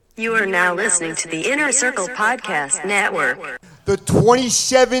You are now listening to the Inner Circle Podcast Network. The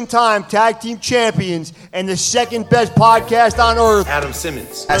 27-time tag team champions and the second best podcast on earth. Adam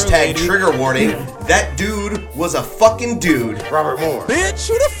Simmons. Hashtag trigger warning. That dude was a fucking dude. Robert Moore. Bitch,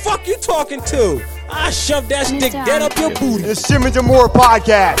 who the fuck you talking to? I shoved that stick dead up your booty. The Simmons and Moore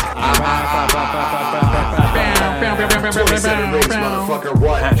podcast. 27 rings, motherfucker.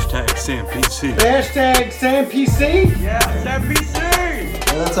 What? Hashtag SamPC. Hashtag SamPC? Yeah, SamPC.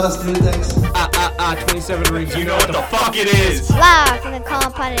 Yeah, that's us, dude. Thanks. 27 rings. You know what the fuck it is. Live from the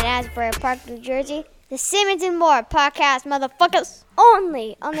compound in Asbury Park, New Jersey, the Simmons and Moore podcast, motherfuckers,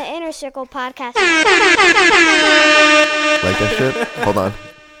 only on the Inner Circle podcast. Like that shit? Hold on.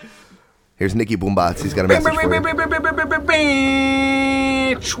 Here's Nicky Boombots. He's got a message for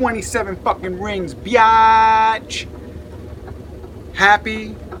you. 27 fucking rings, biatch.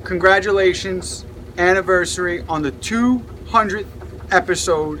 Happy, congratulations, anniversary on the 200th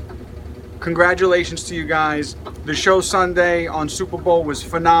episode. Congratulations to you guys. The show Sunday on Super Bowl was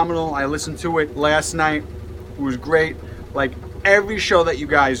phenomenal. I listened to it last night. It was great. Like every show that you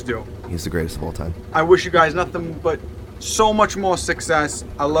guys do. He's the greatest of all time. I wish you guys nothing but so much more success.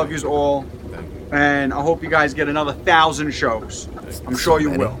 I love yous all. And I hope you guys get another 1,000 shows. I'm sure you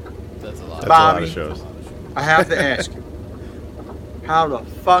will. That's a lot. Bobby, That's a lot of shows. I have to ask you, how the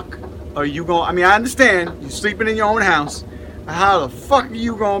fuck are you going? I mean, I understand you're sleeping in your own house. How the fuck are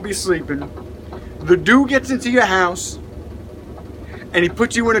you going to be sleeping? The dude gets into your house and he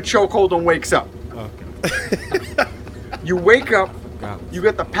puts you in a chokehold and wakes up. Okay. You wake up, you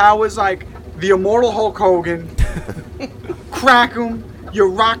get the powers like the immortal Hulk Hogan. Crack him, you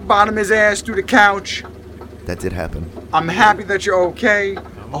rock bottom his ass through the couch. That did happen. I'm happy that you're okay.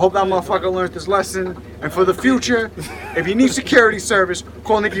 I hope that motherfucker learned this lesson. And for the future, if you need security service,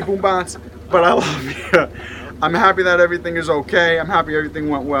 call Nicky Boombots. But I love you. I'm happy that everything is okay. I'm happy everything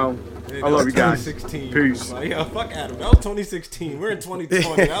went well. I love you guys. 2016. Peace. Like, yo, fuck Adam. That was 2016. We're in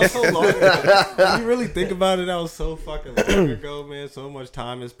 2020. That was so long ago. When you really think about it, that was so fucking long ago, man. So much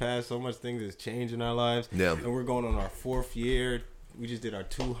time has passed. So much things has changed in our lives. Yeah. And we're going on our 4th year. We just did our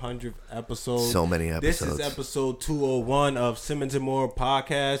 200th episode. So many episodes. This is episode 201 of Simmons and Moore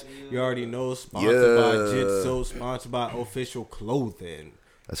podcast. You already know, sponsored by Jitso, sponsored by Official Clothing.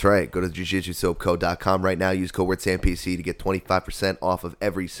 That's right. Go to jujitsusoapco.com right now. Use code word SamPC to get 25% off of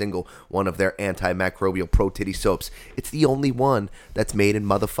every single one of their antimicrobial pro titty soaps. It's the only one that's made in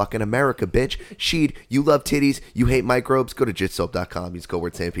motherfucking America, bitch. Sheed, you love titties, you hate microbes. Go to jitsoap.com. Use code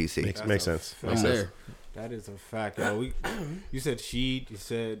word SamPC. Makes sense. Makes sense. That is a fact, yo. You said Sheed. You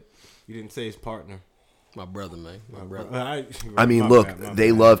said you didn't say his partner. My brother, man. My brother. I mean, look,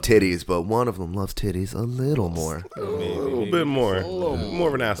 they love titties, but one of them loves titties a little more. A little bit more. More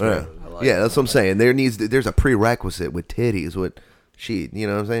of an aspect. Yeah, that's what I'm saying. There's a prerequisite with titties with Sheed. You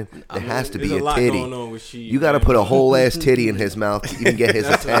know what I'm saying? There has to be a titty. Going on with Sheed, you got to put a whole ass titty in his mouth to even get his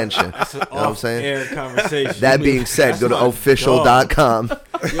attention. You know what I'm saying? Air conversation. That being said, go to official.com.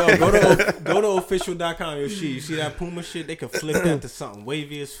 Yo, go to official.com. Yo, Sheed, you see that Puma shit? They can flip that to something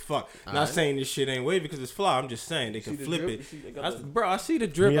wavy as fuck. Not saying this shit ain't wavy because it's fly. I'm just saying they can flip it. Bro, I see the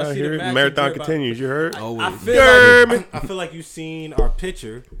drip. I see the marathon continues. You heard? I feel like you seen our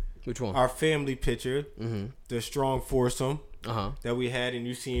picture. Which one? Our family picture. The strong foursome. That we had, and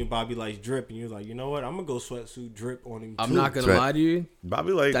you seen Bobby Light's drip, and you're like, you know what? I'm gonna go sweatsuit drip on him. I'm not gonna lie to you.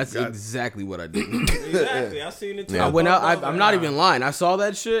 Bobby Light. That's exactly what I did. Exactly, I seen it too. I went out. I'm not even lying. I saw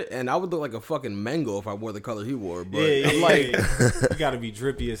that shit, and I would look like a fucking mango if I wore the color he wore. But I'm like, you gotta be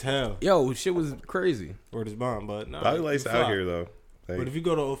drippy as hell. Yo, shit was crazy. Word his bomb, but nah, Bobby Light's out here though. But if you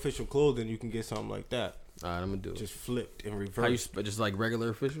go to Official Clothing, you can get something like that. All right, I'm gonna do it. Just flipped in reverse. How you just like regular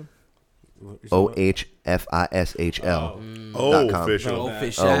official? OHFISHL. Official.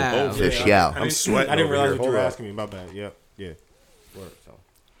 Official. I'm sweating. I didn't realize what you were Hold asking me. My bad. Yeah. Word, so.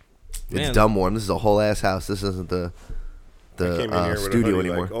 It's dumb warm. This is a whole ass house. This isn't the studio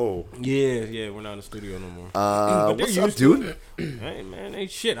anymore. Like, Yeah, we're not in the studio no more. What's up, dude? Hey, man, ain't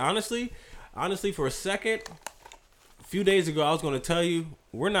shit. Honestly, for a second, a few days ago, I was going to tell you,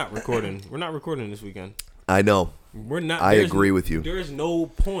 we're not recording. We're not recording this weekend. I know. We're not. I agree with you. There is no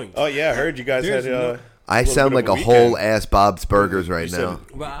point. Oh, yeah, I heard you guys had... I sound like a whole ass Bob's Burgers right now.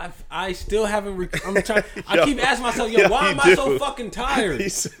 But I still haven't. I'm trying. I keep asking myself, yo, why am I so fucking tired?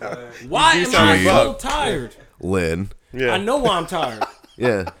 Why am I so tired? Lynn. Yeah. I know why I'm tired.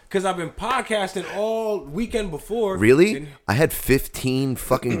 Yeah. Because I've been podcasting all weekend before. Really? I had 15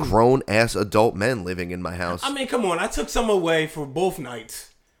 fucking grown ass adult men living in my house. I mean, come on. I took some away for both nights.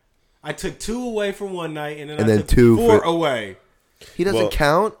 I took 2 away for one night, and then I took 4 away. He doesn't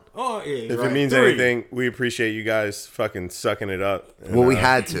count. Oh yeah. If it means anything, we appreciate you guys fucking sucking it up. And, Well, we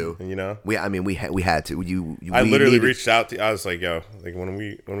had to. You know, we had to. I literally needed- reached out to. I was like, "Yo, like when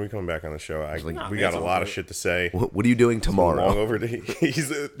we come back on the show, we got a lot of shit to say. What are you doing tomorrow?" Long overdue. He's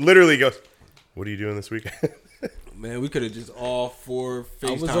literally goes, "What are you doing this weekend?" Man, we could have just all 4 FaceTime.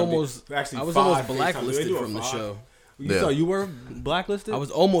 I was almost blacklisted from the show. You thought you were blacklisted? I was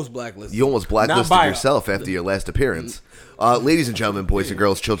almost blacklisted. You almost blacklisted yourself after your last appearance. Ladies and gentlemen, boys and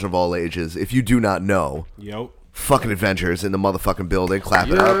girls, children of all ages, if you do not know, fucking adventures in the motherfucking building. Clap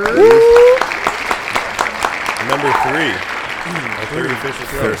it up. Number 3. Third official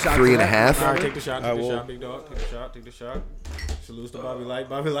show. 3.5. All right, take the shot. Take the shot, big dog. Take the shot. Salute to Bobby Light.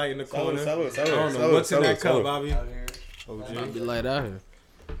 Bobby Light in the corner. I don't know what's in that cup, Bobby. Bobby Light out here.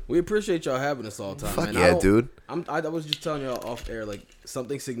 We appreciate y'all having us all the time. Fuck man. yeah, dude. I was just telling y'all off air, like,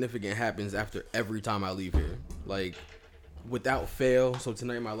 something significant happens after every time I leave here. Like, without fail. So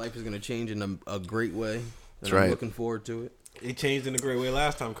tonight my life is going to change in a great way. That's right. I'm looking forward to it. It changed in a great way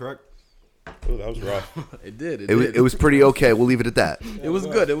last time, correct? Oh, that was rough. It did. It was pretty okay. We'll leave it at that. It was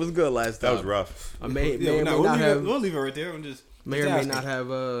good. It was good last time. That was rough. I may not have. We'll leave it right there. I'm just may or may not have.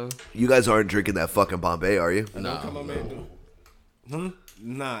 You guys aren't drinking that fucking Bombay, are you? No. Come on, man.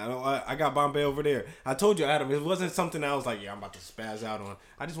 Nah, I got Bombay over there. I told you, Adam, it wasn't something I was like, yeah, I'm about to spaz out on.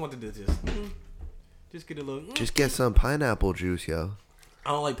 I just wanted to just get a little. Just get some pineapple juice, yo.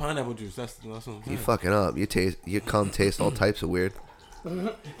 I don't like pineapple juice. That's what I'm You fucking up. You come taste all types of weird.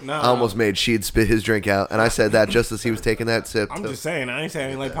 Nah, I almost made Sheed spit his drink out, and I said that just as he was taking that sip. I'm just saying. I ain't saying I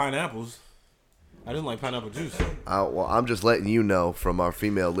didn't like pineapples. I didn't like pineapple juice. Well, I'm just letting you know from our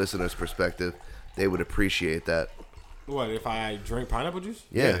female listeners' perspective, they would appreciate that. What, if I drink pineapple juice?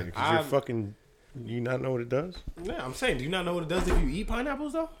 Yeah. Because you're fucking... You not know what it does? Yeah, I'm saying, do you not know what it does if you eat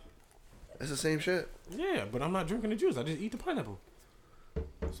pineapples, though? It's the same shit. Yeah, but I'm not drinking the juice. I just eat the pineapple.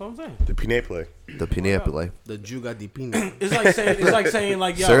 That's what I'm saying. The pineapple. The pineapple. The juga di pina. It's like saying,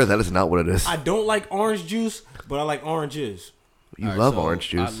 like, yo. Sir, that is not what it is. I don't like orange juice, but I like oranges. You love orange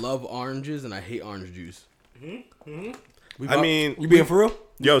juice. I love oranges, and I hate orange juice. Mm-hmm. I mean... You being for real?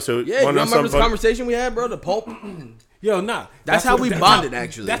 Yo, so... Yeah, you remember this conversation we had, bro? The pulp? Yo, nah. That's how we bonded,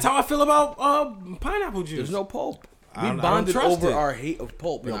 actually. That's how I feel about pineapple juice. There's no pulp. We I don't bonded trust over it. our hate of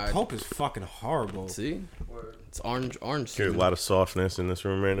pulp. Yo, pulp is fucking horrible. See? It's orange. There's a lot of softness in this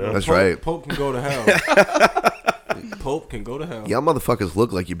room right now. That's right. Pulp can go to hell. Pulp can go to hell. Y'all motherfuckers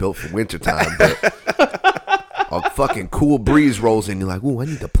look like you built for wintertime, but a fucking cool breeze rolls in. You're like, ooh, I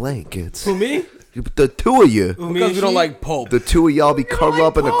need the blankets. Who, me? The two of you. Because we don't like pulp. The two of y'all be curled like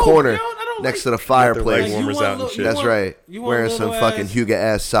up in the pulp, corner yo. I don't next like- to the fireplace. Leg warmers out and shit. That's right. You want Wearing some little fucking ass- Hugo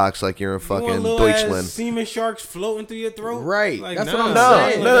ass socks like you're in You want fucking little ass Deutschland. semen sharks floating through your throat? Right. Like, That's nah, what I'm No,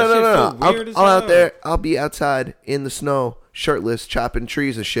 saying. no, that no, shit no, feel no. weird as I'm out hell. there. I'll be outside in the snow, shirtless, chopping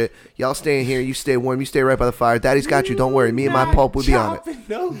trees and shit. Y'all stay in here. You stay warm. You stay right by the fire. Daddy's got you. Don't worry. Me and my Not pulp will be on it. chopping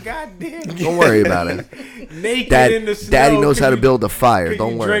no goddamn. Don't worry about it. Naked in the snow. Daddy knows how to Could build a fire. Could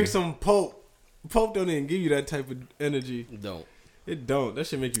Don't you worry. drink some pulp? Pulp don't even give you that type of energy. Don't. It don't. That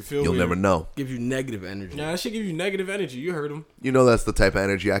should make you feel You'll weird. never know. Give you negative energy. Nah, that should give you negative energy. You heard him. You know that's the type of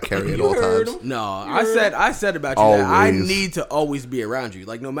energy I carry at You all heard times. him. No, I said about you that I Always. need to always be around you.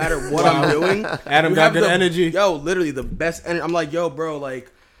 Like, no matter what I'm doing, Adam you got have good the- energy. Yo, literally the best energy. I'm like, yo, bro,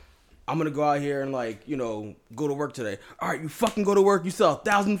 like, I'm gonna go out here and, like, you know, go to work today. All right, you fucking go to work. You sell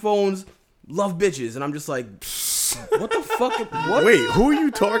 1,000 phones, love bitches, and I'm just like, what the fuck? What? Wait, who are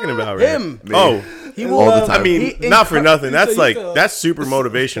you talking about right Him. now? Oh. He All the will. time. I mean, He not for nothing. That's so like you that's super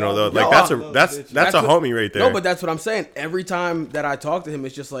motivational though. Like Yo, that's a what- homie right there. No, but that's what I'm saying. Every time that I talk to him,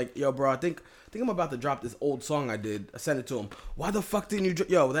 it's just like, yo, bro, I think I'm about to drop this old song I did. I sent it to him. Why the fuck didn't you?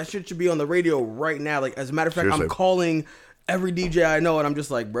 Yo, that shit should be on the radio right now. Like, as a matter of fact, Seriously. I'm calling every DJ I know, and I'm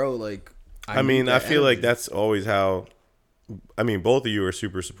just like, bro, like. I mean, need I that feel like energy. that's always how. I mean, both of you are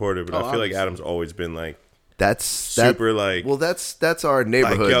super supportive, but Oh, I feel like obviously. Adam's always been like That's super like. Well, that's our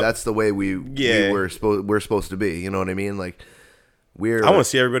neighborhood. yo- That's the way we're supposed to be. You know what I mean? Like we're. I want to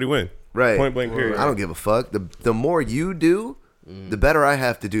see everybody win. Right. Point blank period. I don't give a fuck. The more you do, the better I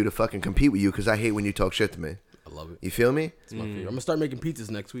have to do to fucking compete with you because I hate when you talk shit to me. I love it. You feel me? It's my favorite. I'm gonna start making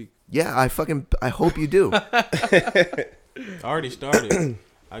pizzas next week. Yeah, I hope you do. I already started.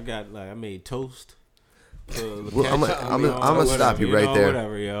 I made toast. Well, I'm gonna stop you right there.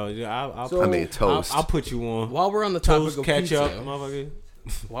 Whatever, yo. I made toast. I'll put you on. While we're on the topic Toast, of ketchup, pizza, motherfucker.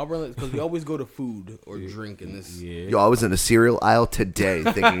 while we're because we always go to food or drink in this. Yeah. Yo, I was in the cereal aisle today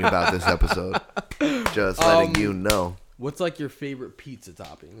thinking about this episode. Just letting you know. What's like your favorite pizza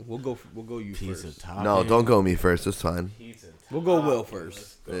topping? We'll go you first. Topping. No, don't go me first. It's fine. We'll go Will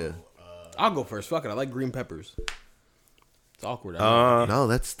first. Yeah. I'll go first. Fuck it. I like green peppers. It's awkward. No,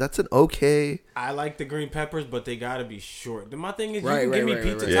 that's an okay. I like the green peppers, but they gotta be short. My thing is, you Right, can give me right,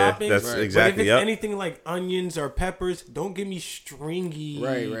 pizza right. Yeah, toppings, that's but if exactly, it's yep. anything like onions or peppers, don't give me stringy.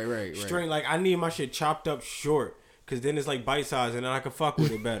 Right. String like I need my shit chopped up short. Cause then it's like bite size, and then I can fuck with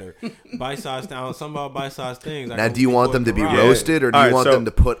it better. Bite size down. Something about bite size things. Now, do you want them to be roasted, or do you want them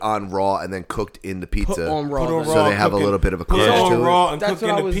to put on raw and then cooked in the pizza? Put on raw, so they have a little bit of a Put crunch on to raw it. and That's cook in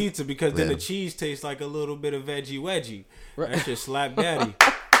what I the was- pizza, because then Yeah. the cheese tastes like a little bit of veggie wedgie. That shit slap daddy.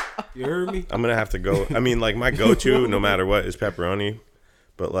 You heard me? I'm gonna have to go. I mean, like my go-to, no matter what, is pepperoni.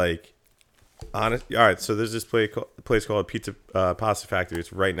 But like, honest. All right, so there's this place called Pizza Pasta Factory.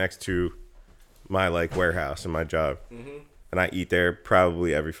 It's right next to my like warehouse and my job, and I eat there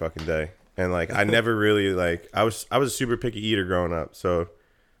probably every fucking day. And like, I never really like. I was a super picky eater growing up, so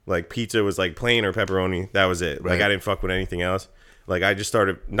like pizza was like plain or pepperoni. That was it. Like Right. I didn't fuck with anything else. Like I just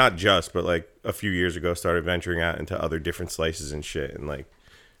started, not just, but like a few years ago, started venturing out into other different slices and shit. And like,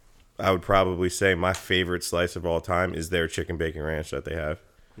 I would probably say my favorite slice of all time is their chicken bacon ranch that they have,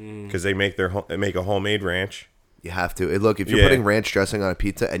 because they make make a homemade ranch. You have to. Look, if you're Yeah. putting ranch dressing on a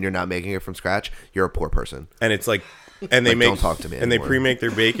pizza and you're not making it from scratch, you're a poor person. And it's like, and they Like, make, don't talk to me and they anymore. pre-make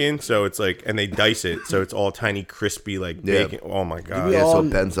their bacon, so it's like, and they dice it, so it's all tiny, crispy, like Yeah. bacon. Oh my god! We Yeah, so all- it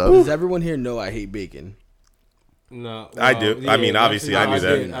bends up. Does everyone here know I hate bacon? No, I do. I mean, obviously, I knew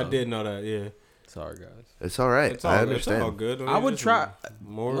that. I did know that. Yeah, Sorry, guys. It's all right. it's all, I understand. It's all good. I would try.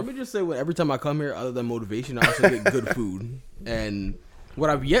 more. Let me just say, every time I come here, other than motivation, I also get good food. And what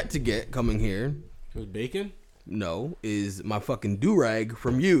I've yet to get coming here, With bacon. is my fucking do-rag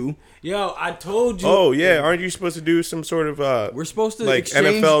from you. Yo, I told you. Oh yeah, aren't you supposed to do some sort of We're supposed to like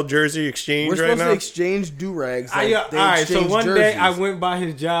exchange, NFL jersey exchange We're right supposed to now? exchange do-rags. All Like they right, so exchange one day I jerseys. went by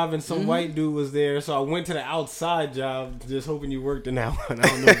his job and some white dude was there, so I went to the outside job just hoping you worked in that one. I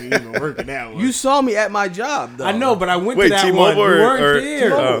don't know if you even worked in that one. You saw me at my job, though. I know, but I went Wait, to that T-Mobile one. You or- weren't or- there.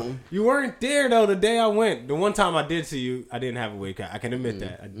 T-Mobile. You weren't there though the day I went. The one time I did see you, I didn't have a wake up. I can admit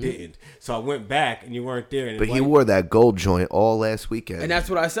that I didn't. So I went back and you weren't there. And But he wore that gold joint all last weekend. And that's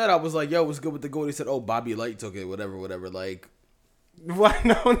what I said. I was like, "Yo, what's good with the gold?" He said, "Oh, Bobby Light took it. Whatever. Like, What?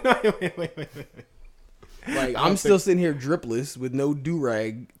 No. Wait. like I'm still sitting here dripless with no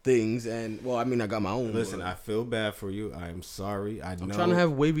do-rag things, and well, I mean, I got my own. Listen, but I feel bad for you. I am sorry. I know. I'm trying to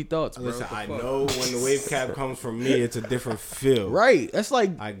have wavy thoughts, bro. Listen, What the I fuck? know when the wave cap comes from me, it's a different feel. Right? That's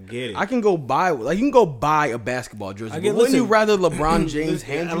like I get it. I can go buy you can go buy a basketball jersey. I But get- wouldn't you listen. rather LeBron James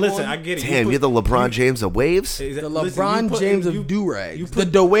hand you Listen, one? I get it. Damn, you're the LeBron James of waves? The LeBron James of do-rags. You The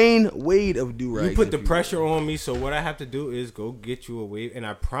put, Dwayne Wade of do-rags. you put the if pressure on me, so what I have to do is go get you a wave, and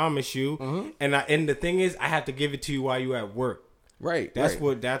I promise you. And the thing is, I have to give it to you while you at work. Right. That's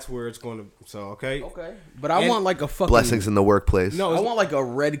right. That's where it's going to. So okay. Okay. But I And- want like a fucking Blessings in the workplace. No, I it's, want like a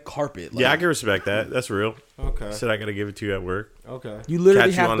red carpet. Like, Yeah, I can respect that. That's real. okay. Said I gotta give it to you at work. Okay. you literally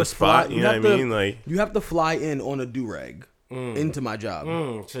Catch you have on to the spot. fly. You know have what I to- mean? Like, you have to fly in on a do-rag into my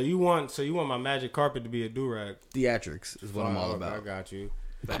job. So you want my magic carpet to be a do-rag? Theatrics is what I'm all Okay, about. I got you.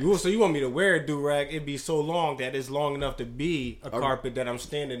 So you want me to wear a do-rag? It'd be so long that it's long enough to be a carpet that I'm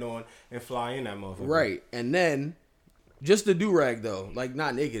standing on and fly in that motherfucker. Right. And then just the do-rag though, like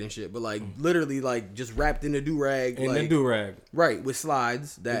not naked and shit, but like literally like just wrapped in a do-rag. In like, the do-rag. Right, with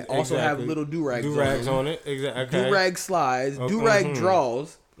slides that also have Exactly. little do-rags, Do-rags on it. Exactly. Okay. Do-rag slides, Okay. do-rag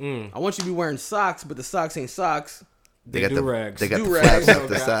draws. Mm. I want you to be wearing socks, but the socks ain't socks. They got do-rags. They got the Do-rags. flaps up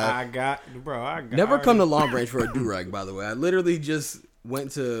the I side. got. Never come to Long Branch for a do-rag, by the way. I literally just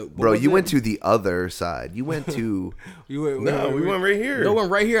went to... what Bro, was you it? went to the other side. You went to... You went, no, we went right here. No one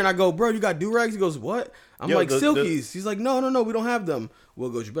right here, and I go, bro, you got do-rags? He goes, what? I'm Yo, like, the- Silkies. He's like, no, we don't have them.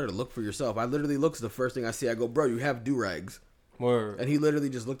 Will goes, you better look for yourself. I literally looks the first thing I see. I go, bro, you have do-rags. Word. And he literally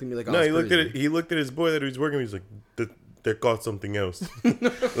just looked at me like, I No, was he looked at crazy. it. He looked at his boy that he was working with. He's like, they're called something else.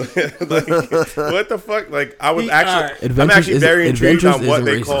 Like, what the fuck? Like, I was actually, I'm Adventures actually isn't- very intrigued on Adventures what isn't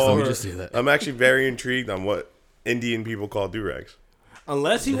they racist, call. let me just say that. I'm actually very intrigued on what Indian people call do-rags.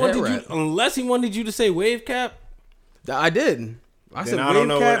 Unless he wanted you to say wave cap. I did. I said I don't wave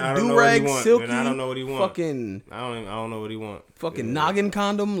know cap, what- I don't know what he do-rag, want. silky, Then I don't know what he want. fucking I don't know what he want. fucking noggin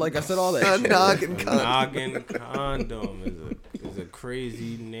condom. Like I said all that shit. Noggin condom. Noggin condom is a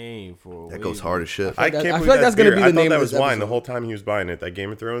crazy name for a That wave. goes hard as shit. I I can't feel believe like that's that's gonna beer. be I the thought name that of was this wine the episode. whole time he was buying it. That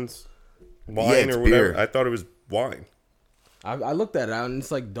Game of Thrones wine it's or whatever. beer. I thought it was wine. I looked at it and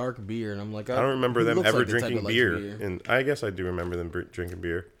it's like dark beer, and I'm like, I don't remember he them looks ever like the type drinking that likes beer. And I guess I do remember them drinking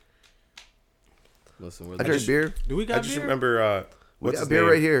beer. Listen, I drink beer. Do we got I just beer? remember We what's got his beer name?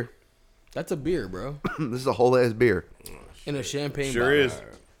 right here. That's a beer, bro. This is a whole ass beer. In a champagne Sure bottle. is.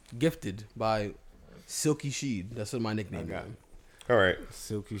 Gifted by Silky Sheed. That's what my nickname is. All right.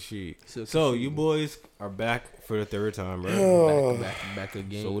 Silky Sheet. Silky So Sheet. you boys are back for the third time, right? Back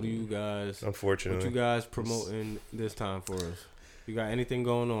again. So what do you guys? Unfortunately. What you guys promoting this time for us? You got anything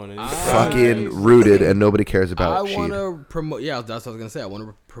going on? Any Fucking Rooted, and nobody cares about I Sheed. want to promote. Yeah, that's what I was gonna say. I want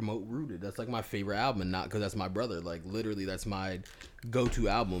to promote Rooted. That's like my favorite album, and not because that's my brother. Like literally, that's my go-to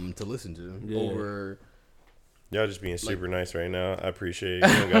album to listen to over. Y'all just being super nice right now. I appreciate it.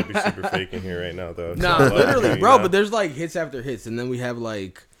 You don't gotta be super fake in here right now, though. Nah, So, literally, you bro. know? But there's like hits after hits, and then we have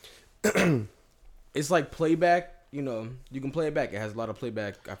like, it's like playback. You know, you can play it back. It has a lot of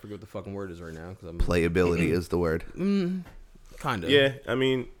playback. I forget what the fucking word is right now. Cause I'm Playability is the word. kind of. Yeah, I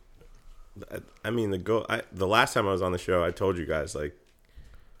mean, the last time I was on the show, I told you guys, like,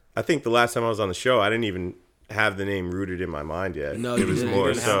 I think the last time I was on the show, I didn't even have the name Rooted in my mind yet. No, it you was didn't. more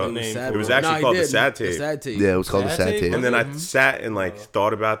You didn't so. have the name It for was it. actually No, he called the did. Sad The Tape. Sad Tape. Yeah, it was called the Sad Sad Tape? Tape. And then I sat and like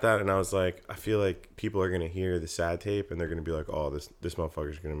thought about that, and I was like, I feel like people are gonna hear the Sad Tape, and they're gonna be like, oh, this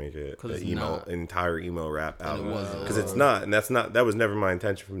motherfucker's gonna make it 'Cause it's an not. entire emo rap album. wasn't. Because it's not, and that was never my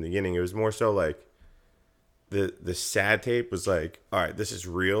intention from the beginning. It was more so like the Sad Tape was like, all right, this is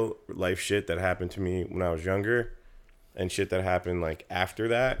real life shit that happened to me when I was younger, and shit that happened like after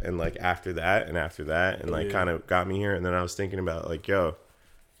that, and like after that, and after that, and like kind of got me here. And then I was thinking about like, yo,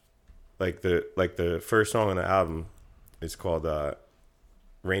 like the first song on the album is called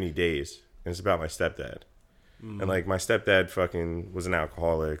Rainy Days, and it's about my stepdad. And like my stepdad fucking was an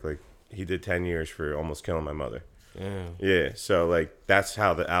alcoholic. Like he did 10 years for almost killing my mother. Yeah, so like that's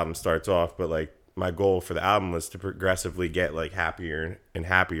how the album starts off. But like my goal for the album was to progressively get like happier and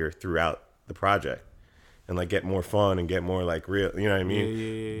happier throughout the project, and like get more fun and get more like real, you know what I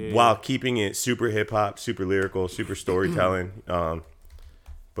mean? While keeping it super hip hop, super lyrical, super storytelling.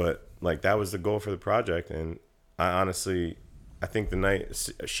 But like that was the goal for the project, and I think the night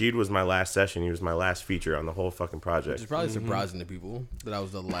Sheed was my last session. He was my last feature on the whole fucking project. Which is probably surprising to people that I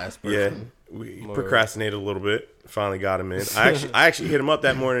was the last Yeah, person. we procrastinated a little bit. Finally got him in. I actually hit him up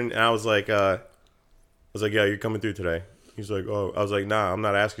that morning, and I was like, yeah, you're coming through today. He's like, oh, I was like, nah, I'm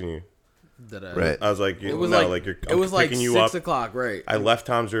not asking you. Right. I was like, It was no, like you're. it was like picking you 6 up. o'clock, right? I left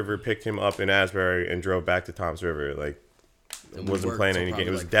Tom's River, picked him up in Asbury, and drove back to Tom's River. Like, And we wasn't worked playing till any game. It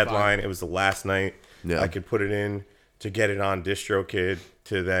probably was like deadline. 5. It was the last night. Yeah. I could put it in to get it on DistroKid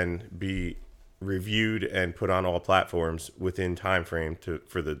to then be reviewed and put on all platforms within time frame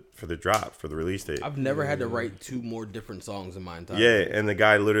for the drop, for the release date. I've never had to write 2 more different songs in my entire Yeah, life. and the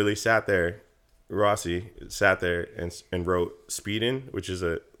guy literally sat there, Rossi sat there and wrote "Speedin'," which is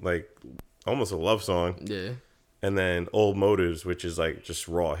a like almost a love song, Yeah. and then "Old Motives," which is like just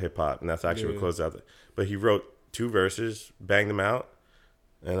raw hip hop, and that's actually what closed out. But he wrote 2 verses, banged them out,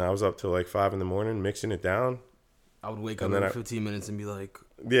 and I was up till like 5 a.m. mixing it down. I would wake up And then every 15 minutes and be like,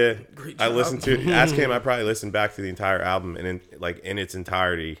 Yeah, Great I job. listened to Ask Him. I probably listened back to the entire album and in its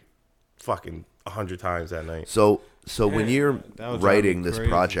entirety, fucking 100 times that night. So when you're that would drive writing me this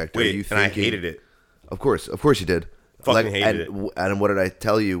crazy. project, are Wait, you and thinking? I hated it. Of course you did. Fucking hated And what did I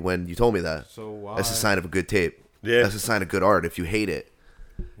tell you when you told me that? So why? That's a sign of a good tape. Yeah. That's a sign of good art if you hate it.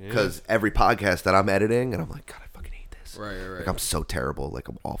 Because every podcast that I'm editing, and I'm like, God, I fucking hate this. right. Like I'm so terrible. Like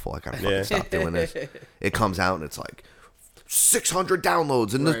I'm awful. I gotta fucking Yeah. stop doing this. It comes out and it's like 600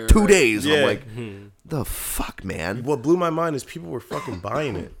 downloads in Right, 2 right. days. Yeah. I'm like, the fuck, man. What blew my mind is people were fucking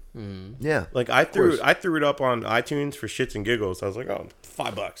buying it. Yeah. Like I threw course. it up on iTunes for shits and giggles. I was like, oh,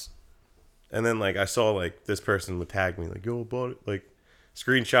 $5. And then like I saw like this person would tag me like, yo, I bought it, like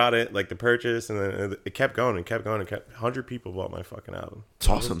screenshot it, like the purchase, and then it kept going and kept going and kept 100 people bought my fucking album. It's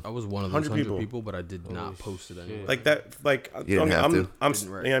awesome. I was one of those 100 100 people, but I did not post it anyway. Like that, like You didn't have to. I'm Didn't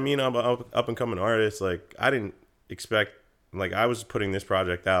write. yeah, I mean, I'm an up and coming artist. Like I didn't expect, like I was putting this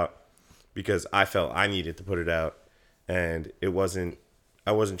project out because I felt I needed to put it out, and I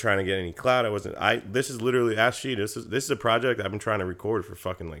wasn't trying to get any clout. This is literally Ask Sheed. This is a project I've been trying to record for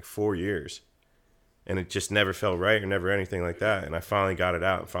fucking like 4 years, and it just never felt right or never anything like that. And I finally got it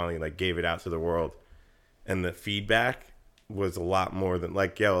out and finally like gave it out to the world, and the feedback was a lot more than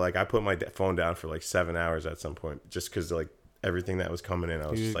like, yo, like I put my phone down for like 7 hours at some point just because like everything that was coming in, I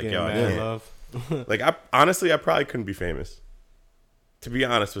was You just like, getting yo, I mad can't. love. Like I probably couldn't be famous. To be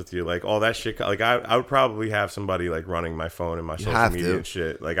honest with you, like all that shit, like I would probably have somebody like running my phone and my social have media to. and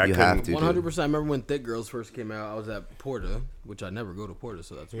shit. Like I You couldn't. have to. 100%. I remember when Thick Girls first came out, I was at Porta, which I never go to Porta,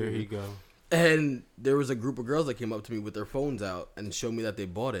 so that's Here weird. he go. And there was a group of girls that came up to me with their phones out and showed me that they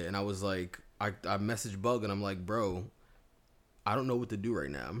bought it. And I was like, I messaged Bug and I'm like, bro, I don't know what to do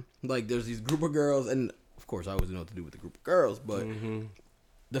right now. Like, there's these group of girls, and of course, I always know what to do with the group of girls, but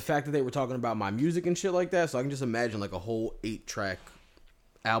the fact that they were talking about my music and shit like that, so I can just imagine like a whole 8-track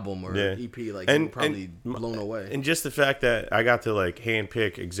album or Yeah. EP, like And- you were probably and- blown away. And just the fact that I got to like hand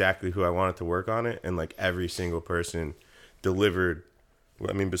pick exactly who I wanted to work on it, and like every single person delivered.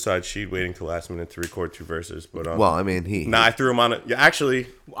 I mean, besides Sheed waiting till last minute to record 2 verses, but Well, I mean, I threw him on it. Yeah, actually,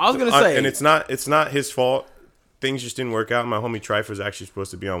 I was gonna say, and it's not his fault. Things just didn't work out. My homie Trife was actually supposed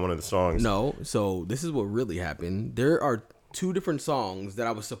to be on one of the songs. no. So this is what really happened. There are 2 different songs that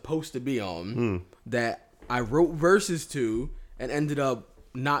I was supposed to be on that I wrote verses to and ended up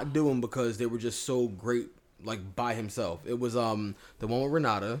not doing because they were just so great, like by himself. It was the one with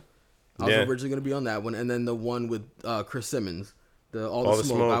Renata. I was Yeah. originally gonna be on that one, and then the one with Chris Simmons. All the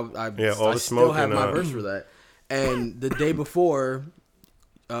smoke. Smoke. I All I the still smoke have and, my verse for that. And the day before,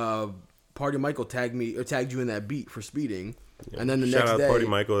 Party Michael tagged you in that beat for speeding, and then the Shout next out day, Party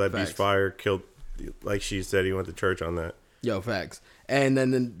Michael. That beat's facts. fire. Killed, like she said, he went to church on that. Yo, facts. And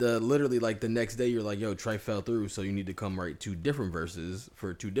then the literally like the next day, you're like, yo, Trey fell through, so you need to come write 2 different verses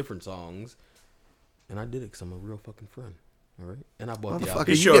for 2 different songs. And I did it because I'm a real fucking friend. All right, and I bought the album. Motherfucker,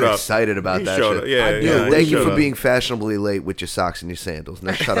 He you showed get up. excited about He that showed shit. up. Yeah, I do. yeah, he Thank you showed for up. being fashionably late with your socks and your sandals.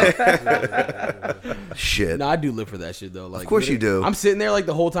 Now shut up. Shit. No, I do live for that shit though. Like, Of course you literally, do. I'm sitting there like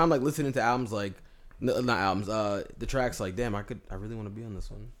the whole time, like listening to albums, like not albums, the tracks. Like, damn, I really want to be on this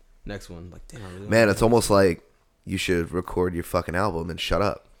one. Next one, like, damn, I really Man, it's almost like you should record your fucking album and shut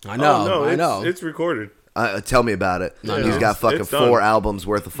up. I know, Oh, no, I know. It's recorded. Tell me about it. I He's know. got fucking It's done. 4 albums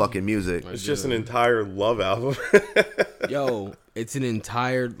worth of fucking music. It's just an entire love album. Yo, it's an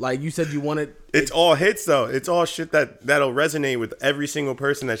entire, like you said, you wanted. It's all hits though. It's all shit that'll resonate with every single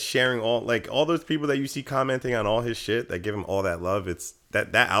person that's sharing all those people that you see commenting on all his shit that give him all that love. It's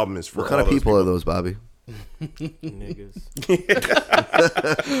that album is for What kind all of those people are those, Bobby?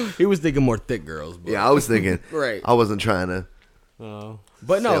 Niggas. He was thinking more thick girls. But, Yeah, I was thinking. Right. I wasn't trying to.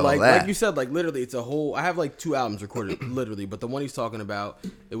 But Say no, all like that. you said, like literally, it's a whole. I have like 2 albums recorded, literally. But the one he's talking about,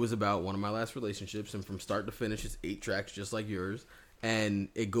 it was about one of my last relationships, and from start to finish, it's 8 tracks, just like yours. And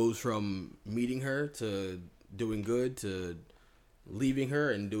it goes from meeting her to doing good to leaving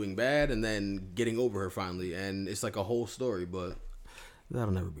her and doing bad, and then getting over her finally. And it's like a whole story, but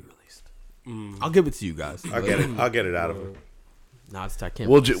that'll never be released. I'll give it to you guys. I'll get it. I'll get it out of him. Nah, I can't.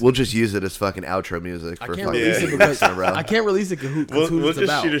 We'll release it. we'll just use it as fucking outro music I for can't fucking release it Yeah. because in a row. I can't release it because We'll who it's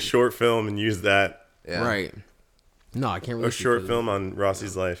just about. shoot a short film and use that. Yeah. Right. No, I can't A release short it 'cause film on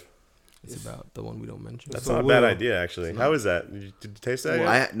Rossi's life. It's about the one we don't mention. That's So not a bad Will- idea, actually. How is that? Did you taste that?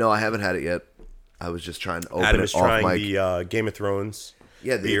 yet? No, I haven't had it yet. I was just trying to open Adam it is off trying mic. the Game of Thrones.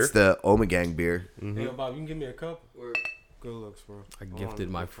 Yeah, beer. it's the Omegang beer. Hey, yo, Bob, you can give me a cup? Good looks, bro. I gifted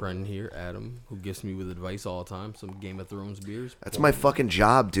my friend here, Adam, who gifts me with advice all the time, some Game of Thrones beers. That's my fucking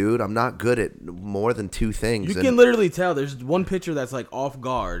job, dude. I'm not good at more than 2 things. You and can literally tell there's one picture that's like off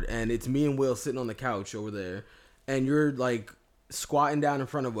guard, and it's me and Will sitting on the couch over there, and you're like squatting down in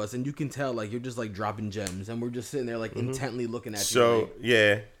front of us, and you can tell like you're just like dropping gems, and we're just sitting there like intently looking at you. So like,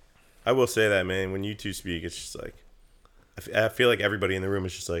 yeah, I will say that, man. When you two speak, it's just like I feel like everybody in the room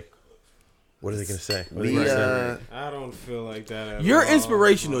is just like, what are they gonna say? What are they we, gonna say? I don't feel like that at you're all.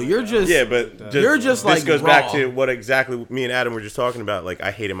 inspirational. You're just Yeah, but You're just, this like, goes back raw. to what exactly me and Adam were just talking about. Like,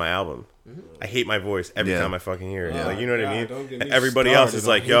 I hated my album. I hate my voice every Yeah. time I fucking hear it. Oh, Like, you know what I God, mean? don't get And me everybody else started is on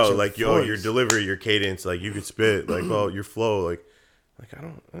like, hate yo, your like, yo, your voice. delivery, your cadence, like, you could spit, like, well, your flow, like I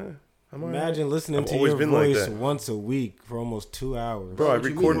don't. I'm all right. Imagine listening I've to always your been like voice that. once a week for almost 2 hours. Bro, I What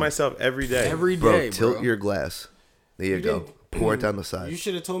you record mean? myself every day. every bro, day, tilt bro. your glass. There you, go. Pour it down the side. You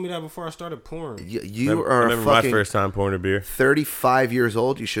should have told me that before I started pouring. You I are remember my fucking first time pouring a beer. 35 years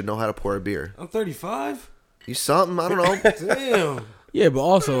old. You should know how to pour a beer. I'm 35. You something? I don't know. Damn. Yeah, but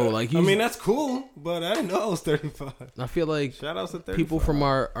also like I he's, mean, that's cool, but I didn't know I was 35. I feel like Shout out to 35. people from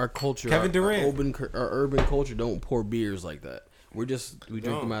our culture, Kevin Durant. our urban culture, don't pour beers like that. We drink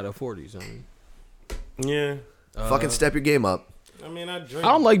Don't. them out of 40s. I mean, Yeah. Fucking step your game up. I mean, I drink. I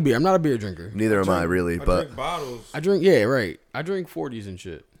don't like beer. I'm not a beer drinker. Neither am I, really. I But drink bottles. I drink, yeah, right. I drink 40s and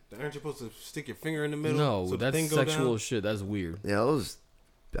shit. Aren't you supposed to stick your finger in the middle? No, so the that's thing go sexual down? shit. That's weird. yeah, that was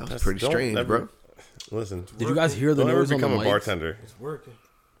That's- pretty don't strange, ever- bro. Listen. Did you guys hear the Don't ever noise on the become a mic? bartender. It's working.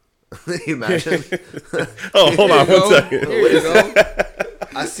 You imagine? Oh, hold on one second. There you go.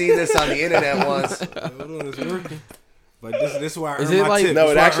 I seen this on the internet once. Hold on, it's working. But this is why I Is earn it my like- tip. No, This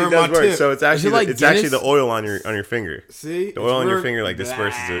it is why I actually earn does my work. tip. So it's actually like it's actually Guinness? the oil on your finger. See, The oil on your work. finger like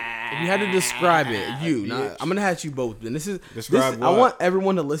disperses it. If you had to describe it, I'm gonna ask you both. And Describe I what? want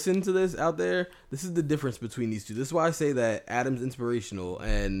everyone to listen to this out there. This is the difference between these two. This is why I say that Adam's inspirational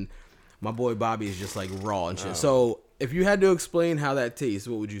and my boy Bobby is just like raw and shit. So if you had to explain how that tastes,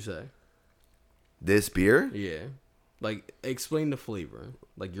 what would you say? This beer? Yeah, like explain the flavor.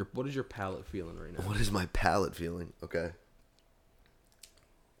 Like what is your palate feeling right now? What is my palate feeling? Okay.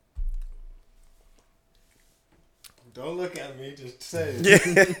 Don't look at me. Just say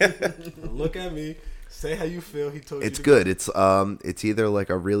it. Don't look at me. Say how you feel. He told you. It's good. It's either like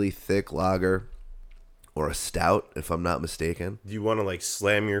a really thick lager or a stout, if I'm not mistaken. Do you want to like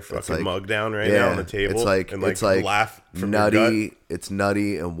slam your fucking like- mug down right now on the table? and it's like laugh from your gut? nutty. It's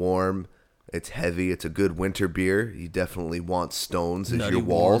nutty and warm. It's heavy. It's a good winter beer. You definitely want stones as Nutty, your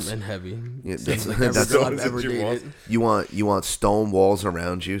walls. warm, and heavy. Yeah, Seems that's- like every that's- girl I've Stones ever as your walls. dated. You want stone walls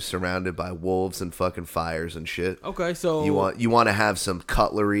around you, surrounded by wolves and fucking fires and shit. Okay, so You want to have some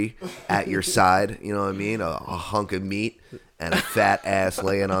cutlery at your side. You know what I mean? A hunk of meat and a fat ass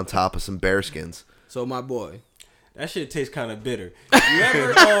laying on top of some bearskins. So my boy, That shit tastes kind of bitter. You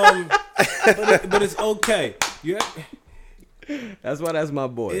ever but it's okay. that's why that's my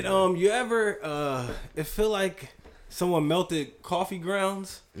boy. You ever it feel like someone melted coffee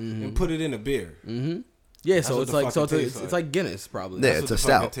grounds and put it in a beer? Mm-hmm. Yeah, That's so what it's the like fucking it's tastes like Guinness probably. Yeah, That's it's what a the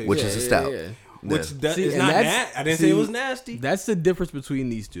fucking stout, taste which is. is a stout. Yeah. Which Yeah. it's and not that's- that. I didn't say it was nasty. That's the difference between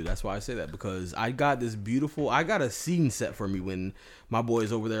these two. That's why I say that, because I got a scene set for me when my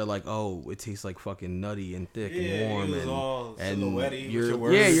boy's over there like, oh, it tastes like fucking nutty and thick Yeah, and warm he was and all silhouette-y with your you're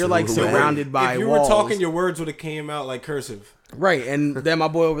words. you're like Silhouette. surrounded by if you walls. were talking, your words would have came out like cursive. Right, and then my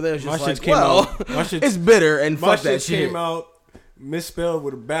boy over there is My just shit like, came well, out- my shit- it's bitter and My fuck that shit shit. came out misspelled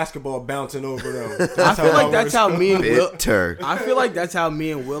with a basketball bouncing over them. I feel like that's how me and Will. Bitter. I feel like that's how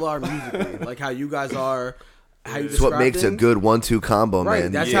me and Will are musically. Like how you guys are. How you It's what describe makes a things. good 1-2 combo, Right,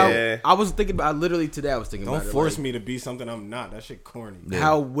 man. that's Yeah. how I was thinking about. Literally today, I was thinking Don't about it. force like, me to be something I'm not. That shit corny.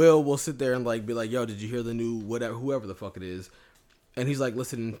 how Will sit there and like be like, "Yo, did you hear the new whatever, whoever the fuck it is?" And he's like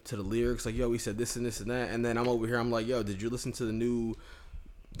listening to the lyrics, like, "Yo, he said this and this and that." And then I'm over here, I'm like, "Yo, did you listen to the new,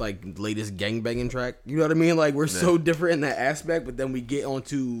 like, latest gangbanging track?" You know what I mean? Like, we're so different in that aspect, but then we get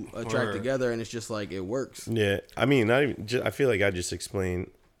onto a track Word. together, and it's just like it works. Yeah, I mean, not even. I feel like I just explained.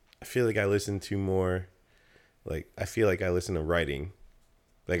 I feel like I listen to more. Like I feel like I listen to writing.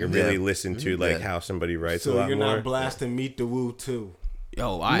 Like I really listen to like Yeah. how somebody writes a So lot you're more. not blasting Meet the Woo too.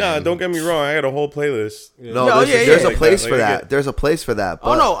 Yo, No, don't get me wrong. I got a whole playlist. No, No, there's yeah. a place Like for that. that. There's a place for that.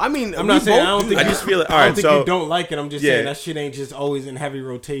 Oh But no, I mean, I'm we not saying I both don't think. I just feel like- I all don't right, think so- you don't like it. I'm just Yeah. saying that shit ain't just always in heavy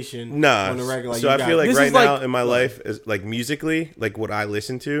rotation. Nah, on the regular. so I feel like This right is like- now in my life is like musically, like what I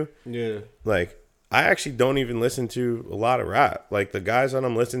listen to, yeah. like I actually don't even listen to a lot of rap. Like the guys that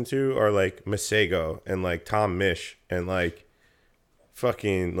I'm listening to are like Masego and like Tom Misch and like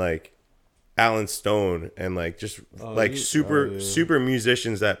fucking like Alan Stone and like just super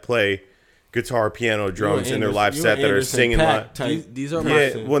musicians that play guitar, piano, drums in their live set that are singing live. These are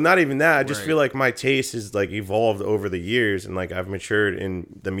Yeah, my well, not even that. I just Right. feel like my taste has like evolved over the years, and like I've matured in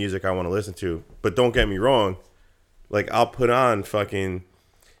the music I want to listen to. But don't get me wrong, like I'll put on fucking,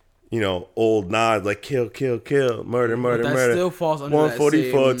 old Nas, like kill, kill, kill, murder, murder, that murder. still falls under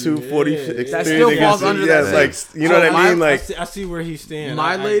 144, that same- 246. That still falls under yeah, that like same- you know So what I mean? I Like see where he's standing.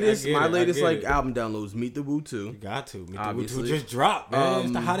 My I latest, get it. like album downloads, Meet the Woo 2. You got to. Meet the Woo Obviously. just dropped, man.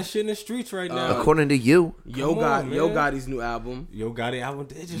 It's the hottest shit in the streets right now. according to you, Yo Come on, Gotti's new album, Yo Gotti album.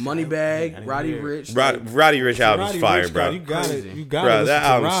 Moneybag, Roddy Rich. Roddy Rich album's Roddy fire, Rich, bro. You got it. You got Bro, it. that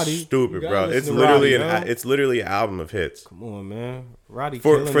album's Roddy. stupid, You bro. gotta It's listen to literally Roddy, yo. it's literally an album of hits. Come on, man. Roddy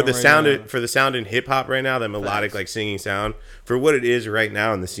For killing the it right sound now. for the sound in hip hop right now, that melodic like singing sound, for what it is right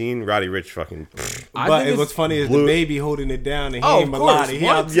now in the scene, Roddy Rich fucking But what's funny is Blue- the baby holding it down and he Oh, ain't of course. melodic. He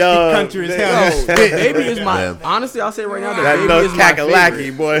What? out Yo, country as Yo, hell. Baby is my. Yeah. Honestly, I'll say right now, that Baby no is my cackalacky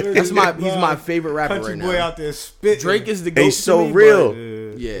favorite. boy. He's my favorite rapper Country right boy now. out there spitting. Drake is the goat. He's to so me, real. but,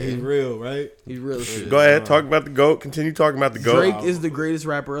 Yeah, He's real, right? he's real as shit. Go ahead, talk about the GOAT. Continue talking about the GOAT. Drake is the greatest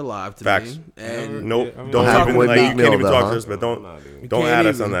rapper alive to Facts. me. And Nope, Yeah, I mean, don't Halfway even like you Meek can't Mill, even though, talk huh? to us, but don't can't add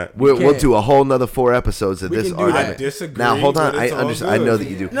us even. on that. we'll can't. do a whole nother 4 episodes of We this can do that. argument. I disagree, Now hold on, but I it's all understand. I know good. that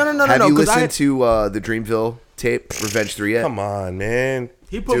you do. No, Have you 'cause listened to the Dreamville tape, Revenge 3 yet? Come on, man.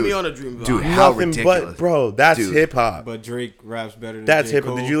 he put Dude. me on a dream. Dude, how Nothing ridiculous. but bro, that's Dude. hip hop. But Drake raps better than That's J. hip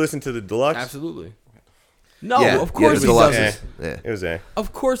hop. Cole. Did you listen to the deluxe? Absolutely. No, Yeah, of course the he deluxe doesn't. is- yeah. It was a.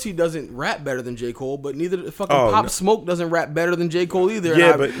 Of course he doesn't rap better than J. Cole, but neither fucking Oh, Pop no. Smoke doesn't rap better than J. Cole either.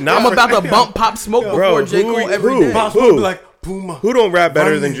 Yeah, And but not I'm for- about to bump Pop Smoke before Bro, J. who- Cole every who? day. Pop Who? Smoke be like Puma. Who don't rap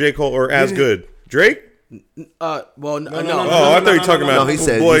better than Running. J. Cole or as good? Drake? Well, no. no, Oh, no, I thought you were talking no, about No, he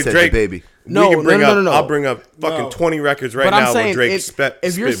said boy he said Drake. the baby. No, we can bring no. I'll bring up fucking No. 20 records right But I'm now saying where Drake if spit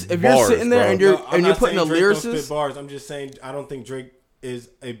you're bars, sitting there bro. and you're No, I'm not putting a saying Drake don't spit lyricist. bars. I'm just saying I don't think Drake is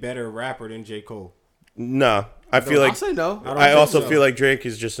a better rapper than J. Cole. No, I feel I'll like say no. don't I think also so. feel like Drake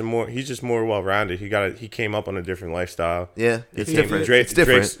is just he's just more well rounded. He came up on a different lifestyle. Yeah, it's He- different. Drake, It's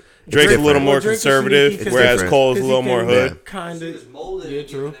different. Drake's a little different. more Well, Drake is conservative, unique 'cause whereas different. Cole's a little more hood. Kind of. molded Yeah, and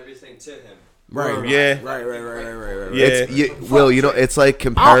true. given everything to him. Right. Yeah. Right. Yeah. It's like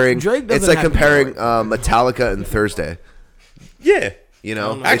comparing. Drake doesn't It's like have to comparing Metallica and Thursday. Yeah. You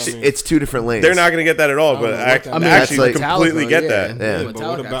know, know Actually, it's two different lanes. They're not going to get that at all, but I I mean, actually that's like completely get that. Yeah. But what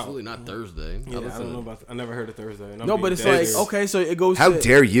Metallica, about- absolutely not Thursday. Yeah, I don't know about. I never heard of Thursday. And I'm No, being but it's dead like, serious. okay, so it goes How to...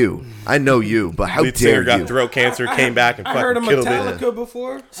 dare you? I know you, but how Lead dare singer got you? throat cancer, came back and I heard of fucking killed Metallica it.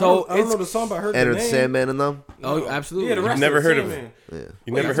 before. So I don't know it's- the song, but I heard Enter the the name. Sandman in them. Oh, absolutely. Yeah, the rest Never of the heard of Sandman.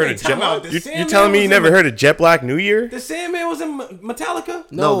 You never heard of talking about Jet? the You Sandman telling me you was never in- heard of Jet Black New Year? The Sandman was in Metallica.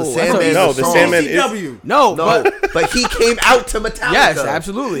 No, the that's Sandman. a- No, the song. Sandman is. CW. No, No, but... but he came out to Metallica. Yes,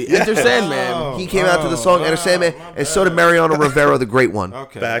 absolutely. Enter Sandman. He came out to the song Enter Sandman, and so did Mariano Rivera, the great one.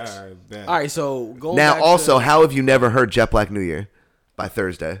 Okay. Facts. All right, bet. All right, so going Now, back also, to, how have you never heard Jet Black New Year by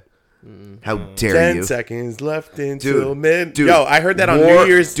Thursday? How dare 10 you? seconds left until Dude, mid. dude, Yo, I heard that on war-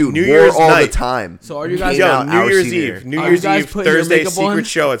 New Year's. Dude, New war Year's all night. the time. So are you guys- Came Yo, out New our Year's senior. Eve. New Are you Year's guys Eve. putting your Thursday makeup on? secret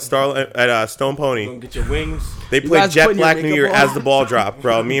show at Stone Pony. Gonna get your wings. They You played guys Jet putting your Black New makeup Year on? as the ball dropped,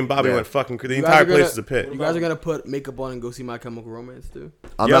 bro. Me and Bobby Yeah. went fucking. The You guys entire are gonna- place is a pit. You guys are going to put makeup on and go see My Chemical Romance, too?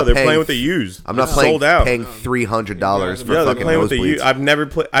 I'm Yo, not they're paying, playing with the used. I'm not It's playing, sold out. paying $300 for Yeah, they're fucking playing with the nosebleeds. used.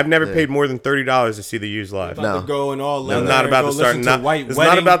 I've never paid more than $30 to see the used live. About to go and all leather. I'm not about and to go start. listen to White It's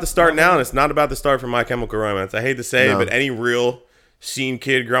Wedding. not about to start now, and it's not about to start for My Chemical Romance. I hate to say it, No. but any real scene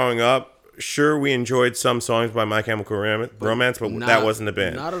kid growing up, sure, we enjoyed some songs by My Chemical Romance, but not- that wasn't the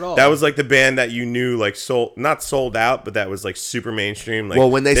band. not at all. That was like the band that you knew, like not sold out, but that was like super mainstream. Like, Well,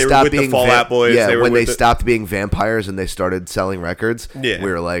 when they were stopped with being the Fall Out Boys, yeah, were when with they the- stopped being vampires and they started selling records, Yeah. we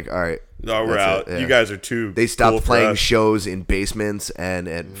were like, all right, Oh, we're that's out. it, yeah. You guys are too. They stopped cool for playing us. shows in basements and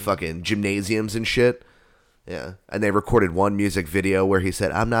at fucking gymnasiums and shit. Yeah, and they recorded one music video where he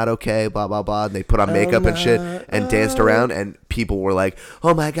said, "I'm not okay," blah blah blah, and they put on makeup and shit and danced around, and people were like,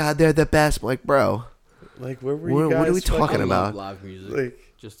 "Oh my god, they're the best!" I'm like, bro, Like, where were you guys? what are we talking fucking- about? Live music. Like,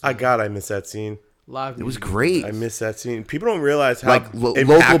 Just I miss that scene. live It was music. great. I miss that scene. People don't realize how Like local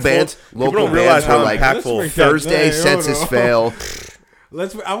impactful- bands, People local don't realize bands how were like Let's impactful. break that Thursday down. Census Hold on. Fail.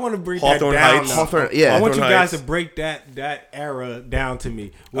 I want to break Hawthorne that down. Heights. now. Hawthorne- yeah. I want you Hawthorne guys to Heights. break that era down to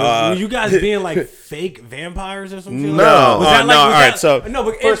me. Were you guys being like fake vampires or something? No. Was that No, was all that- right, so, no,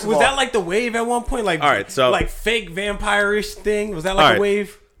 but first of was all- that like the wave at one point? Like, All right, so- like fake vampire-ish thing. Was that All like right. a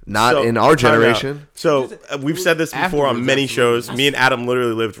wave? Not So, in our time out. generation. So we've said this before on Afterwards, many absolutely. shows. Me and Adam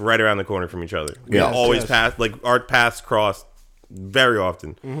literally lived right around the corner from each other. We Yeah. always Yes. passed, like our paths crossed very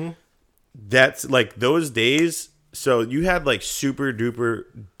often. Mm-hmm. That's like those days. So you had like super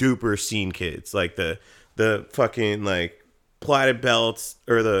duper scene kids, like the fucking like plaited belts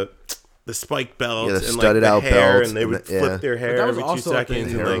or the spiked belts Yeah, the and studded like the out hair, belts and they and would the- yeah. flip their hair that was every 2 also a thing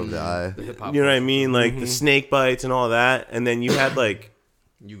seconds. too. And, Hair like, on the eye. The hip-hop you know what I mean? Like Mm-hmm. the snake bites and all that. And then you had like,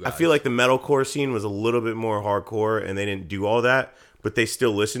 You I guys. feel like the metalcore scene was a little bit more hardcore and they didn't do all that, but they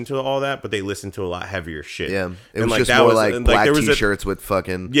still listened to all that, but they listened to a lot heavier shit. Yeah, it And, was just that more like and, black there was a- t-shirts with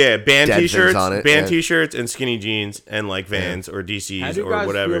fucking band dead things t-shirts, on it. band yeah. t-shirts and skinny jeans and like Vans or How DCs do you or guys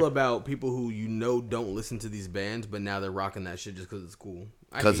whatever. feel about people who don't listen to these bands, but now they're rocking that shit just because it's cool?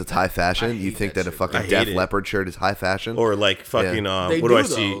 I Because hate it's that. high I fashion. You hate think that that a shit, fucking I hate Def it. Leppard shirt is high fashion? Or like fucking They what do I do,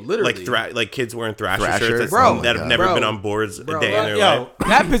 though, see? literally. Like kids wearing Thrasher Thrasher? shirts Bro, that have never bro, been on boards a bro. day in their Yo, life.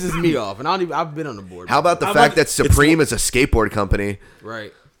 That pisses me off, and I've been on the board. How about the How fact about- that Supreme is a skateboard company?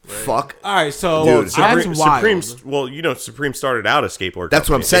 right? Fuck. All right, so Well, Dude, Supreme, that's wild. Supreme started out a skateboard. That's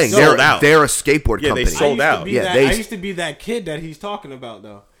what I'm company. saying. They sold out. They're a skateboard Yeah, they company. sold out. Yeah, I used to be that kid that he's talking about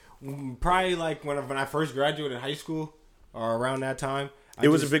though. Probably like when I first graduated high school or around that time. It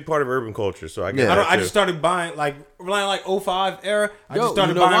was a big part of urban culture, so I get Yeah. that I too. just started buying like 05 era. I Yo, just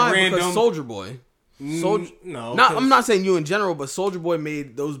started you know buying why? random. Because Soldier Boy. Soldier. no, Not, 'cause- I'm not saying you in general, but Soldier Boy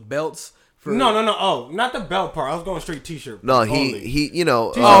made those belts for. No. Oh, not the belt part. I was going straight T-shirt. No, only. he you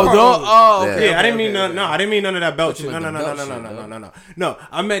know. T-shirt Oh, part no, only. oh, Yeah. okay. Yeah, I didn't mean okay, no. I didn't mean none of that belt Thought shit. you No. meant the belt shit, No,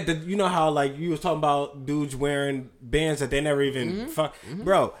 I meant that. You know how like you was talking about dudes wearing bands that they never even fuck,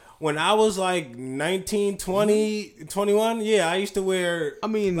 bro. When I was like 19, 20, 21, yeah, I used to wear. I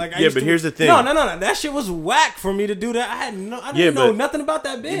mean, like, I Yeah, used but to- here's the thing. No. That shit was whack for me to do that. I didn't Yeah, know but- nothing about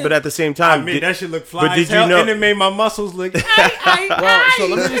that band. But at the same I time, mean, that shit looked fly but as did you hell, know- and it made my muscles look. Well, so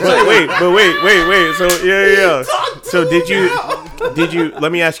let me just tell you. But wait. So yeah. So did you?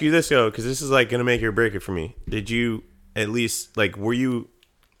 Let me ask you this, yo, because this is like gonna make or break it for me. Did you at least like? Were you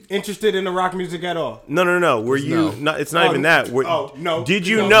interested in the rock music at all? No. Were you? Not, it's not even that. No. Did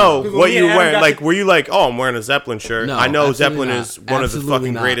you know Because what me you and were Adam wearing? got Like, the- were you like, oh, I'm wearing a Zeppelin shirt? No, I know absolutely Zeppelin not. is one of the Absolutely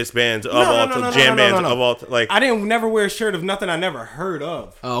fucking not. greatest bands of No, all no, time, no, jam no, no, bands no. of all time. Like, I didn't never wear a shirt of nothing I never heard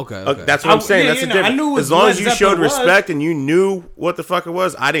of. Oh, okay. that's what I'm saying. yeah, That's the yeah, no, I difference. knew what As long Led as you Zeppelin showed was. respect and you knew what the fuck it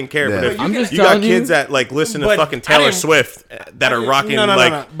was, I didn't care. But Yeah. if I'm just you got telling you- kids that like listen to But fucking I Taylor didn't- Swift that are rocking No.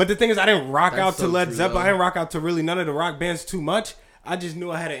 like. But the thing is, I didn't rock That's out to so Led true, Zeppelin. though. I didn't rock out to really none of the rock bands too much. I just knew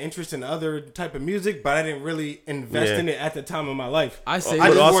I had an interest in other type of music, but I didn't really invest Yeah. in it at the time of my life. I say I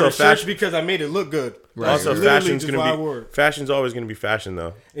this- just also wore the shirts fashion- because I made it look good. Also, Literally fashion's just gonna why I wore be it. fashion's always gonna be fashion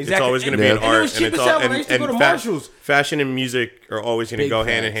though. It's Exactly. always gonna And- be an and it art, was cheap and it's as all hell when I used to go to fa- Marshalls. fashion and music are always gonna Big go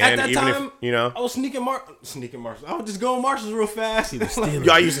hand in facts. hand. At that Even time, if you know, I was sneaking Marshalls. I would just go in Marshalls real fast.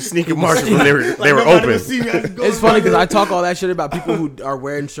 Yo, I used to sneak in Marshalls when they were Nobody open. would see me. I just go It's in funny because I Marshalls. talk all that shit about people who are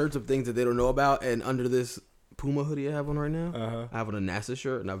wearing shirts of things that they don't know about, and under this Puma hoodie I have on right now, I have on a NASA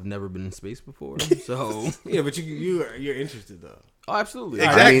shirt, and I've never been in space before. So, Yeah, but you're interested though. oh, absolutely.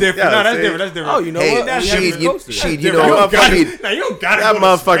 Exactly. That's mean, different. yeah, No, that's see? different. That's different. Oh, you know Hey, what? That's We have Sheed, it you, posted. Sheed, you Different. know, You don't gotta- Sheed, Now you don't gotta That go to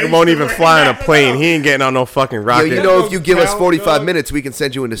motherfucker space won't to even wear fly on a that. plane. He ain't getting on no fucking yo, rocket. you know, if you give us Count, 45 dog. minutes, we can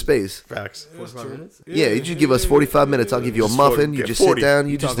send you into space. Facts. 45 minutes? Yeah, you just give us 45 minutes. I'll give you a Just muffin. You get just 40. sit down.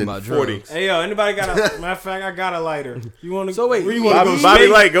 You You just talking did about 40. drugs? Hey yo, anybody got a matter of fact? I got a lighter. You want to? So wait, where you yeah, want to go? Bobby Space?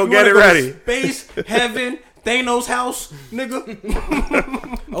 Light, go You get wanna it go ready. Space, heaven, Thanos' house,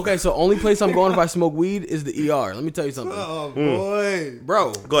 nigga. Okay, so only place I'm going if I smoke weed is the ER. Let me tell you something, Oh boy,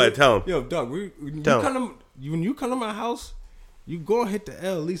 bro. Go ahead, tell him. yo, Doug, when you Tell come to my house, you go and hit the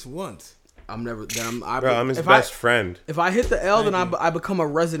L at least once. I'm never. Bro, I'm his if best friend. If I hit the L, then I become a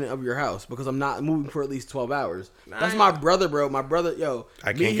resident of your house because I'm not moving for at least 12 hours. That's my brother, bro. My brother, yo.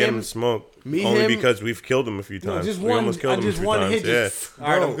 I me, can't get him him- to smoke. me, Only him- because we've killed him a few No, times. just We one. almost killed I him a just few one times. hit. Yeah. Just, all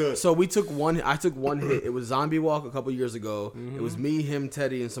right, I'm good. So we took one. I took one hit. It was Zombie Walk a couple years ago. It was me, him,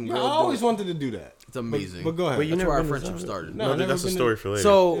 Teddy, and some Yeah, girl. I always doing- wanted to do that. It's amazing. But go ahead. But you That's never where our been to friendship Zombie? started. No, No, I've never that's a been story to- for later.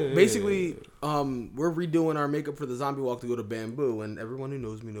 So Yeah. basically, we're redoing our makeup for the Zombie Walk to go to Bamboo, and everyone who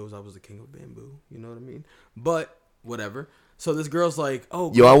knows me knows I was the king of Bamboo. You know what I mean? But whatever. So this girl's like,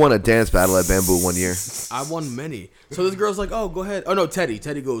 "Oh, Yo, I won a dance battle at Bamboo one year. I won many." So this girl's like, "Oh, go ahead." Oh no, Teddy.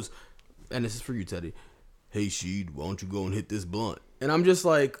 Teddy goes, and this is for you, Teddy. Hey, Sheed, why don't you go and hit this blunt? And I'm just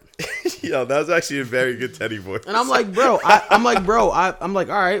like, Yo, that was actually a very good Teddy voice. and I'm like, bro, I'm like,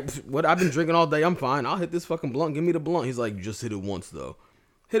 all right, what? I've been drinking all day. I'm fine. I'll hit this fucking blunt. Give me the blunt. He's like, just hit it once though.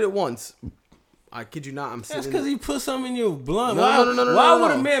 Hit it once. I kid you not. I'm That's sitting. because he put something in your blunt. No, why no, why no.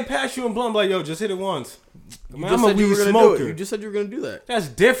 would a man pass you a blunt like, yo, just hit it once? You Man, just I'm a said you weed were gonna smoker. do it. You just said you were gonna do that. That's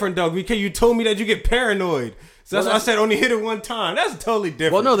different, though, because you told me that you get paranoid. So that's Well, why I said only hit it one time. That's totally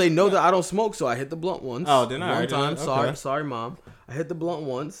different. Well, no, they know that I don't smoke, so I hit the blunt once. Oh, then all one right, then, time. okay. Sorry, mom. I hit the blunt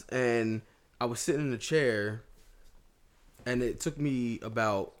once, and I was sitting in a chair, and it took me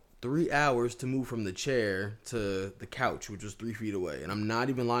about 3 hours to move from the chair to the couch, which was 3 feet away. And I'm not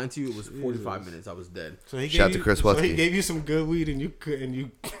even lying to you; it was 45 minutes. I was dead. So he Shout gave to you, Chris So he Watsky. gave you some good weed, and you couldn't.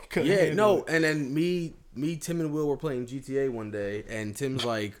 Yeah, handle no, it. and then me, Tim, and Will were playing GTA one day, and Tim's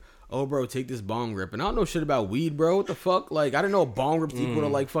like, "Oh, bro, take this bong rip," and I don't know shit about weed, bro. What the fuck? Like, I didn't know a bong rip's equal to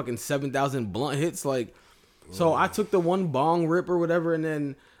like fucking 7,000 blunt hits. Like, so I took the one bong rip or whatever, and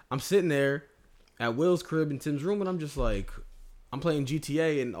then I'm sitting there at Will's crib in Tim's room, and I'm just like, I'm playing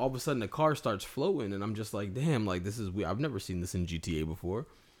GTA, and all of a sudden the car starts flowing, and I'm just like, damn, like this is weird. I've never seen this in GTA before.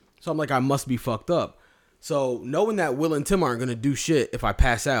 So I'm like, I must be fucked up. So knowing that Will and Tim aren't gonna do shit if I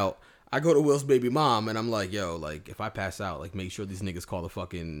pass out, I go to Will's baby mom and I'm like, yo, like if I pass out, like make sure these niggas call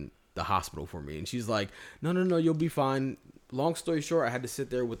the hospital for me. And she's like, no, you'll be fine. Long story short, I had to sit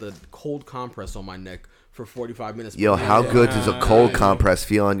there with a cold compress on my neck for 45 minutes. Yo, how good does a cold compress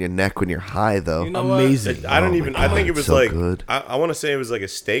feel on your neck when you're high, though? You know what? Amazing. I don't Oh even. my I think it God, was so like. good. I want to say it was like a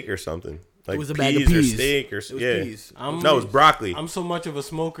steak or something. Like It was a bag of peas or peas. steak or It was yeah. peas. No, it was broccoli. I'm so much of a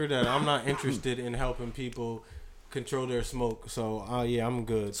smoker that I'm not interested in helping people control their smoke. So yeah, I'm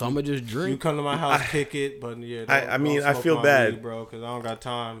good. So I'm gonna just You drink. come to my house, kick it, but yeah. I mean, don't I smoke feel my bad. weed, bro, because I don't got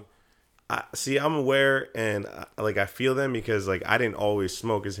time. See, I'm aware and like I feel them because like I didn't always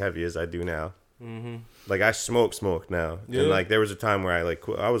smoke as heavy as I do now. Mm-hmm. Like I smoke now, Yeah. and like there was a time where I like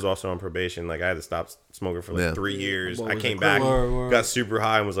I was also on probation. Like I had to stop smoking for like Yeah. 3 years. What I was came it? back, Word. got super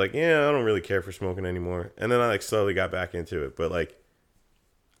high, and was like, yeah, I don't really care for smoking anymore. And then I like slowly got back into it. But like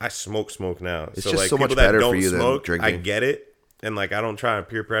I smoke now. It's so just like so much people that better don't for you than smoke, I drinking. get it, and like I don't try and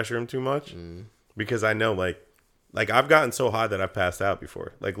peer pressure them too much because I know like like I've gotten so high that I've passed out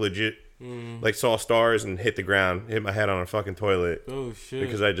before. Like legit, like saw stars and hit the ground, hit my head on a fucking toilet. Oh shit!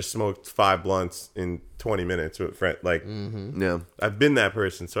 Because I just smoked 5 blunts in 20 minutes with friend. Like, Yeah. I've been that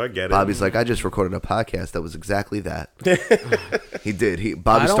person, so I get it. Bobby's like, I just recorded a podcast that was exactly that. He did.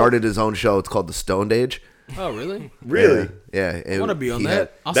 Bobby started his own show. It's called The Stoned Age. Oh, really? Really? Yeah. I want to be on he that. had-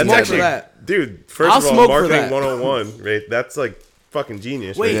 I'll That's smoke actually, for that. dude. First I'll of all, smoke for marketing that. 101, right? That's like fucking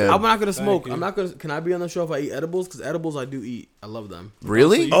genius. Wait, right? Yeah. I'm not gonna smoke. you. I'm not gonna. Can I be on the show if I eat edibles? Because edibles I do eat. I love them.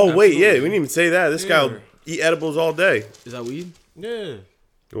 Really? Oh wait, yeah, we didn't even say that. This guy will eat edibles all day. Is that weed? Yeah.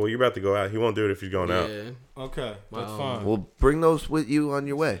 Well, you're about to go out. He won't do it if he's going out. Yeah. Okay, that's fine. Well, bring those with you on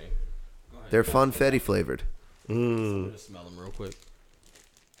your way. They're funfetti flavored. Just smell them real quick.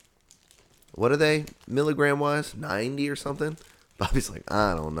 What are they, milligram wise? 90 or something? Bobby's like,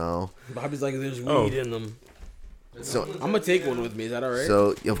 I don't know. Bobby's like, there's weed Oh. in them. So, I'm gonna take one with me. Is that all right?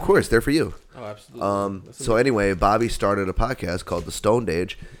 so of course they're for you. Oh, absolutely. So anyway, Bobby started a podcast called The Stoned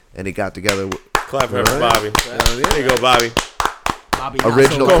Age, and he got together with Clap for Bobby. There you go, Bobby. Bobby,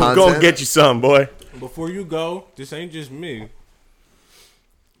 original Go content. and get you some, boy. Before you go, this ain't just me.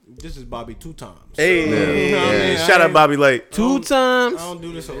 This is Bobby 2 times. Hey, You know what I mean? shout out Bobby Light. 2 times. I don't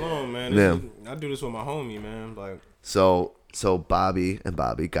do this alone, man. I do this with my homie, man. Like, So Bobby and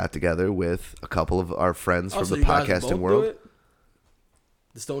Bobby got together with a couple of our friends from so the you guys both podcasting do world. it?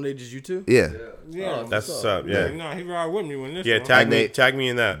 The Stone Age is you too? Yeah. yeah, That's what's up. Yeah, Nah, he ride with me when this. yeah. one. Tag me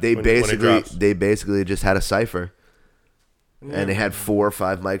in that. They when it basically drops. just had a cipher. And they had 4 or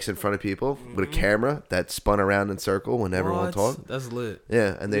 5 mics in front of people with a camera that spun around in circle when everyone What? talked. That's lit.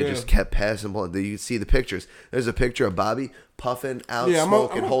 Yeah, and they Yeah. just kept passing blunt. You see the pictures. There's a picture of Bobby puffing out Yeah,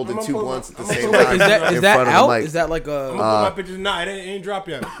 smoking, I'm holding I'm 2 I'm blunts at the I'm same I'm time. Is that in that front of out? the mic. Is that like I'm a? gonna put my pictures. Nah, it ain't drop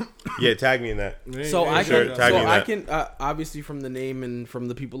yet. Yeah, tag me in that. So I Sure, can. tag So me in I that. can. Obviously, from the name and from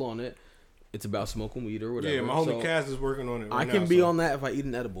the people on it, it's about smoking weed or whatever. Yeah, my homie So Kaz is working on it. Right I can now, be so. on that if I eat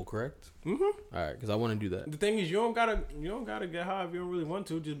an edible, correct? Mm-hmm. All right, because I want to do that. The thing is, you don't gotta get high if you don't really want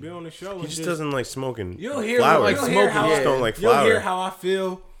to. Just be on the show. He and just doesn't like smoking. You'll hear flower. like You'll smoking. hear How, how- Just don't like You'll flower. hear how I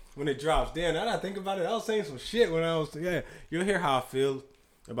feel when it drops. Damn, now that I think about it, I was saying some shit when I was You'll hear how I feel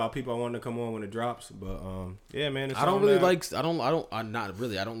about people I want to come on when it drops. But yeah, man. It's I don't on really that. like. I'm not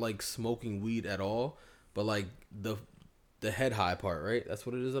really. I don't like smoking weed at all. But like the head high part, right? That's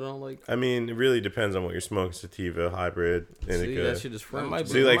what it is that I don't like. I mean, it really depends on what you're smoking. Sativa, hybrid, See, indica. that shit is That might fun. be-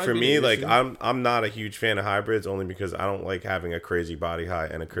 See, like might for be me, the like issue. I'm not a huge fan of hybrids only because I don't like having a crazy body high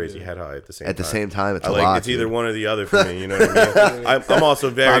and a crazy head high at the same time. At the same time, it's I a like lot, it's either dude. one or the other for me. You know what I mean? I'm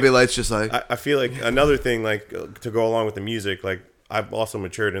also very. Bobby Light's just like, I feel like another thing, like to go along with the music, like I've also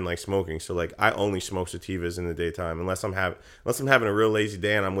matured in like smoking. So like I only smoke sativas in the daytime unless I'm having a real lazy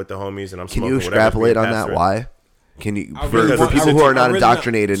day and I'm with the homies and I'm. can smoking you whatever's extrapolate being on passed that? around. Why? Can you I for, really for want- people I who are really- not I really-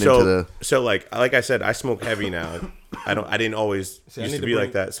 indoctrinated into the? So like I said, I smoke heavy now. I didn't always See, I used need to to be bring-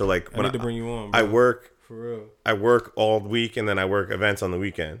 like that. So like I when need to bring you on, I bro. work. For real. I work all week and then I work events on the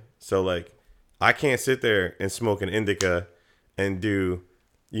weekend. So like I can't sit there and smoke an indica and do,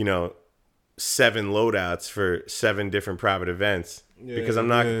 7 loadouts for 7 different private events because I'm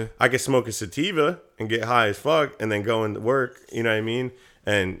not. yeah. I can smoke a sativa and get high as fuck and then go into work. You know what I mean?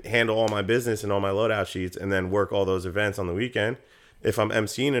 And handle all my business and all my loadout sheets and then work all those events on the weekend. If I'm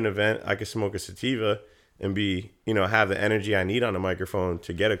emceeing an event, I can smoke a sativa and be, have the energy I need on the microphone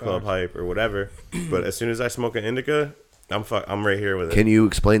to get a club hype or whatever. But as soon as I smoke an indica, I'm right here with it. Can you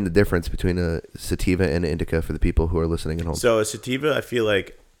explain the difference between a sativa and an indica for the people who are listening at home? So a sativa, I feel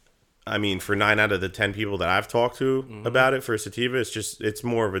like, for 9 out of the 10 people that I've talked to about it, for a sativa, it's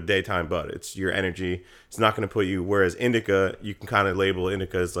more of a daytime bud. It's your energy. It's not going to put you. Whereas indica, you can kind of label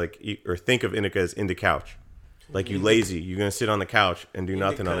indica as or think of indica as indica couch. Like you lazy. You're going to sit on the couch and do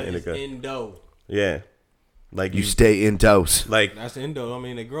nothing on an indica. Indo. Yeah. Like you stay in dose. Like That's Indo. I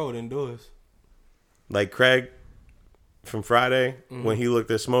mean, they grow it indoors. like Craig from Friday when he looked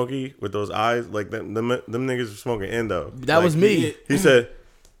at Smokey with those eyes, like them niggas were smoking Indo. That Like, was me. He said,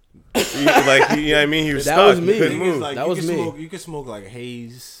 you know what I mean? He was That stuck. was He me. couldn't Thing is, move. like, That you was can me. Smoke, you can smoke like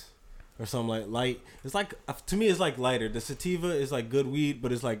haze or something like light. It's like, to me, it's like lighter. The sativa is like good weed,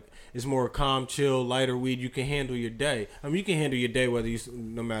 but it's more calm, chill, lighter weed. You can handle your day. I mean, you can handle your day whether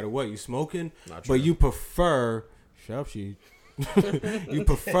no matter what you smoking, but you prefer sharpshoot. You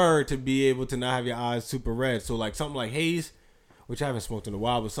prefer to be able to not have your eyes super red. So like something like haze, which I haven't smoked in a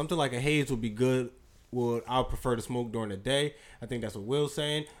while, but something like a haze would be good. I would prefer to smoke during the day. I think that's what Will's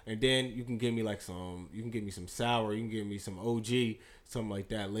saying. And then you can give me some sour, you can give me some OG, something like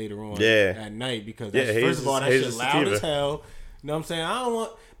that later on at night because that's, haze first of all, that haze shit is loud sativa. as hell. You know what I'm saying? I don't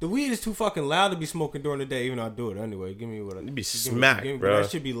want the weed is too fucking loud to be smoking during the day, even though I do it anyway. Give me what You be smacked, bro.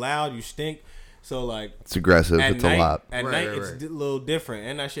 That should be loud, you stink. So like, It's aggressive. at It's night, a lot. At Right, night, right, it's right. a little different,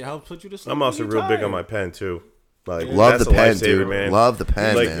 and that shit helps put you to sleep. I'm also when you're real big on tired. my pen too. Like Love that's the a pen, lifesaver, dude. man. Love the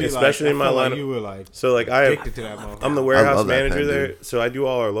pen, Like, man. it's- especially in my I feel line like of- you were like So like I have, addicted to that motherfucker. I'm the warehouse love that manager pen, there, dude. so I do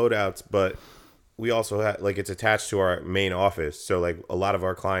all our loadouts, but we also have like it's attached to our main office. So like a lot of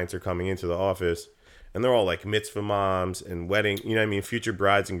our clients are coming into the office, and they're all like mitzvah moms and wedding, you know what I mean, future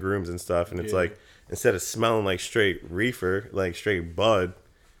brides and grooms and stuff. And it's like instead of smelling like straight reefer, like straight bud,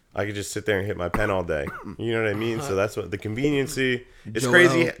 I could just sit there and hit my pen all day. You know what I mean? So that's what the conveniency. It's Joel.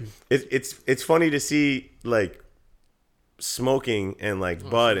 crazy. It's funny to see like smoking and like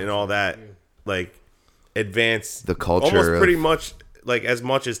bud and all that like advance The culture almost of- pretty much like as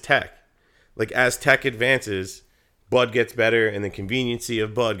much as tech. Like as tech advances, bud gets better and the conveniency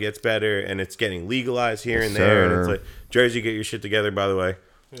of bud gets better and it's getting legalized here and there and it's sir. like Jersey, get your shit together, by the way.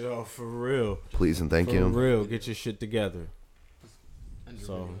 Yo, for real. Please and thank For you. real, get your shit together.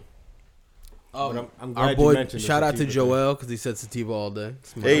 So, but I'm glad Our you boy, mentioned the shout out to sativa Joel because he said sativa all day.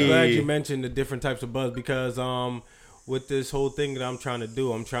 Hey. I'm glad you mentioned the different types of buzz because with this whole thing that I'm trying to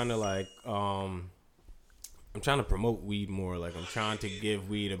do, I'm trying to like I'm trying to promote weed more. Like I'm trying to give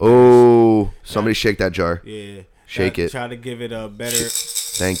weed a better, Oh, somebody shake that jar. yeah, Shake it. Try to give it a better.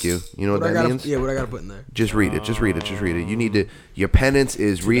 Thank you. You know what What I that gotta, means? yeah, what I gotta put in there. Just read it. Just read it. Just read it. You need to. Your penance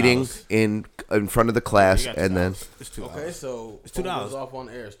is reading in front of the class, You got and then $2. It's $2. Okay, so It's $2. phone goes off on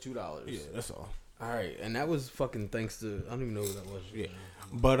air. It's $2. Yeah, that's all. All right, and that was fucking thanks to I don't even know who that was. Yeah,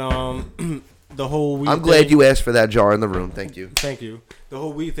 but the whole weed. I'm glad thing- you asked for that jar in the room. Thank you. Thank you. The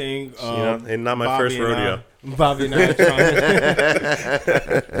whole weed thing. and not my Bobby first and rodeo. Bobby and I are trying.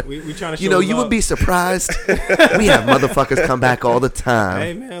 we trying to. Show You know, you would love. be surprised. We have motherfuckers come back all the time.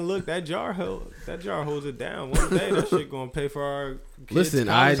 Hey man, look that jar holds it down. One day that shit gonna pay for our. Kids' Listen,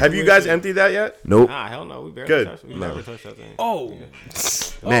 college Have you guys tuition. emptied that yet? Nope. Nah, hell no. We barely Good. touched. We never touched that thing. Oh,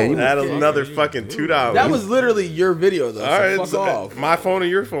 Man, you, Add okay. another You fucking do. $2. that was literally your video though. all right. So It's fuck off. my phone or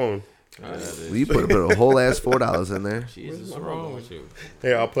your phone? you put a whole ass $4 in there. Jesus, what's wrong with you?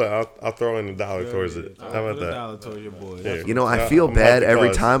 Here, I'll throw in $1 towards it. How about Put a that? dollar towards your boy. Here. You know, I feel I'm bad happy every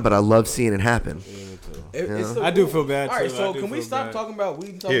cause- time, but I love seeing it happen. It's so I do cool. feel bad, All right, too. I so do can we feel stop bad. talking about weed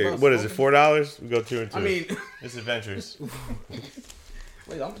and talk Here, about what is it? smoking? $4? We go 2 and 2. I mean, it's Adventures.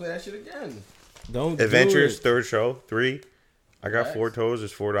 wait, I'm play that shit again. Don't do Adventures it. third show 3. I got Facts. 4 toes.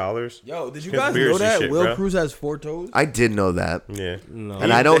 It's $4. Yo, did you guys know Conspiracy that shit, Will bro. Cruz has 4 toes? I did know that. Yeah. No.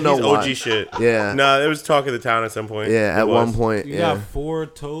 And I don't know He's why. OG shit. Yeah. No, it was talk of the town at some point. Yeah, It at was. one point. You Yeah. got 4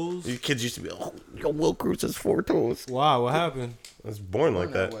 toes. These kids used to be, oh, yo, Will Cruz has 4 toes. Wow, what happened? I was born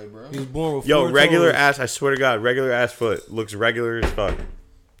like that. way, bro. He was born with Yo, 4 regular toes. ass, I swear to God, regular ass foot. Looks regular as fuck.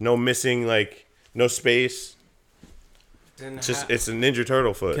 No missing, like, no space. Then It's just, ha- it's a Ninja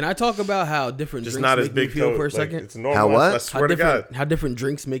Turtle foot. Can I talk about how different Just drinks not as make me big feel toe. for a Like, second? it's normal. How what? I swear to God. How different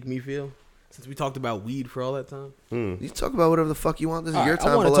drinks make me feel? Since we talked about weed for all that time. You talk about whatever the fuck you want. This is All your right,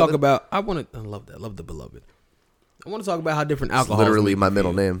 time, I want to beloved. talk about. I love that. Love the beloved. I want to talk about how different It's alcohol. literally my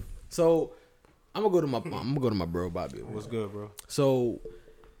middle name. So I'm gonna go to my bro Bobby. What's good, bro? So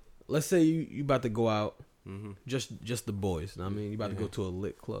let's say you about to go out, just the boys. Know what I mean, you about to go to a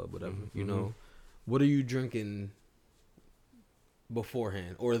lit club, whatever. You know, what are you drinking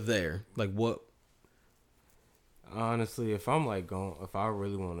beforehand or there? Like what? Honestly, if I'm like if I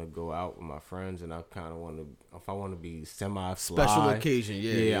really want to go out with my friends and I kind of want to, if I want to be semi Special occasion,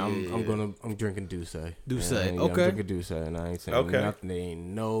 yeah, I'm drinking Douce. Douce, Yeah, I'm okay. drinking Douce, and I ain't saying Okay. nothing. There ain't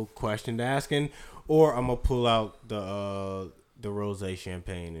no question to asking, or I'm gonna pull out the rosé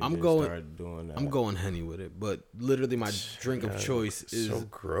champagne. And I'm just going- start doing that. I'm going Henny with it, but literally my drink of choice is. so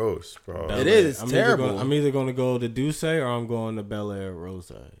gross, bro. It is. It's I'm terrible. I'm either gonna go to Douce or I'm going to Bel Air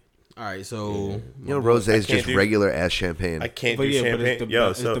Rosé. All right, so You know, rosé is can't just do- regular ass champagne. I can't But do yeah, but champagne. it's the, Yo,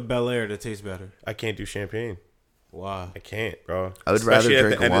 it's so the Bel Air that tastes better. I can't do champagne. Why? I can't, bro. I would rather Especially at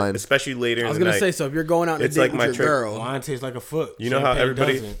drink the end of- wine. especially later I was in the gonna night. say, so if you're going out on a It's date like with my your trick. girl, Wine tastes like a foot. You know how Champagne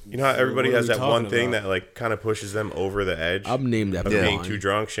everybody, doesn't. you know how So everybody what are has we that one talking thing about? that like kind of pushes them over the edge I'm named of after being wine. too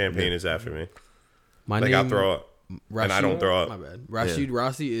drunk. Champagne is after me. My Like name, I'll throw up, and I don't throw up. My bad. Rashid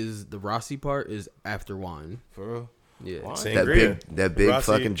Rossi is the Rossi part is after wine. For real? Yeah, Wine? Sangria. That big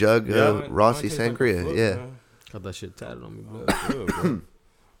Rossi. fucking jug Yeah. of Wine Rossi tastes like a Sangria. foot, Yeah. man. got that shit tatted on me. Bro. Good, bro.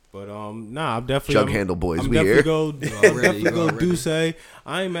 But nah, I'm definitely Jug handle boys, I'm we definitely here. go. already- Definitely you go. already. Douce.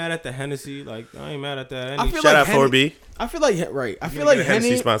 I ain't mad at the Hennessy. Like I ain't mad at that. I Any feel Shout like out 4B. I feel like right. I feel gonna like get a Hennessy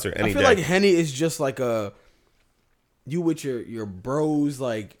Henny sponsor any I feel day. like Henny is just like a you with your bros.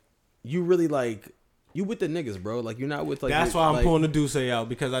 Like you really like You with the niggas, bro. Like you're not with like. That's why I'm like, pulling the Duce out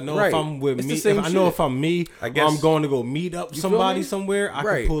because I know Right. if I'm with It's me, the same if I know shit. if I'm me, I or guess- I'm going to go meet up feel somebody me? somewhere, I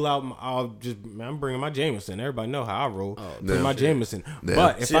Right. can pull out. I'm bringing my Jameson. Everybody know how I roll. Bring yeah. my Jameson. Yeah.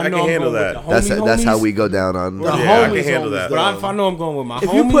 But if See, I I know can I'm handle going that. with the That's how homies, we go down on. The Yeah, I can homies, handle that. But if I know I'm going with my If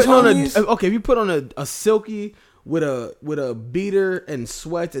homies, you put on homies, if you put on a silky with a beater and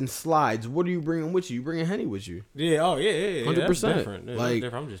sweats and slides, what are you bringing with you? You bringing Henny with you? yeah, oh yeah, 100%. That's different. Yeah, that's Like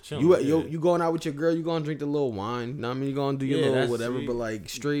different. I'm just chilling. you going out with your girl, you gonna drink the little wine. Know what I mean, you gonna do your Yeah, little that's- whatever, you- but like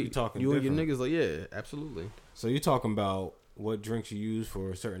straight, you talking you and your different. niggas, like yeah, absolutely, So you're talking about what drinks you use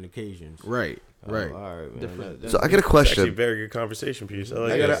for certain occasions, right, right. Oh, all right, man. Different. That- So I got a Actually, a question. very good conversation piece. I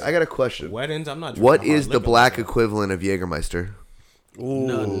like I it. got a question. weddings. I'm not. What drinking is hard the liquor black myself. equivalent of Jägermeister?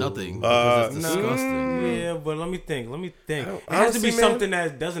 No, nothing. Because it's disgusting. Yeah, but let me think. It has to honestly, be man- something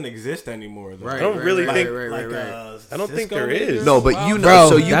that doesn't exist anymore. Though. Right. I don't really think. I I don't think there is. No, but you know. Bro,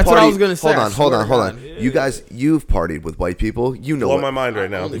 so you that's party, what I was gonna say, I Hold on. swear to God. You guys, you've partied with white people. You know Blow what, my mind right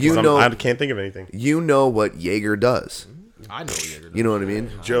now. You because know- I can't think of anything. you know what Jaeger does. I know Jaeger. You know what I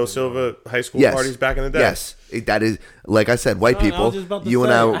mean? Joe Silva high school Yes. parties back in the day. Yes, that is like I said. White people. You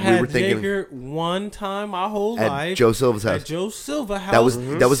and I, we were thinking Jaeger one time my whole at life Joe Silva's house. At Joe Silva house.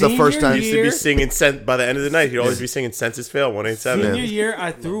 That was the first Senior time- He used to year- be singing by the end of the night. He'd always be singing "Census Fail" 187. Senior year,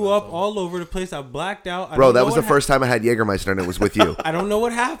 I threw up all over the place. I blacked out. I Bro, don't that know was the what first time I had Jägermeister, and it was with you. I don't know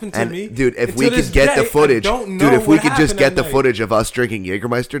what happened to And me. dude, if And we to this could get the day, I footage, don't dude, know if we what could just happened get the that night. footage of us drinking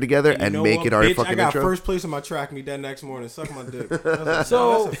Jägermeister together You and know make what, it our bitch, fucking I got intro. first place in my track meet that next morning. Suck my dick. That's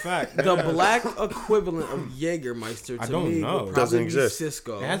So a fact. the Yeah. black equivalent of Jägermeister to I don't me know. would probably Doesn't be exist.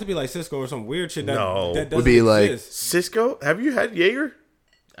 Cisco. It has to be like Cisco or some weird shit that, No. that doesn't Would be like- exist. Cisco, have you had Jaeger?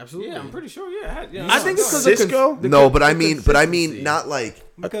 Absolutely. Yeah, I'm pretty sure. Yeah, I think it's because of Cisco? No, but I the mean, consistency. not like.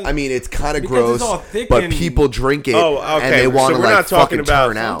 Because- I mean, it's kind of because gross, it's all thick but and- people drink it Oh, okay. and they want so to we're like not talking fucking about.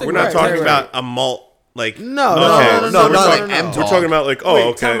 turn out. We're not Right, talking right, about a malt like. No, okay. no, So no, we're not talking- like M We're talk. talking about like Wait,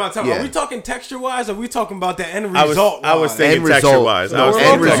 okay. time out. Yeah. Are we talking texture wise? Or are we talking about the end I was result? thinking End texture result. wise. No, I was end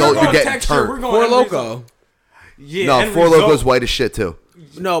thinking result, texture. you're getting turned. Four Loco. Yeah, No, end Four result- Loco's white as shit too.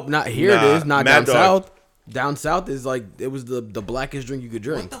 No, not here. Nah, it is not Mad down Dog. south. Down south is like it was the blackest drink you could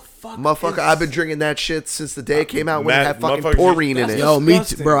drink. Motherfucker, I've been drinking that shit since the day it came out when it Mad- had fucking motherfuckers- porine in it. Yo, me,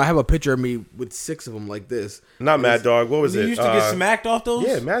 disgusting. bro. I have a picture of me with 6 of them like this. Not Mad Dog. What was You it? used to get smacked off those.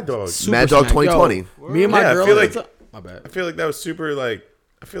 Yeah, Mad Dog. Super Mad Dog snack. 2020. Yo, me and my Yeah, I girl. feel at the like- ti- my bad. I feel like that was super like.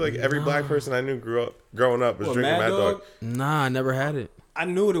 I feel like every black person I knew growing up was What, drinking Mad Dog. Nah, I never had it. I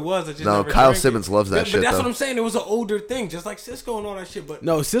knew what it was. I just No, never Kyle drank Simmons it. loves that But shit, that's though. what I'm saying. It was an older thing, just like Cisco and all that shit. But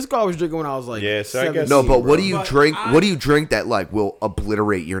No, Cisco I was drinking when I was like Yeah, so I 17, guess- No, but what bro. do you But drink? I- What do you drink that like will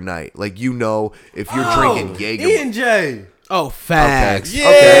obliterate your night? Like if you're drinking Jaeger. E&J. Oh, facts. Yeah.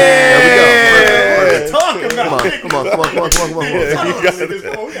 Okay, there we go. Talk about it. Come on. You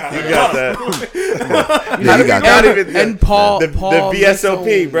got that. Yeah, you got Not that. even And Paul, the Paul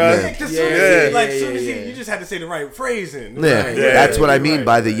VSOP, bro. Yeah. Like, as Yeah, soon as yeah, you, like, yeah, soon as yeah, you just had to say the right phrasing. Yeah, Right. that's what I You're mean right.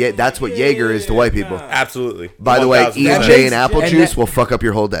 by the that's what Jaeger is to white people. Nah. Absolutely. By the way, 1000%. E&J and apple And juice that- will fuck up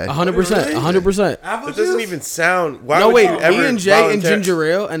your whole day. 100%. 100%. Apple It doesn't juice? even sound. Why No, would wait. you ever E&J and volunteer- ginger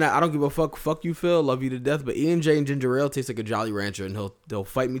ale, and I don't give a fuck. Fuck you, Phil. Love you to death. But E&J and ginger ale tastes like a Jolly Rancher, and they'll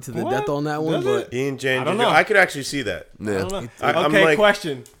fight me to the What? death on that one. Does But it? Ian J. I don't Ginger- know. I could actually see that. I don't know. I'm Okay, like-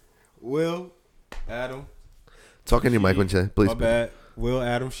 question. Will, Adam, Talk in your mic, please. my bad. Will,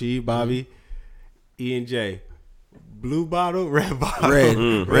 Adam, she, Bobby, E&J. Blue bottle, red bottle. red.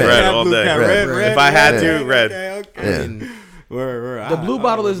 Red cap, all blue day. cap, Red. red. If I had red, to, red. Okay. Yeah. Word. The blue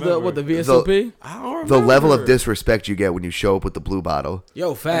bottle is the what the VSOP. I don't remember. The level of disrespect you get when you show up with the blue bottle.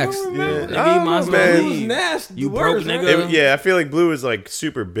 Yo, facts. I don't Nigga, remember. eat I don't mine's know, gonna man. It was leave. nasty. You the broke worst, nigga. right? Yeah, I feel like blue is like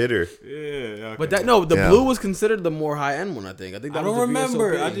super bitter. Yeah. Okay. But that no, the Yeah. blue was considered the more high end one. I think. I think that I was don't the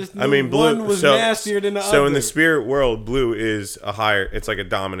remember. VSOP. I just knew I mean, blue one was nastier than the other. So in the spirit world, blue is a higher. It's like a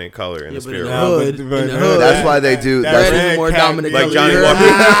dominant color in Yeah, the but spirit in the world. hood, but- in but- the hood, That's why they do. that That's red is red a more cap- dominant Like color. Johnny You heard? Walker.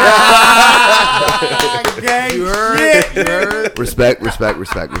 Gang You heard? shit. You heard? respect. Yo,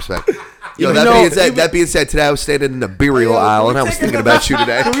 Even that though- being said, that being said, today I was standing in the burial aisle and I was thinking about you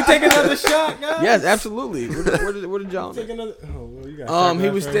today. Can we take another shot, guys? Yes, absolutely. Where did John? Take another. Oh, well, you got He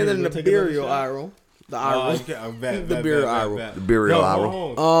was shot standing in the glass right here. We'll take burial another aisle. The shot. aisle. The burial aisle. The burial Yo, aisle.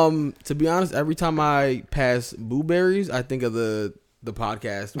 hold on. To be honest, every time I pass blueberries, I think of the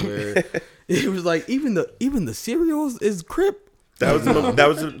podcast where it was like even the cereals is Crip. That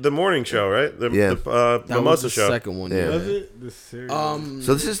was the morning show, right? The That Mimosa was the show. second one. Yeah. Was it the series?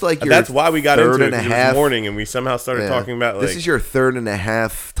 So this is like your That's why we got third into it. and a 'Cause it was half. morning, and we somehow started talking about like This is your third and a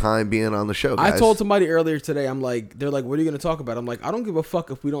half time being on the show, guys. I told somebody earlier today, I'm like, they're like, what are you going to talk about? I'm like, I don't give a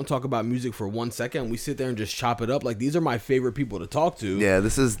fuck if we don't talk about music for 1 second. We sit there and just chop it up. Like, these are my favorite people to talk to. Yeah,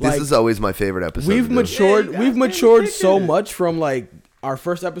 this is Like, always my favorite episode. We've to do. matured. Yeah, We've that's matured been so kicking it. much from like our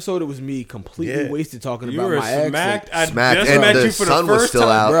first episode. It was me completely Yeah. wasted talking You about were my ex. smacked. Like, I Smacked, just and met the you for the sun was first still time,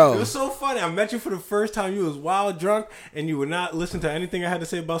 out. Bro. It was so funny. I met you for the first time. You was wild drunk, and you would not listen to anything I had to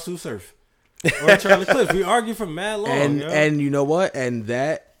say about Sue Surf or Charlie Clips. We argued for mad long. and you know what? And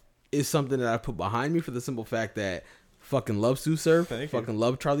that is something that I put behind me for the simple fact that fucking love Sue Surf, Thank you. fucking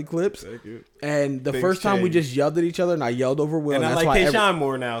love Charlie Clips. Thank you. And the Things first time we change. just yelled at each other, and I yelled over Will, And I that's like why K-Shine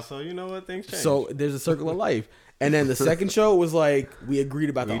more now, so you know what? Things change. so there's a circle of life. And then the second show was like we agreed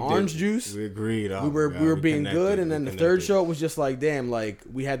about the We orange did- juice. We agreed. Oh We were my we God, were being connected, good, and then we the third connected. show was just like, damn, like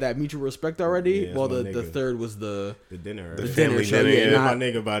we had that mutual respect already. Yeah, well, it's the my nigga. third was the The dinner. the right? family show, dinner. yeah, Yeah, My not-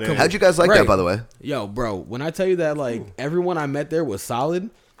 nigga about it. How'd you guys like Right. that, by the way? yo, bro. When I tell you that, like everyone I met there was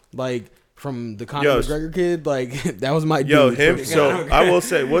solid, like from the Conor Yo, McGregor kid, like that was my Yo, dude. him. So I will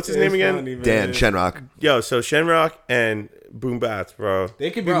say, what's his name again? Funny, man. Dan Shenrock. Yo, so Shenrock and Boom Bats, bro.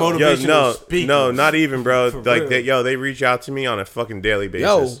 They could be Bro. Yo, motivational speakers. no, not even, bro. For Like, real. they reach out to me on a fucking daily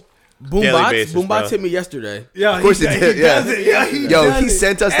Yo, basis. Daily basis, Boombots bro. hit me yesterday. Yeah, Of course he did, yeah. does it. Yeah, he Yo, does he it.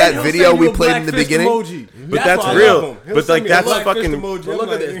 sent us And that he'll video send we you a played black in the fist beginning. emoji. But that's why I real. love him. He'll But, send like, me a that's black fist fucking- emoji. But I'm look at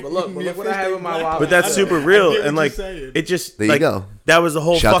like, this, but look what I have in my wallet. But that's super real, and like it it just There you like go. that was the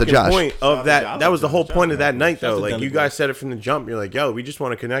whole Shout to fucking Josh. point Shout of to that. Josh. That was the whole Shout point to of that Josh. night, Shout though. to Like you Delegate. guys said it from the jump. You're like, yo, we just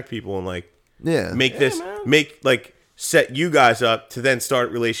want to connect people and like Yeah. make this make set you guys up to then start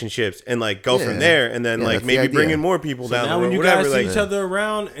relationships and like go Yeah. from there, and then Yeah, like that's the maybe bring idea. in more people So down now the when road. you Whatever, guys see like each other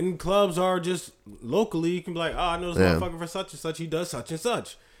around and clubs are just locally, you can be like, oh, I know this Yeah. motherfucker for such and such. He does such and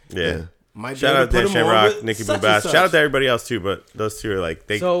such. yeah. Might be Shout able out to to put him on Shamrock, with Nikki such and Boobass. such. Shout out to everybody else too, but those two are like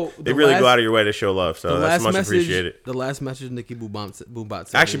they So, they the really go last- out of your way to show love. So that's much appreciated. The last message Nikki Boobot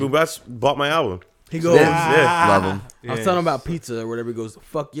sent Actually, me. Boobass bought my album. He goes, Yeah. Love him. I was telling him about pizza or whatever. He goes,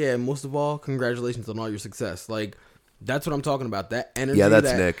 fuck yeah. And most of all, congratulations on all your success. Like, that's what I'm talking about. That energy. Yeah, that's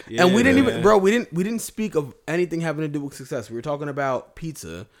that, Nick. And we didn't Yeah. even, bro. We didn't speak of anything having to do with success. We were talking about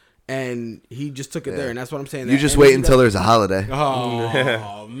pizza, and he just took it there. And that's what I'm saying. You that just energy wait until that- there's a holiday.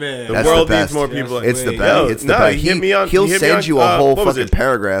 Oh man, The That's world the needs best. more people. It's the Wait. best. Yo, It's the no, best. he hit me on- He'll he hit me send on, you a whole what was fucking it?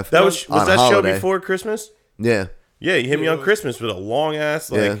 paragraph. That was on that holiday. show before Christmas? Yeah. Yeah, he hit me on Christmas with a long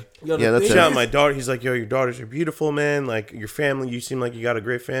ass like. Yeah. Yo, the Yeah, that's thing Shout out it. my daughter. He's like, yo, your daughters are beautiful, man. Like your family, you seem like you got a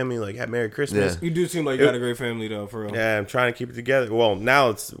great family. Like, have Merry Christmas. you do seem like you got a great family though, for real. Yeah, I'm trying to keep it together. Well,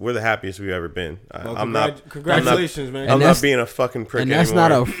 now we're the happiest we've ever been. Well, I'm not. Congratulations, man. I'm And not that's- being a fucking prick And that's anymore.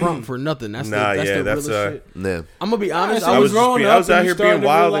 not a front for nothing. That's Nah, the, yeah, the that's, realest shit. Yeah. I'm gonna be honest. I I was was just growing being- up. I was and out you here being started to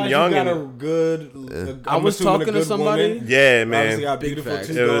wild realize and young You got and- a good. I was talking to somebody. Yeah, man. Obviously got Big beautiful facts.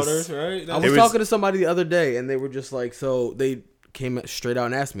 two It was- daughters, right? I was talking to somebody the other day, and they were just like, so they came straight out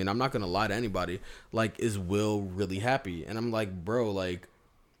and asked me, and I'm not gonna lie to anybody, like, is Will really happy? And I'm like, bro, like,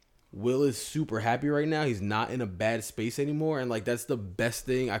 Will is super happy right now. He's not in a bad space anymore, and like that's the best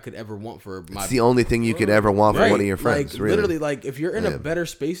thing I could ever want for my. It's the only thing you could ever want for Right. one of your friends. Like, really. literally, like if you're in Yeah. a better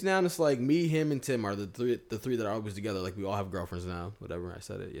space now, and it's like me, him, and Tim are the three that are always together. Like we all have girlfriends now. Whatever I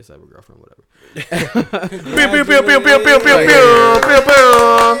said it. Yes, I have a girlfriend. Whatever. Pew, pew, pew, pew, pew, pew, pew, pew,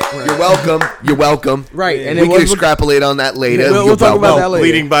 pew. You're welcome. You're welcome. Right, and we it can was extrapolate on that later. We'll You're talk about welcome. that later.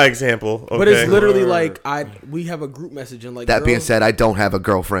 Leading by example. Okay. But it's literally like we have a group message and like That being girls- said, I don't have a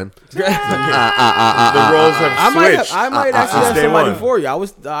girlfriend. the roles have I might have, switched. I might actually since have day somebody one. for you.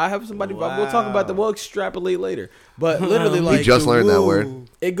 I have somebody. We'll talk about that. We'll extrapolate later. But literally, like He just learned that word.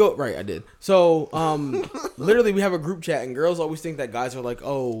 It go right. I did. So, literally, we have a group chat, and girls always think that guys are like,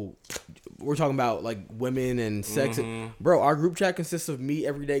 oh, we're talking about like women and sex. Bro, our group chat consists of me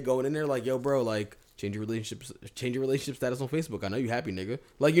every day going in there like, yo, bro, like. Change your relationship status on Facebook. I know you happy, nigga.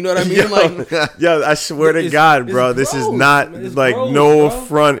 Like, you know what I mean? Like, Yo, I swear to It's- God, it's bro, this is gross, not man. It's like gross, no bro.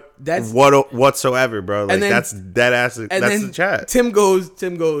 affront That's- whatsoever, bro. Like then- that's dead ass. and That's then the chat. Tim goes,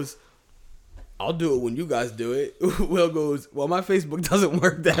 I'll do it when you guys do it. Will goes, well, my Facebook doesn't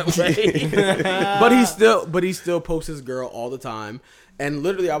work that way. but he still posts his girl all the time. And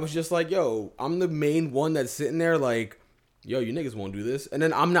literally, I was just like, yo, I'm the main one that's sitting there like, yo, you niggas won't do this. And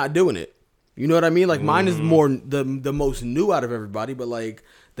then I'm not doing it. You know what I mean? Like mine is more the most new out of everybody, but like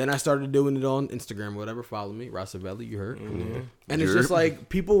then I started doing it on Instagram or whatever. Follow me, Rasavelli, you heard. And it's just like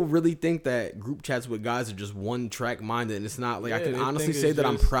people really think that group chats with guys are just one track minded, and it's not. Like I Yeah, can they honestly think say it's that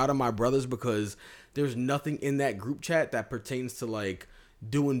I'm just- proud of my brothers because there's nothing in that group chat that pertains to like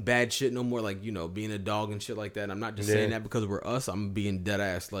doing bad shit no more, like, you know, being a dog and shit like that. And I'm not just saying that because we're us. I'm being dead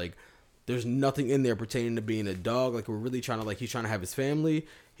ass. Like, there's nothing in there pertaining to being a dog. Like, we're really trying to, like, he's trying to have his family.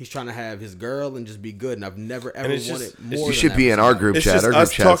 He's trying to have his girl and just be good. And I've never, ever wanted more. You should be in our group chat. It's Our just group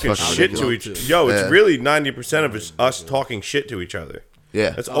us chat's talking fucking shit to ridiculous. each other. Yo, it's really 90% of it's us talking shit to each other.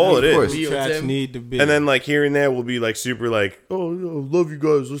 Yeah. That's all it is. Chats need to be. And then, like, here and there, we'll be, like, super, like, oh, yo, love you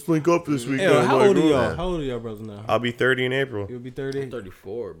guys. Let's link up this weekend. Yo, how like, old are oh, y'all? How old are y'all brothers now? I'll be 30 in April. You'll be 30?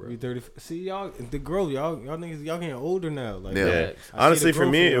 34, bro. You 30. See, y'all, the growth, y'all niggas, y'all getting older now. Like, Yeah. Yeah. Honestly, for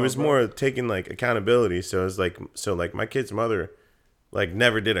me, it was more taking, like, accountability. So, it's like, my kid's mother, like,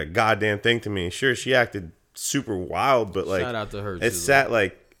 never did a goddamn thing to me. Sure, she acted super wild, but, like, Shout out to her, it too, sat,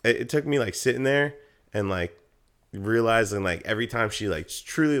 like, it took me, like, sitting there and, like, realizing, like, every time she, like,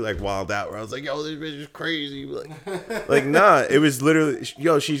 truly, like, wilded out, where I was like, yo, this bitch is crazy. Like, nah, it was literally,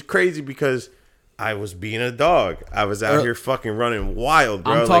 yo, she's crazy because I was being a dog. I was out here fucking running wild,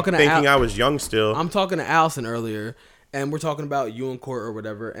 bro. I'm talking like, to thinking I was young still. I'm talking to Allison earlier, and we're talking about you in court or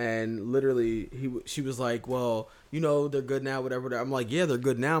whatever, and literally she was like, well, you know, they're good now, whatever. I'm like, yeah, they're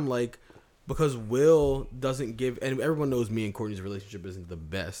good now. I'm like, because Will doesn't give, and everyone knows me and Courtney's relationship isn't the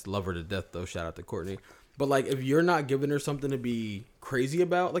best. Love her to death, though. Shout out to Courtney. But, like, if you're not giving her something to be crazy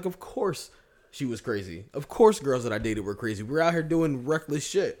about, like, of course she was crazy. Of course girls that I dated were crazy. We're out here doing reckless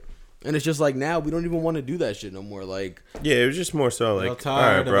shit. And it's just like, now we don't even want to do that shit no more. Like, yeah, it was just more so like, all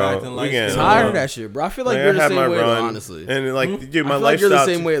tired right, of acting bro, like we getting tired of that shit, bro. I feel like you're the same way, though, honestly. And, like, dude, my I feel like you're lifestyle.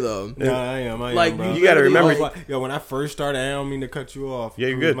 the same way, though. No, I am, Like, bro. you gotta remember. Yo, when I first started, I don't mean to cut you off. Yeah,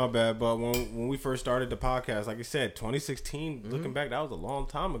 you're It was good. My bad. But when we first started the podcast, like I said, 2016, looking back, that was a long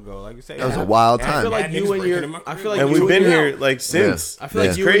time ago. Like you said, That was a wild I time. feel like you and your, I feel like And you we've been your- here, like, since. I feel like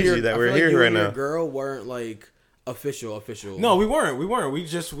It's you and crazy your, that I we're feel like here you right and your now. girl weren't like official. No, we weren't.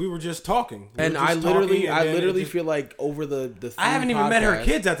 We were just talking. And I literally feel like over the three I haven't even met her podcasts-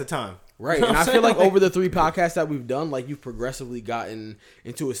 kids at the time. Right. You know And what I I'm feel like saying? over the 3 podcasts that we've done, like, you've progressively gotten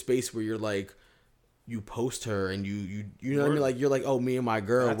into a space where you're like, you post her and you know what I mean? Like, you're like, oh, me and my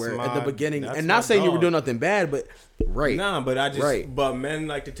girl. That's Where my- at the beginning, that's and my not saying you were dog. doing nothing bad, but right. Nah, but I just Right. but men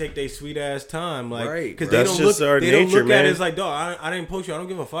like to take their sweet ass time, like, Right, because right. they That's don't just look. our They don't nature, look at man. it as like, dog, I didn't post you. I don't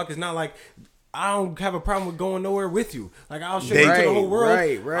give a fuck. It's not like I don't have a problem with going nowhere with you. Like, I'll show you to the whole world.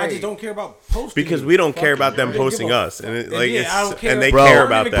 Right. I just don't care about posting Because you. we don't Fuck care you. about I them don't give posting a us, and it, fuck. like, Yeah, it's, I don't care. and they Bro, care I don't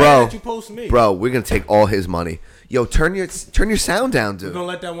about even that. care that you post me. Bro, we're gonna take all his money. Yo, turn your sound down, We're dude. gonna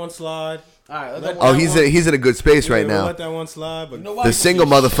let that one slide. All right. Let Oh, that he's in a good space right we'll now. Let that one slide. But The single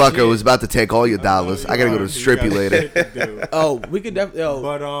motherfucker was about to take all your dollars. I gotta go to the strippy later. Oh, we could definitely. Oh,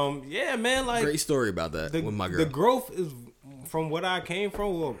 But yeah, man, like, great story about that with my girl. the growth is from what I came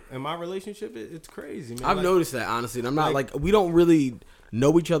from. Well, in my relationship, it's crazy, man. I've Like, noticed that, honestly, and I'm not like we don't really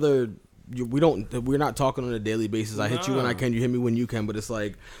know each other. We're not talking on a daily basis. I hit you when I can, you hit me when you can. But it's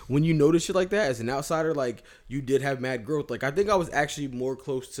like when you notice shit like that as an outsider, like, you did have mad growth. Like, I think I was actually more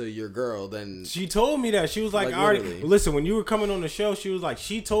close to your girl than She told me that. She was like, Like, I already literally. listen. When you were coming on the show, she was like,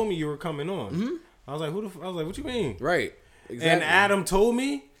 she told me you were coming on. I was like, I was like, what you mean? right. Exactly. And Adam told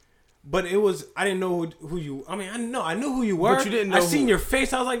me, but it was I didn't know who you. I mean, I knew who you were. But you didn't know I seen who- your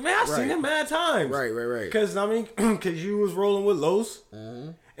face. I was like, man, I've seen Right. him mad times. Right. Because I mean, because you was rolling with Los.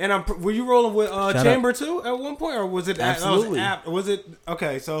 And were you rolling with Chamber too at one point, or was it? Absolutely. Was it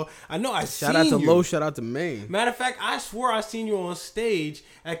okay? So I know I Shout seen out to you. Low. Shout out to Maine. Matter of fact, I swore I seen you on stage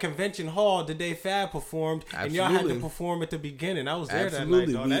at Convention Hall the day Fab performed, and y'all had to Absolutely. perform at the beginning. I was there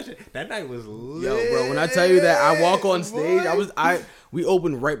Absolutely. that night, dog. That night was lit. Yo, bro, when I tell you that I walk on stage, we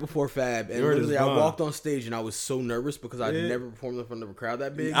opened right before Fab, and You were literally just I bomb. walked on stage and I was so nervous because I'd Yeah. never performed in front of a crowd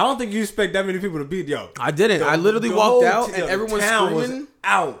that big. I don't think you expect that many people to be yo. I didn't. I literally The walked whole out t- and the everyone's town was screaming.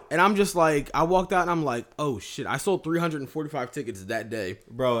 out, And I'm just like, I walked out and I'm like, oh shit! I sold 345 tickets that day.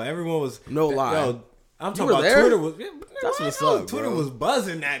 bro. Everyone was No lie. Yo, I'm You talking were about there? Twitter was. That's I what's know, up, Twitter bro. was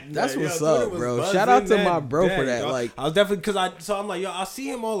buzzing that. That's day. what's Yo, Twitter up, was bro. buzzing Shout out to that my bro for day, that, dog. like- I was definitely I'm like, yo, I see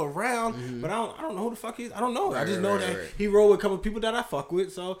him all around, but I don't know who the fuck he is. I don't know. I just know that he rolled with a couple people that I fuck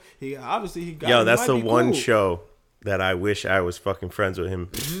with. So he obviously he got. Yo, he that's might the be one cool. show that I wish I was fucking friends with him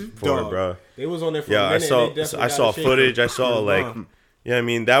for, Dog. bro. They was on there for Yeah, a I minute. saw and they definitely I got saw a shape. footage. I saw It was like, bomb. you know what I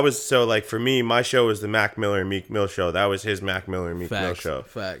mean? That was so like for me, my show was the Mac Miller and Meek Mill show. That was his Mac Miller and Meek Mill Facts, show.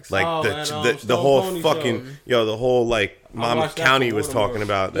 facts. Like Oh, the and, the Stone whole Pony fucking show. the whole like Monmouth watched that County for was Baltimore. talking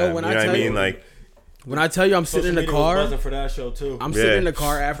about Yo, that. You when know I what I tell mean? you- Like When I tell you I'm sitting in the Social media was car, buzzing for that show too. I'm Yeah. sitting in the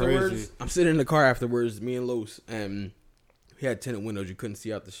car afterwards. Crazy. I'm sitting in the car afterwards, me and Los, and he had tinted windows. You couldn't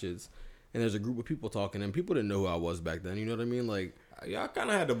see out the shits. And there's a group of people talking, and people didn't know who I was back then. You know what I mean? Like, Y'all kind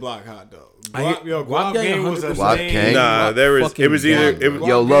of had the block hot though. I Guap, hit- yo, Guap Guap Gang Gang was a 100%. Guap thing. Gang? nah, there was it was either gang, bro. it,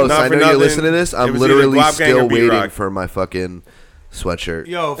 Yo, not Los, I for know you're nothing, listening to this. it I'm was either literally Guap Gang or still waiting B-Rock. for my fucking sweatshirt.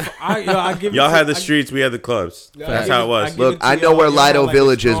 I give Y'all it had to- the streets, we had the clubs. I That's give how it it- was. give Look, it to I know y'all. where Y'all Lido had, like,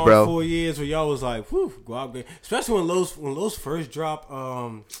 Village a is, strong bro. 4 years where y'all was like, whew, go out there. Especially when Los first dropped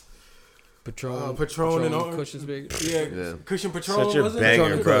Patron and Kush experience. yeah, Cushion Patron. Such a wasn't banger, it?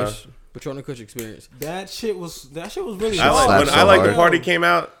 Patron and bro. Kush. Patron and Kush experience. That shit was really I hard. like when so I like hard. the party came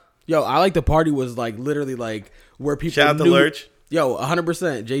out. Yo, I like the party was like literally like where people Shout out to knew, Lurch. Yo,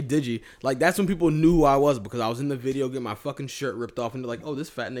 100%. Jay Digi. Like, that's when people knew who I was because I was in the video getting my fucking shirt ripped off and they're like, oh, this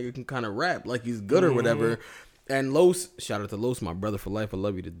fat nigga can kind of rap. Like, he's good or whatever. And Los, shout out to Los, my brother for life. I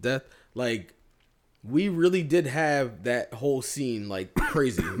love you to death. Like, we really did have that whole scene, like,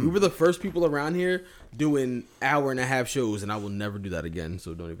 crazy. We were the first people around here doing hour-and-a-half shows, and I will never do that again,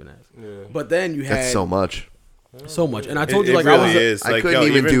 so don't even ask. Yeah. But then you had That's so much. so much. And I told It you, like, really I was... is. I Like, couldn't yo,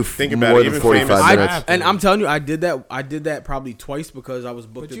 even do think about more it, than even 45 famous- minutes. And I'm telling you, I did that probably twice because I was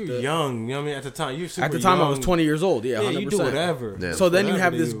booked But at you're the... young. You know what I mean? At the time, you're super At the time, I was young. 20 years old. Yeah, 100%. Yeah, you do whatever. Yeah. So then you Whatever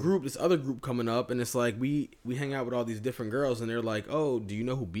have they this do. group, this other group coming up, and it's like we hang out with all these different girls, and they're like, "Oh, do you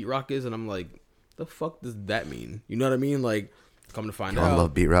know who Beat Rock is?" And I'm like, "The fuck does that mean?" You know what I mean? Like, come to find I out,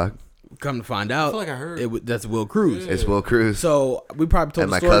 love Beat Rock. come to find out, feel like I heard. that's Will Cruz. It's Will Cruz. So we probably told And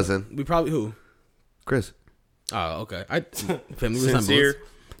the my story. cousin. We probably who? Chris. Oh, okay. Family Sincere. resemblance.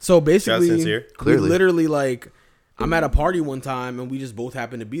 So basically, Sincere. we Clearly. literally like, I'm at a party one time and we just both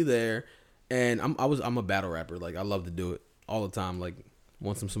happened to be there, and I'm a battle rapper. Like, I love to do it all the time. Like,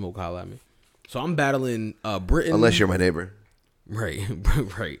 want some smoke, holla at me. So I'm battling Britain. Unless you're my neighbor. Right,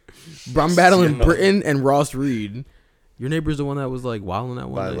 right. But I'm battling Britain and Ross Reed. Your neighbor's the one that was like wilding that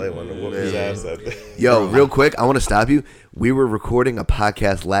one. By the day. way, wanted to whoop his ass that day. Yo, real quick, I want to stop you. We were recording a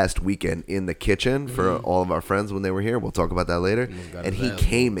podcast last weekend in the kitchen for all of our friends when they were here. We'll talk about that later. got And his he ass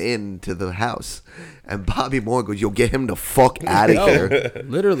came into the house, and Bobby Moore goes, "Yo, get him the fuck out of here."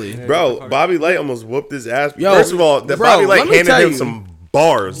 Literally, Bro, Bobby Light almost whooped his ass. Yo, First of all, that bro, Bobby Light let me handed tell him you. some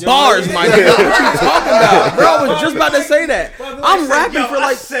bars. bars, my nigga. What you talking about, bro? I was just about to say that. I'm rapping for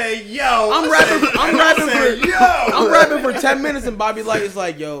like. I'm rapping for 10 minutes, and Bobby Light is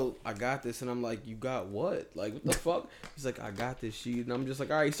like, "Yo, I got this," and I'm like, "You got what? Like, what the fuck?" He's like, "I got this shit," and I'm just like,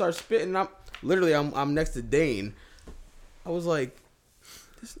 "All right." He starts spitting. And I'm next to Dane. I was like,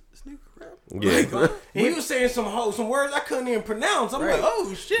 "This nigga rap." Yeah. And he was saying some words I couldn't even pronounce. I'm like,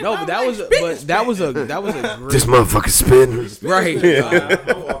 oh shit. No, but that was a great. This motherfucker spitting. Right.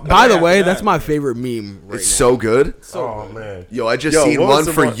 By the way, that's my favorite meme right It's now. so good. Oh, man. Yo, I just Yo, seen what one was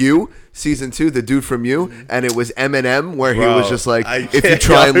the for one- you, season 2, the dude from you, and it was Eminem where he Bro, was just like, I- "If you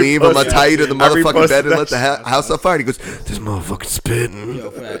try and I leave, I'm gonna reposted tie you to the that. I motherfucking reposted bed and that let the house on fire." And he goes, "This motherfucker spitting." Yo,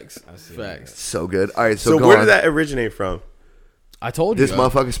 facts. Facts. So good. All right, so, So go where on. did that originate from? I told you. This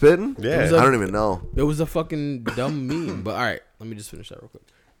motherfucker spitting? Yeah. I don't even know. It was a fucking dumb meme. But all right, let me just finish that real quick.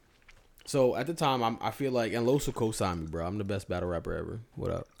 So at the time, I feel like, and Los will co-sign me, bro. I'm the best battle rapper ever.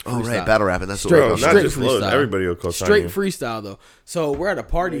 What up? Oh, right, Freestyle. battle rapping. That's Straight, what Bro, we're not talking just Lowe's. Everybody will co-sign Straight you. freestyle though. So we're at a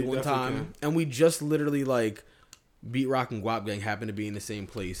party Yeah, you one definitely time, and we just literally like Beat Rock and Guap Gang happened to be in the same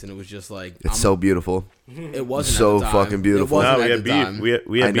place, and it was just like It's so beautiful. It wasn't so at the time. fucking beautiful. It wasn't No, we at had the beef. time.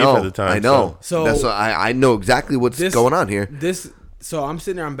 We had I beef know. at the time. I know. So- That's what I know exactly what's This- going on here. So I'm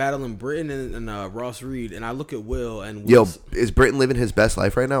sitting there, I'm battling Britain and Ross Reed, and I look at Will, and Yo, Will's is Britain living his best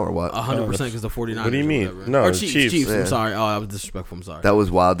life right now or what? 100% because the 49ers. What do you or mean? whatever. No, or the Chiefs. Chiefs. I'm Yeah. sorry. Oh, I was disrespectful. I'm sorry. That was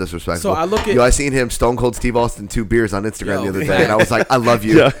wild disrespectful. So I look at- Yo, I seen him Stone Cold Steve Austin 2 beers on Instagram Yo, the other day, and I was like, I love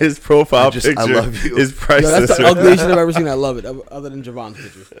you. Yeah, his profile picture I love you. is Yo, priceless. that's the ugliest shit I've ever seen. I love it, other than Javon's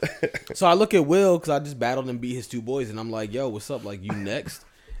pictures. So I look at Will because I just battled and beat his 2 boys, and I'm like, "Yo, what's up? Like, you next?"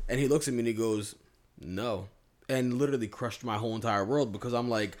 And he looks at me and he goes, "No," and literally crushed my whole entire world because I'm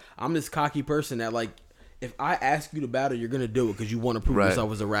like, I'm this cocky person that like, if I ask you to battle, you're gonna do it because you want to prove Right.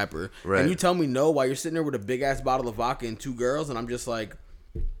 yourself as a rapper. Right. And you tell me no while you're sitting there with a big ass bottle of vodka and 2 girls, and I'm just like,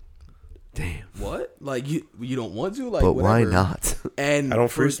 Damn. what? Like you don't want to? Like, But why whatever. not? And I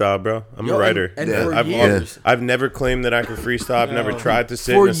don't for- freestyle, bro. I'm Yo, a writer. and Yeah. for I've, years, I've never claimed that I could freestyle. I've never tried to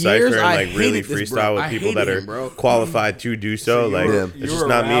sit For in a cipher years, and I like really hated this, freestyle bro. with I people hated that are him, bro. qualified to do so. you Like were- it's you just were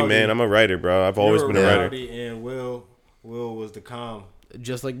not me, rowdy. man. I'm a writer, bro. I've always been a writer. Rowdy and Will was the calm.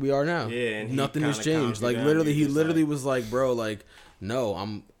 just like we are now. Yeah, and he nothing has kinda calmed changed. you Like down. literally, You he just literally like- was like, "Bro, like, no,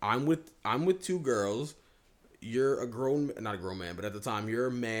 I'm with 2 girls. You're not a grown man, but at the time, you're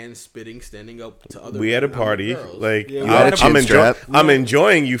a man spitting, standing up to other. We had a men. I'm with party. girls. Like Yeah, we had a chin strap. I'm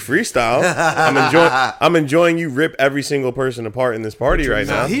enjoying you freestyle. I'm enjoying you rip every single person apart in this party right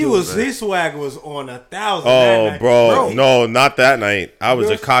now. His swag was on 1,000. Oh, that night. bro, no, not that night. I was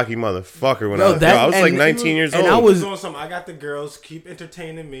a cocky motherfucker when Yo, I was like and- 19 years and old. I He was- on something. I got the girls. Keep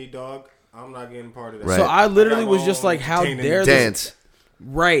entertaining me, dog. I'm not getting part of that. Right. So I literally I got was my just own like, "How entertaining dare this?" Dance.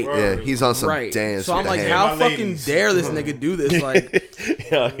 Right. Yeah, he's on some Right. dance. So I'm with like, the how hand. fucking dare this nigga do this?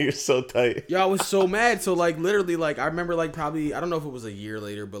 Like, Yo, you're so tight. yo, I was so mad. So like, literally, like, I remember like probably I don't know if it was a year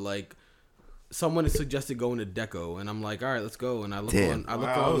later, but like, someone had suggested going to Deco, and I'm like, all right, let's go. And I look Damn. on, I look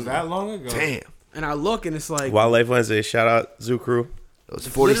Wow, on, was that long ago? Damn. and I look, and it's like Wildlife Wednesday, shout out Zoo Crew. It was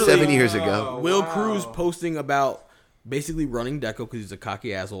 47 literally- years ago. Will Cruz posting about basically running Deco because he's a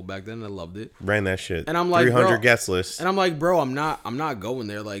cocky asshole back then. And I loved it. Ran that shit. And I'm like, 300 bro- guest list. And I'm like, bro, I'm not going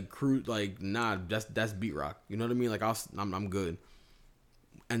there. Like, crew, like, nah, that's beat rock. You know what I mean? Like, I'm good.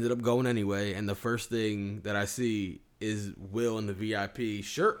 Ended up going anyway, and the first thing that I see is Will in the VIP,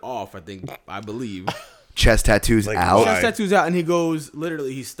 shirt off. I believe, Chest tattoos Like, out. why? chest tattoos out, and he goes,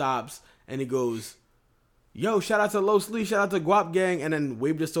 literally, he stops and he goes, "Yo, shout out to Low Sleep, shout out to Guap Gang," and then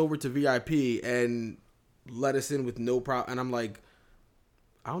waved us over to VIP and let us in with no problem. And I'm like,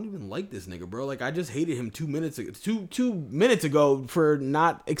 I don't even like this nigga, bro. Like, I just hated him 2 minutes ago, two minutes ago for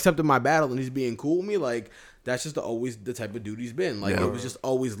not accepting my battle, and he's being cool with me. Like, that's just always the type of dude he's been. Like, Yeah. it was just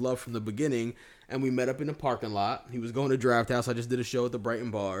always love from the beginning. And we met up in the parking lot. He was going to Draft House. I just did a show at the Brighton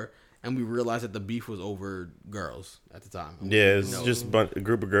Bar, and we realized that the beef was over girls at the time. Yeah, it's No. just a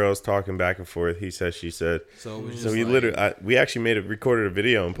group of girls talking back and forth. He said, she said. So it was just So we like, literally, we actually recorded a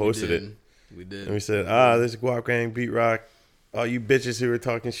video and posted it. We did. And we said, this is Guap Gang, Beat Rock. All you bitches who were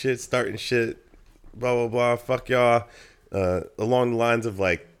talking shit, starting shit, blah, blah, blah, fuck y'all. Along the lines of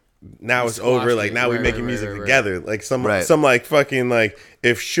like, now it's over. squashed Like, it. now we Right, making right, music right, right. together. Like, some Right. like fucking, like,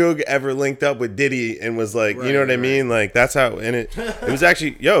 if Suge ever linked up with Diddy and was like, you know what I Right, mean? Like, that's how, and it was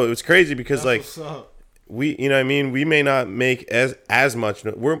actually, it was crazy because, like, What's up? we, you know what I mean? We may not make as much.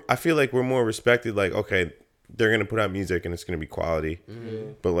 I feel like we're more respected. Like, okay, they're going to put out music and it's going to be quality.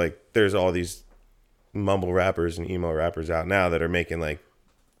 Mm-hmm. But, like, there's all these mumble rappers and emo rappers out now that are making, like,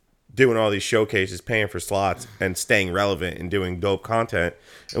 doing all these showcases, paying for slots, and staying relevant and doing dope content.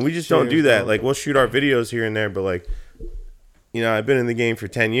 And we just don't do that. Like, we'll shoot our videos here and there, but, like, you know, I've been in the game for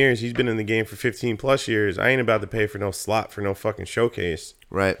 10 years. He's been in the game for 15 plus years. I ain't about to pay for no slot for no fucking showcase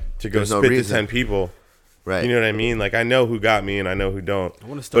Right. to go There's spit no to reason. 10 people. Right. You know what I mean? Like, I know who got me and I know who don't. I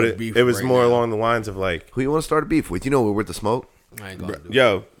wanna start But beef it was right more now. along the lines of, like, Who you want to start a beef with? You know we're with the smoke. I ain't gonna do it.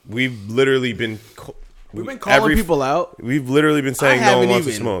 yo, we've literally been... We've been calling people out. We've literally been saying no one wants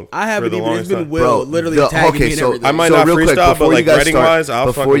to smoke. I haven't for the even. It's longest been time. Will literally tagging me and everything. I might not real quick, freestyle, but before you like guys writing start, wise, I'll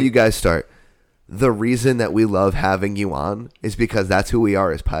before fucking... you guys start, the reason that we love having you on is because that's who we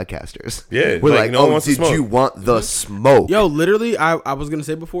are as podcasters. Yeah, we're like, like, no one oh, wants to did smoke." you want the smoke? Yo, literally, I was gonna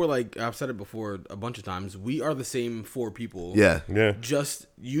say before, like I've said it before a bunch of times. We are the same four people. Yeah. Yeah. Just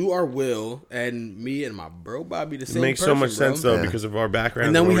you are Will and me and my bro Bobby. The It same. makes so person, much bro. sense though Yeah. because of our background.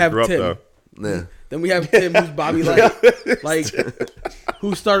 And then we have Tim. Yeah. Then we have Tim, who's Bobby like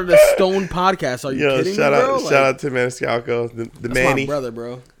who started a Stone podcast. Are you Yo, kidding shout me, bro? out, shout out to Maniscalco, the That's Manny. my brother,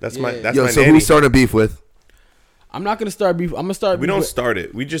 bro. That's Yeah. my that's Yo, my so nanny. who we start a beef with? I'm not gonna start beef. I'm gonna start. We beef don't with- start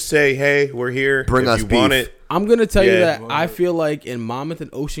it. We just say, hey, we're here. Bring if us you want beef. it. I'm gonna tell you Yeah. that I feel like in Monmouth and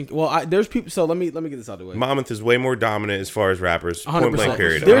Ocean. Well, there's people. So let me get this out of the way. Monmouth is way more dominant as far as rappers. 100%. Point blank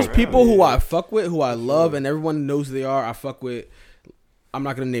period. There's people who I fuck with, who I love, and everyone knows who they are. I fuck with. I'm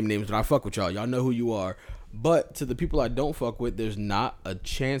not gonna name names, but I fuck with y'all. Y'all know who you are. But to the people I don't fuck with, there's not a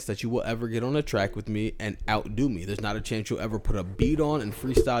chance that you will ever get on a track with me and outdo me. There's not a chance you'll ever put a beat on and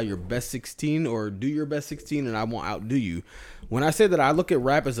freestyle your best 16 or do your best 16 and I won't outdo you. When I say that I look at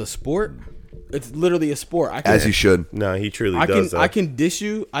rap as a sport, it's literally a sport. I can, As you should. No, he truly I does. can I can diss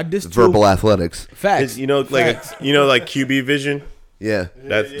you. I diss Verbal two athletics. facts. You know, like Facts. like QB vision. Yeah.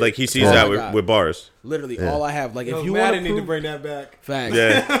 That's like he sees Oh that my with, God. with bars. Literally all I have. Like Yo, if you Madden want need to prove bring that back. facts.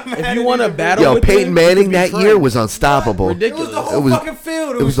 Yeah. If you want to battle Yo, with Peyton me, Manning you can that be year friends. was unstoppable. It was ridiculous. the whole It was- fucking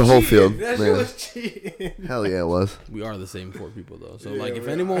field. it was the whole cheating. field. That Yeah. shit was cheating. Hell yeah, it was. We are the same four people though. So like if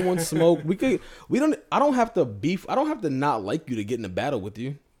anyone wants smoke, I don't have to beef. I don't have to not like you to get in a battle with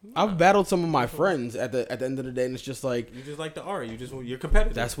you. I've battled some of my friends at the end of the day and it's just like You just like the art. You're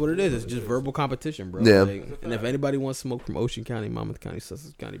competitive. that's what it is. It's just verbal competition, bro. Yeah. Like, and if anybody wants smoke from Ocean County, Monmouth County,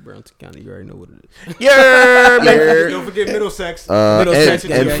 Sussex County, Brownson County, you already know what it is. Don't forget Middlesex. Middlesex,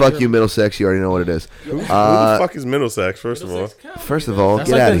 and yeah, fuck yeah. you, Middlesex. You already know what it is. Who the fuck is Middlesex? First of all, First of all, That's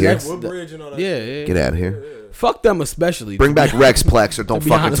get like out the of here. next- Woodbridge and all that. Yeah. Get out of here. Fuck them especially. Bring back Rexplex or don't To be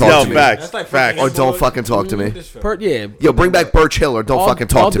fucking honest talk yo, to me. facts, That's like facts. Or don't fucking talk to me. Yeah. Yo, bring back Birch Hill or don't All- fucking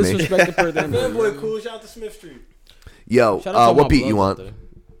talk all to me. disrespect to Perth Amboy, Fanboy bro. cool. Shout out to Smith Street. Yo, Shout out to what my beat you bloods want? out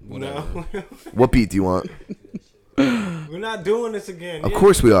there. No, What beat do you want? we're not doing this again. Of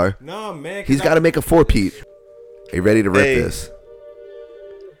course we are. No, man. He's got to make a 4-peat. Are you ready to rip Hey. this?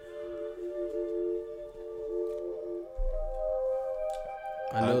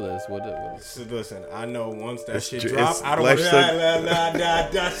 I know this. What? So listen, I know once that shit it's drop, I don't Lex want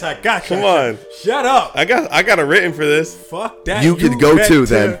to. Come on. Shut up. I got it written for this. Fuck that. You can go bet too,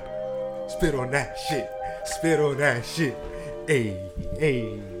 then. Spit on that shit. Spit on that shit. Hey.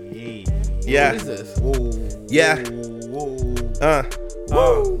 Yeah. What is this? Whoa. Yeah.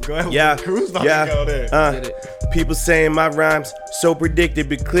 Whoa. Go ahead. Yeah. Cruise not Yeah. go there. Did it. People saying my rhymes so predicted,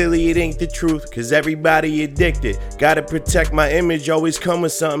 but clearly it ain't the truth, cause everybody addicted. Gotta protect my image, always come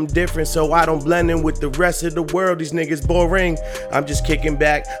with something different, so I don't blend in with the rest of the world. These niggas boring. I'm just kicking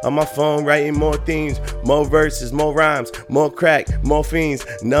back on my phone, writing more themes, more verses, more rhymes, more crack, more fiends.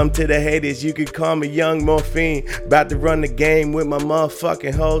 Numb to the haters, you could call me young morphine. About to run the game with my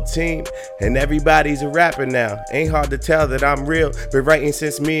motherfucking whole team, and everybody's a rapper now. Ain't hard to tell that I'm real. Been writing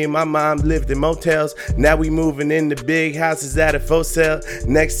since me and my mom lived in motels. Now we moving into big houses at a for sale.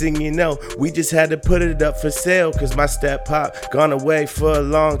 Next thing you know, we just had to put it up for sale, cause my step pop gone away for a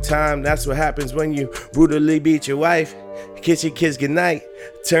long time. That's what happens when you brutally beat your wife, kiss your kids goodnight,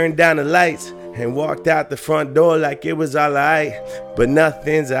 turn down the lights, and walked out the front door like it was all alright. But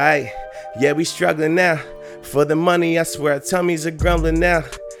nothing's alright. Yeah, we struggling now for the money. I swear our tummies are grumbling now.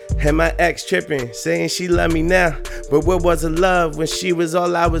 And my ex tripping, saying she love me now. But what was a love when she was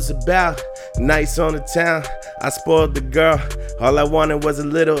all I was about? Nights on the town, I spoiled the girl. All I wanted was a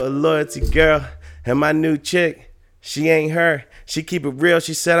loyalty girl. And my new chick, she ain't her. She keep it real,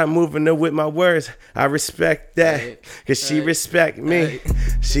 she said I'm moving her with my words. I respect that, cause she respect me.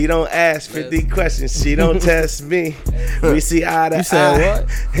 She don't ask 50 questions, she don't test me. We see eye to eye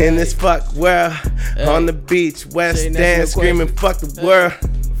in this fuck world. On the beach, West End, screaming fuck the world.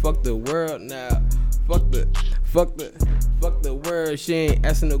 Fuck the world now. Fuck the world. She ain't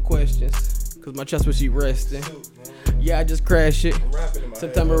asking no questions, cause my chest where she resting. Yeah, I just crashed it.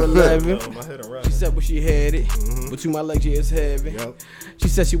 September 11th. She said where she headed, but to my legs, yeah, it's heavy. She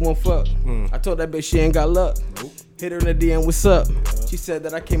said she won't fuck. I told that bitch she ain't got luck. Hit her in the DM, what's up? She said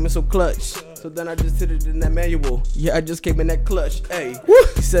that I came in so clutch. So then I just hit it in that manual. Yeah, I just came in that clutch. Hey,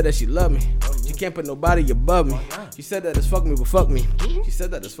 she said that she love me. She can't put nobody above me. She said that it's fuck me, but fuck me. She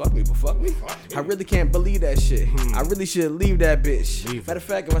said that it's fuck me, but fuck me. I really can't believe that shit. I really should leave that bitch. Matter of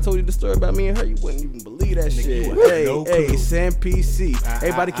fact, if I told you the story about me and her, you wouldn't even believe that shit. Hey, Sam PC.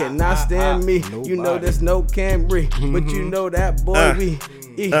 Everybody cannot stand me. You know there's no Camry, but you know that boy we.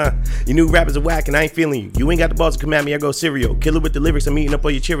 You new rappers are whack and I ain't feeling you. You ain't got the balls to come at me, I go cereal. Killer with the lyrics, I'm eating up all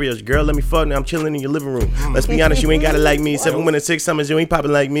your Cheerios. Girl, let me fuck now, I'm chilling in your living room. Let's be honest, you ain't got it like me. 7 wins and 6 summers, you ain't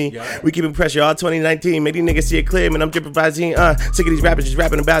popping like me. We keeping pressure all 2019. Make these niggas see it clear, man, I'm dripping Visine. Sick of these rappers just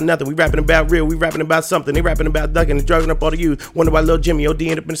rapping about nothing. We rapping about real, we rapping about something. They rapping about ducking and drugging up all the youth. Wonder why little Jimmy OD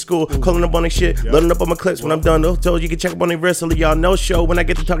ended up in school, calling up on their shit, loading up on my clips when I'm done. Told you can check up on their wrist. All of y'all no show when I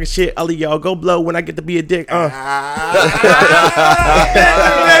get to talking shit. All of y'all go blow when I get to be a dick.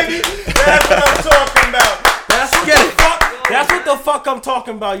 That's what I'm talking about. That's what the fuck I'm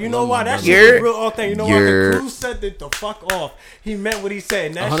talking about. You know why? That shit is real authentic. You know why? The Cruz said that the fuck off. He meant what he said.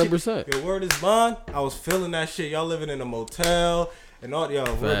 And that 100%. Shit, your word is bond. I was feeling that shit. Y'all living in a motel and all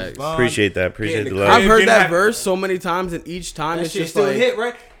y'all word is bond. Appreciate that. Appreciate the love. I've heard that verse so many times, and each time that it's shit just still like hit,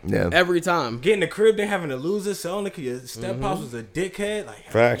 right? Yeah. Every time. Getting the crib, they having to lose it, selling it because your step pops was a dickhead. Like,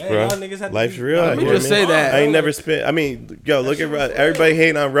 facts, man, bro. y'all niggas had Life's to real. Let me just say that. I ain't never spent. I mean, yo, look at Russ. Everybody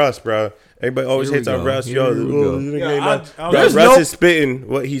hating on Russ, bro. Everybody always Here we hates on go. Russ. Here Yo, we go. Russ is spitting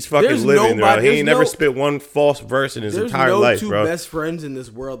what he's fucking There's living, bro. nobody- He ain't there's never no- spit one false verse in his There's entire no life, two bro. best friends in this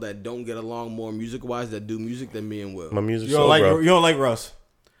world that don't get along more music-wise that do music than me and Will. My music's You don't so, like bro. you don't like Russ.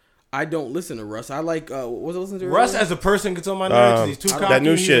 I don't listen to Russ. I like what was I listening to? Russ earlier? as a person gets on my nerves. He's too cocky. That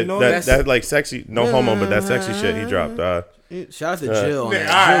new he's shit, annoying. that like sexy, no homo, but that sexy shit he dropped. Shout out to Jill. on Yeah,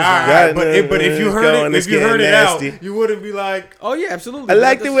 that. all right. But if you heard it out, you wouldn't be like, Oh yeah, absolutely. I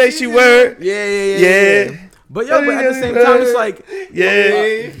like the way she word. Yeah. But yo, but at the same time, it's like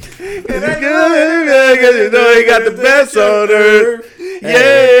Yeah. You know he got the best on her.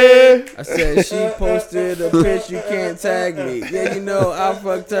 Yeah. I said she posted a bitch, you can't tag me. Yeah, you know I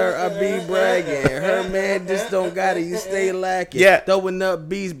fucked her, I be bragging. Her man just don't got it, you stay lacking. Yeah. Throwing up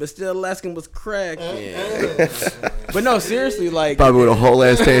bees, but still asking what's cracking. But no, seriously, like Probably with a whole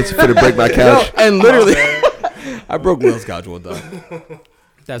ass dance for to break my no, couch. and literally, I broke Will's couch one time.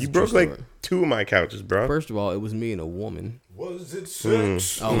 That's You a true broke like story. 2 of my couches, bro. First of all, it was me and a woman. was it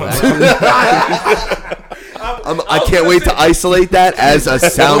sex? Oh, actually, I can't wait to isolate that as a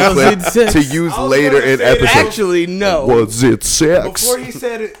sound clip Was it sex? to use I was later gonna in say that. episode. actually no. Was it sex? Before he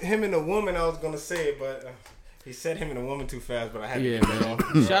said it, him and a woman, I was gonna say it, but he said him and a woman too fast. But I had to Yeah, get it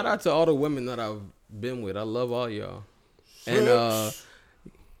off. man. Shout out to all the women that I've been with. I love all y'all. And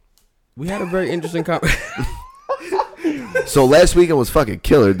we had a very interesting conversation. So last weekend was fucking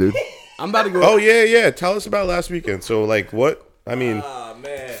killer, dude. I'm about to go. Oh yeah. Tell us about last weekend. So like what? I mean,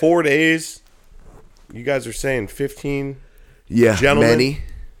 4 days. You guys are saying 15. Yeah, Gentlemen.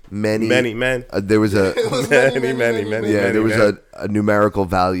 many men. There was a many. yeah, there was a numerical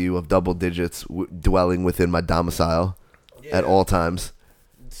value of double digits dwelling within my domicile at all times.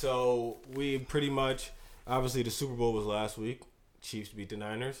 So we pretty much, obviously the Super Bowl was last week. Chiefs beat the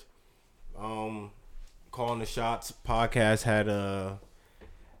Niners. Calling the Shots podcast had a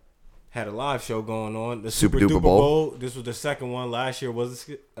live show going on. The Super Duper Duper Bowl. This was the second one. Last year was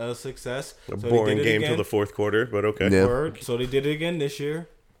a success. A boring game till the fourth quarter, but okay. Yeah. Word. So they did it again this year.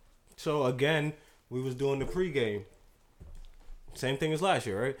 So again, we was doing the pregame. Same thing as last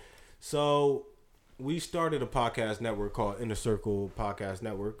year, right? So we started a podcast network called Inner Circle Podcast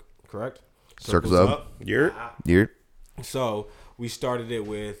Network, correct? Circles up. You're So we started it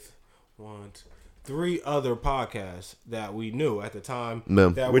with 3 other podcasts that we knew at the time.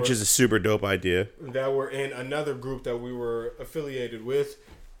 which is a super dope idea. That were in another group that we were affiliated with,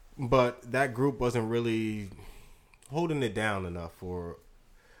 but that group wasn't really holding it down enough for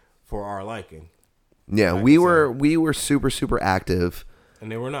our liking. Yeah, Like we I were super active,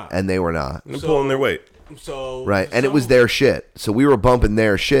 And they were not. and they were not. They're pulling their weight. So Right, and it was their shit. So we were bumping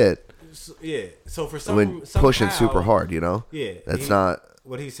their shit. Yeah. So for I some, mean, pushing somehow- super hard, you know? Yeah, That's not...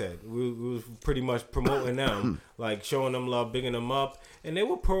 what he said. We was pretty much promoting them, like showing them love, bigging them up, and they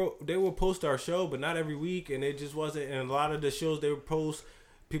will post our show, but not every week, and it just wasn't. And a lot of the shows they would post,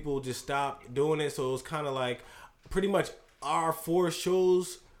 people just stopped doing it. So it was kind of like pretty much our 4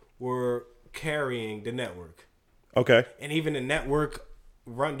 shows were carrying the network. Okay. And even the network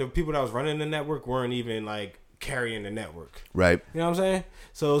the people that was running the network weren't even like carrying the network. Right. You know what I'm saying?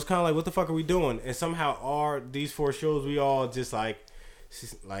 So it's kind of like, what the fuck are we doing? And somehow these 4 shows, we all just like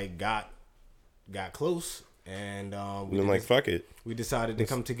got close, and fuck it. We decided to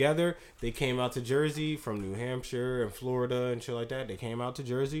come together. They came out to Jersey from New Hampshire and Florida and shit like that. They came out to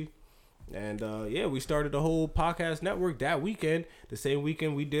Jersey. And we started the whole podcast network that weekend. The same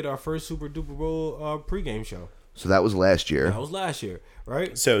weekend we did our first Super Duper Bowl pregame show. So that was last year. That was last year,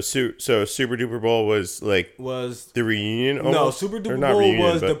 right? So Super Duper Bowl was the reunion. No, almost? Super Or Duper not Bowl reunion,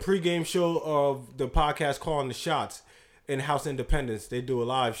 was the but- pregame show of the podcast Calling the Shots in House Independence. They do a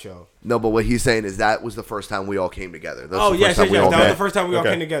live show. No, but what he's saying is that was the first time we all came together. That's Oh the yes, first time we all that was met. the first time we all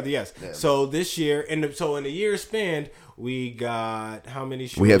Okay. came together. Yes. Yeah. So this year, in a year span, we got how many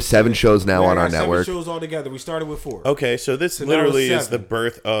shows? We have 7 shows now on our got 7 network. shows all together. We started with 4. Okay, so this So now literally it's is the 7.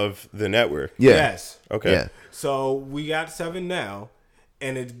 birth of the network. Yeah. Yes. Okay. Yeah. So we got 7 now,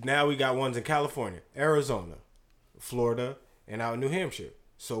 and now we got ones in California, Arizona, Florida, and out in New Hampshire.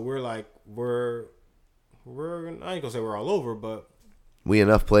 So we're I ain't gonna say we're all over, but We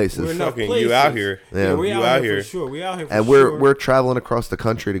enough places. we're enough Fucking places. you out here. Yeah. we You out, out here here. for sure. We out here for And sure. we're traveling across the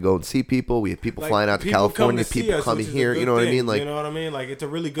country to go and see people. We have people Like, flying out to people come California, see people us, coming which is a here. good You know what I thing. mean? Like, you know what I mean? Like, it's a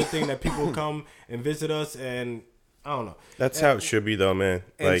really good thing that people come and visit us, and I don't know. That's how it should be, though, man.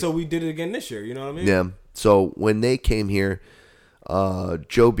 And Like, so we did it again this year. You know what I mean? yeah. So when they came here,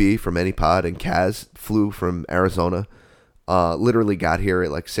 Joe B from AnyPod and Kaz flew from Arizona. Literally got here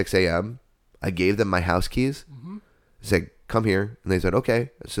at like 6 a.m. I gave them my house keys. Mm-hmm. I said, "Come here," and they said, "Okay."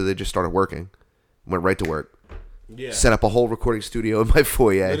 So they just started working. Went right to work. Yeah. Set up a whole recording studio in my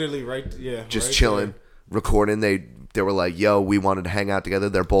foyer. Literally, right? Yeah. Just right chilling, there. recording. They were like, "Yo, we wanted to hang out together."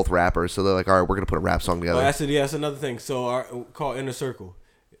 They're both rappers, so they're like, "All right, we're gonna put a rap song Oh, together." that's another thing. So our called Inner Circle.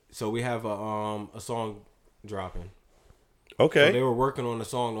 So we have a song dropping. okay. So they were working on the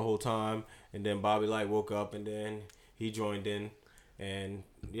song the whole time, and then Bobby Light woke up, and then he joined in, and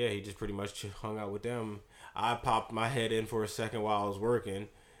yeah, he just pretty much hung out with them. I popped my head in for a second while I was working,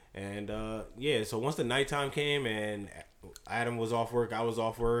 and so once the nighttime came and Adam was off work, I was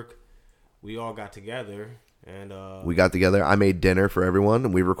off work, we all got together, and We got together. I made dinner for everyone,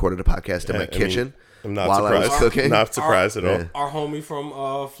 and we recorded a podcast in Yeah, my I mean, kitchen I'm not while I was surprised. cooking. Not surprised at all. Yeah. our homie from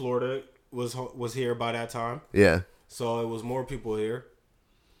Florida was here by that time. Yeah. So it was more people here.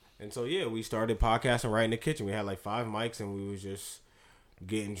 And so, yeah, we started podcasting right in the kitchen. We had like 5 mics, and we was just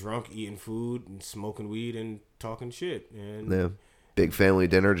getting drunk, eating food, and smoking weed, and talking shit. And Yeah. Big family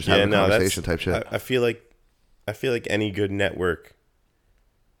dinner, just having a conversation type shit. I feel like any good network,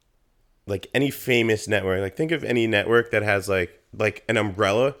 like any famous network, like think of any network that has like an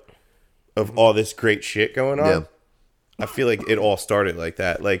umbrella of all this great shit going on. Yeah. I feel like it all started like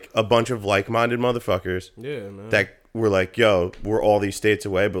that. Like a bunch of like-minded motherfuckers yeah, man. that we're like, yo, we're all these states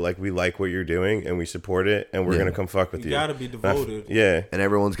away, but like we like what you're doing and we support it, and we're gonna come fuck with you. You gotta be devoted. Yeah, and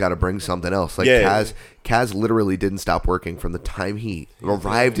everyone's got to bring something else. Like Kaz literally didn't stop working from the time he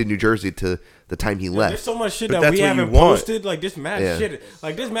arrived in New Jersey to the time he left. There's so much shit But that that's we what you haven't want. posted. Like this mad shit.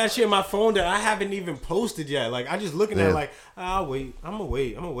 Like this mad shit in my phone that I haven't even posted yet. Like I just looking at it like, I'll wait. I'm gonna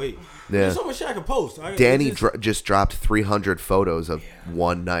wait. Yeah. There's so much shit I can post. Danny just dropped 300 photos of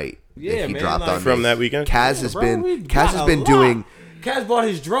one night. Yeah, that he man, dropped like, on from me. that weekend. Kaz has been doing. Kaz bought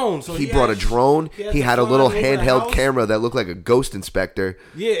his drone. So he brought a drone. He had a little handheld camera that looked like a ghost inspector.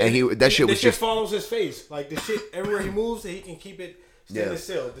 Yeah, and that shit was just follows his face. Like the shit everywhere he moves, he can keep it standing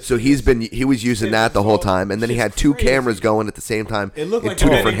still. So he was using that the whole time, and then he had two cameras going at the same time. It looked in like two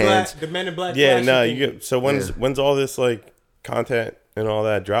different hands. The Men in Black. Yeah, no, you get. So when's all this like content and all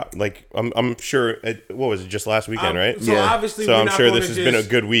that drop? Like I'm sure. What was it? Just last weekend, right? So obviously, so I'm sure this has been a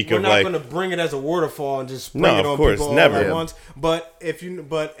good week of like. We're not going to bring it as a waterfall and just spring No, it of on course, people never. all at once. But if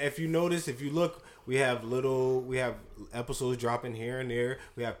you notice, if you look, we have episodes dropping here and there.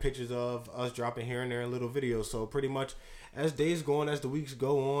 We have pictures of us dropping here and there in little videos. So pretty much, as days go on, as the weeks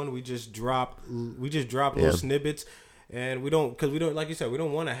go on, we just drop little snippets, and we don't like you said, we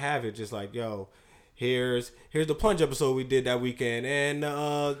don't want to have it just like, yo, here's the Plunge episode we did that weekend, and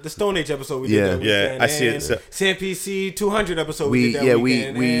the Stone Age episode we did that weekend. Yeah, I see it. So, Sam PC 200 episode we did that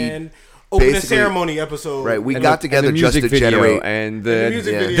weekend, and opening ceremony episode. Right, we got together just to generate and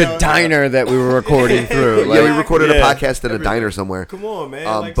the diner that we were recording through. Like, we recorded a podcast at a diner somewhere. Come on,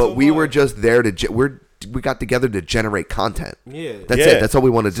 man. But we were just there to we got together to generate content. Yeah, that's it. That's all we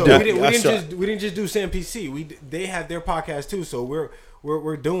wanted to do. We didn't just do Sam PC. They have their podcast too. So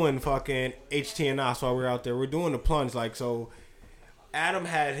we're doing fucking HTNOS while we're out there. We're doing the Plunge. Like, so Adam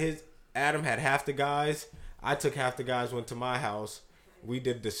had half the guys. I took half the guys, went to my house. We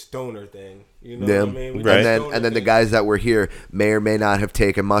did the stoner thing. You know what I mean? And then the guys that were here may or may not have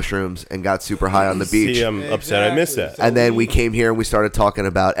taken mushrooms and got super high on the beach. See, I'm upset I missed that. So and then we came here and we started talking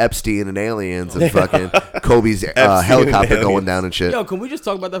about Epstein and aliens and fucking Kobe's helicopter going down and shit. Yo, can we just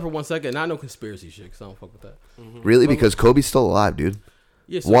talk about that for 1 second? Not no conspiracy shit, because I don't fuck with that. Really? Because Kobe's still alive, dude.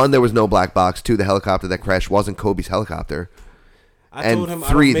 Yeah, so 1, there was no black box. 2, the helicopter that crashed wasn't Kobe's helicopter. I told him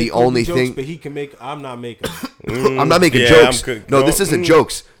 3, the only jokes, thing. but he can make. I'm not making. I'm not making jokes. No, this isn't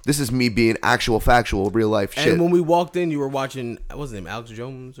jokes. This is me being factual, real life shit. And when we walked in, you were watching. What was his name? Alex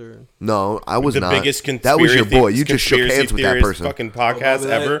Jones or? No, I was not. The biggest conspiracy. That was your boy. You just shook hands with that person. Fucking podcast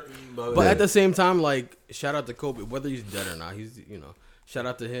ever. But at the same time, like, shout out to Kobe, whether he's dead or not. He's shout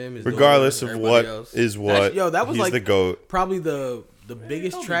out to him. His regardless daughter, of what else. is what. That was he's like the GOAT. Probably the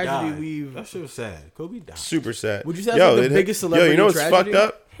biggest Kobe tragedy died. That shit was sad. Kobe died. Super sad. Would you say that's like the biggest celebrity you know what's tragedy? fucked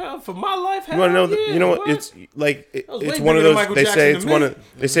up? Hell, for my life, You want to know? You know what? It's like it's one of those. They say it's one of.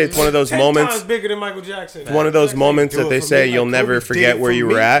 They say it's one of those 10 moments. times bigger than Michael Jackson. It's one of those moments that they say you'll never forget where you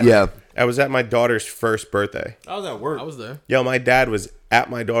were at. Yeah. I was at my daughter's first birthday. I was at work. I was there. Yo, my dad was at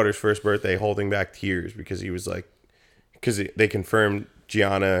my daughter's first birthday holding back tears because he was like, because they confirmed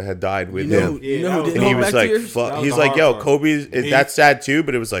Gianna had died with him. You know who didn't And he hold was back like, tears? fuck. was He's the like, hard yo, part. Kobe's, that's sad too,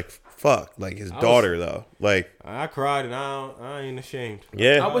 but it was like, fuck. Like his daughter, though. Like, I cried and I ain't ashamed.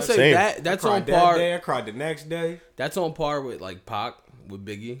 yeah. I would say same. that's I on cried that par. day. I cried the next day. That's on par with like Pac with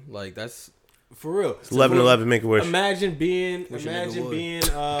Biggie. Like that's For real. 11/11, make a wish. Imagine being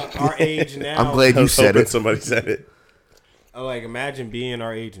our age now. I'm glad I you was said hoping it. somebody said it. Like, imagine being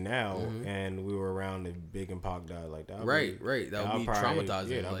our age now and we were around and Big and Pac died like that. right. That would be traumatizing.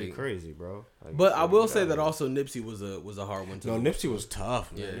 Yeah, that'd be like, crazy, bro. Like, but I will say that also Nipsey was a hard one to No, lose. Nipsey was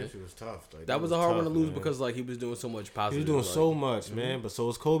tough. Man. Yeah. Nipsey was tough. Like, That was a hard one to tough, lose man. because like he was doing so much He positive. was doing like, so much, man. But so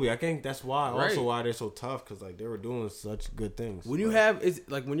was Kobe. I think that's why, Right. also why they're so tough, because like they were doing such good things. When you have it's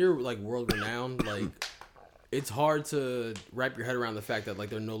like when you're like world renowned, like it's hard to wrap your head around the fact that like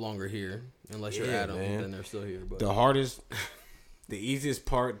they're no longer here unless you're Yeah, Adam, man. then they're still here. But the hardest, the easiest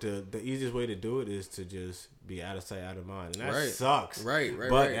way to do it is to just be out of sight, out of mind, and that Right. sucks. Right.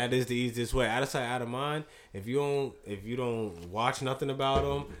 But that is the easiest way. Out of sight, out of mind. If you don't watch nothing about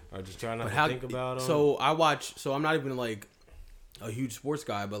them or just try not to think about them. So I watch. So I'm not even like a huge sports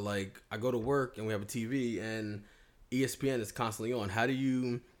guy, but like I go to work and we have a TV and ESPN is constantly on. How do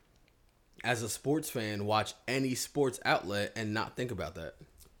you, as a sports fan, watch any sports outlet and not think about that?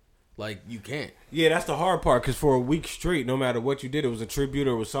 Like, you can't. Yeah, that's the hard part, because for a week straight, no matter what you did, it was a tribute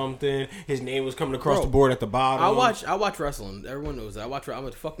or it was something. His name was coming across the board at the bottom. I watch wrestling. Everyone knows that. I'm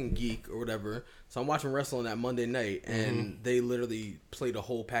a fucking geek or whatever. So I'm watching wrestling that Monday night, and they literally played a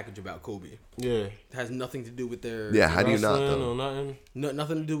whole package about Kobe. Yeah. It has nothing to do with their Yeah, how do you not Wrestling though? or nothing.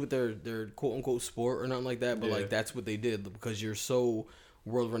 nothing to do with their quote unquote sport or nothing like that. But like that's what they did because you're so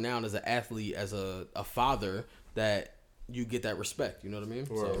world renowned as an athlete, as a father, that you get that respect. You know what I mean?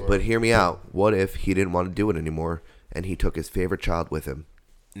 So, But hear me out. What if he didn't want to do it anymore and he took his favorite child with him?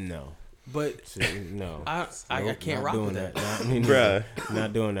 No. but No. I can't Not rock doing with that. Bruh.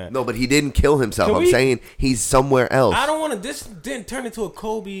 Not doing that. No, but he didn't kill himself. Can I'm we- saying he's somewhere else. I don't want to. This didn't turn into a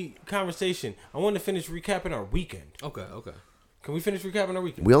Kobe conversation. I want to finish recapping our weekend. Okay. Can we finish recapping our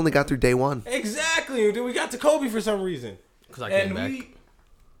weekend? We only got through day one. Exactly. Then we got to Kobe for some reason. Because I came back.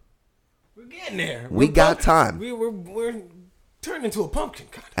 We're getting there. We We're got pump- time. We're turning into a pumpkin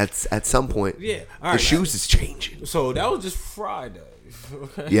kind of. At some point, Yeah. All the right. shoes is changing. So that was just Friday.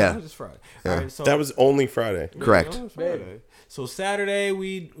 Okay. Yeah. That was just Friday. Yeah. All right. So That was only Friday. Correct. that was Friday. So Saturday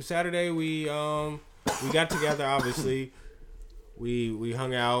we got together. Obviously, we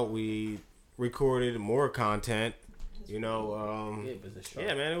hung out. We recorded more content. You know.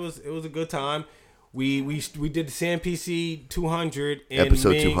 Yeah, man. It was a good time. We did the Sam PC 200 in Episode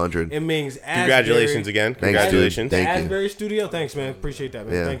Ming, 200. in Ming's Congratulations Asbury, again. Thanks, dude. Congratulations. Thank you. Asbury studio. Thanks, man. Appreciate that,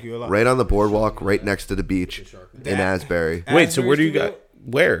 man. Yeah. Thank you a lot. Right on the boardwalk, right next to the beach in Asbury. Wait, so Asbury where do you studio? got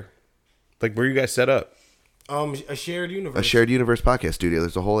where? Like where you guys set up? A shared universe. A shared universe podcast studio.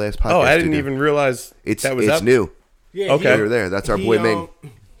 There's a whole ass podcast. Oh, I didn't studio. even realize It's that was it's up. new. Yeah, Okay. We were there. That's our boy Ming.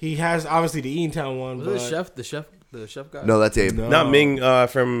 He has obviously the Eatontown one. Was but it the chef guy? No, that's Abe. Not Ming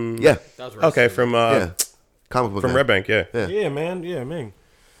from Yeah. That was Okay, from Yeah. Comic book from guy. Red Bank, yeah. Yeah. Yeah, man. Yeah, Ming.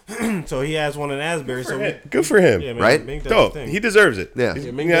 So he has one in Asbury. So Good for him. yeah, man. Right? Ming does Dope. his thing. He deserves it. Yeah.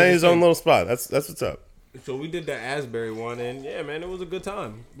 He's Ming got does his his own thing. little spot. That's what's up. So we did the Asbury one, and yeah, man, it was a good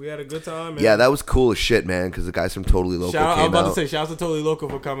time. We had a good time. Man. Yeah, that was cool as shit, man, because the guys from Totally Local Shout out, I was came about out. to say, shout out to Totally Local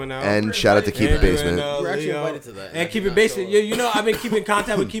for coming out. And shout out to Keep It Andrew Basement. You were actually Leo. invited to that. And I Keep did It not Basement. show Yeah, up. you know, I've been keeping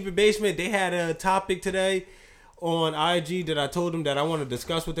contact with Keep It Basement. They had a topic today on IG that I told them that I want to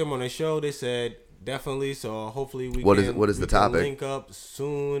discuss with them on their show. They said definitely. So hopefully we What can, is- what is we the can topic? link up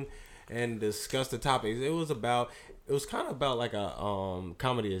soon and discuss the topics. It was kind of about like a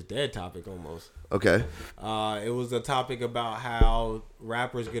comedy is dead topic almost. Okay. It was a topic about how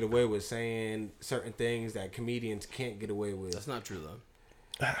rappers get away with saying certain things that comedians can't get away with. That's not true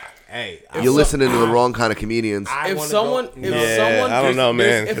though. Hey, You're listening to the wrong kind of comedians. If someone, Yeah, I don't know,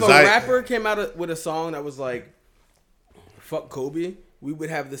 man, If a 'cause I- rapper came out with a song that was like "fuck Kobe," we would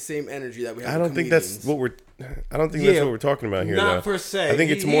have the same energy that we have. I with don't think comedians. that's what we're I don't think Yeah, that's what we're talking about here not though. per se. I think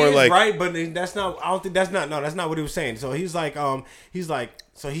it's He more is like right, but that's not. I don't think that's not. No, that's not what he was saying. So he's like,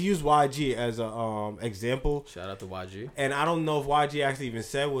 so he used YG as a example. Shout out to YG. And I don't know if YG actually even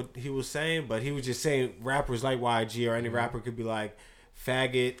said what he was saying, but he was just saying rappers like YG or any rapper could be like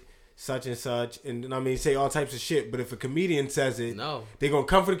faggot, such and such, and I mean say all types of shit. But if a comedian says it, No. they're gonna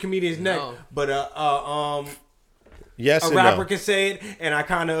come for the comedian's neck. No. But yes a and rapper no. can say it, and I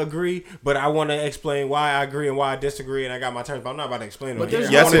kind of agree, but I want to explain why I agree and why I disagree, and I got my terms. But I'm not about to explain But it. here.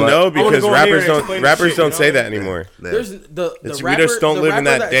 there's- Yes I wanna- and no I wanna because go in here rappers and don't explain the rappers shit, don't you know? say that anymore. Yeah. There's the It's, rapper, we just don't the live in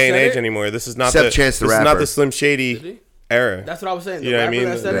rapper that day and said age it- anymore. This is not Except the Chance the this is not Rapper. the Slim Did Shady he? era. That's what I was saying. The You know what I rapper mean?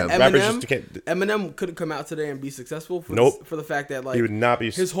 that said it, Yeah. Rappers Eminem, just can't. Eminem couldn't come out today and be successful. For Nope. for the fact that like He would not be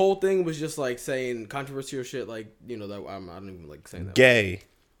his whole thing was just like saying controversial shit. Like that I don't even like saying that. gay.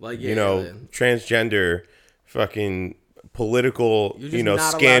 Like Transgender, fucking political, You're just not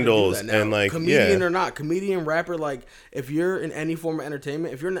allowed to do scandals that now. and like comedian or not comedian rapper, like if you're in any form of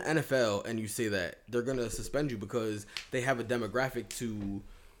entertainment, if you're in the NFL and you say that, they're gonna suspend you because they have a demographic to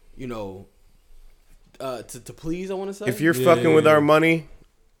to please. I want to say if you're fucking with our money,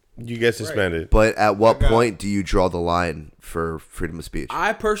 you get suspended. But at what point do you draw the line for freedom of speech?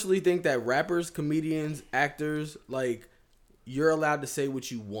 I personally think that rappers, comedians, actors, like you're allowed to say what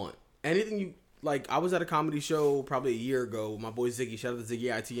you want. Anything you like. I was at a comedy show probably a year ago with my boy Ziggy. Shout out to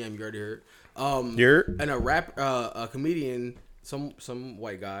Ziggy ITM. You already heard. And a comedian, some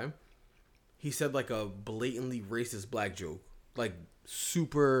white guy, he said like a blatantly racist black joke, like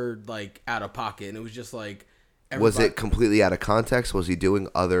super like out of pocket, and it was just like. Was it completely out of context? Was he doing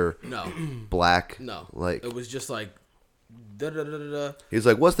other black? No. Like It was just like. Da-da-da-da-da. he's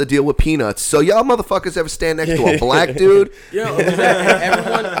like, "What's the deal with peanuts?" So y'all motherfuckers ever stand next to a black dude? Yeah, it was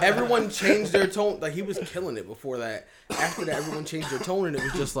that everyone changed their tone. Like he was killing it before that. After that, everyone changed their tone, and it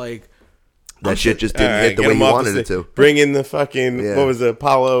was just like That shit just didn't Alright, hit the get way him you off wanted the it to. Bring in the fucking Yeah. what was it,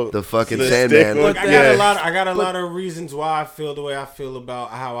 Apollo? The fucking the Sandman. stick. Look, I got a lot of reasons why I feel the way I feel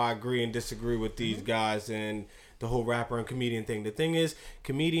about how I agree and disagree with these guys and the whole rapper and comedian thing. The thing is,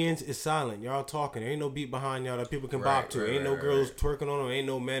 comedians is silent. Y'all talking. There ain't no beat behind y'all that people can bop to. Ain't no girls twerking on them. Ain't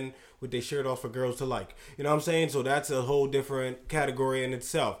no men with their shirt off for girls to like. You know what I'm saying? So that's a whole different category in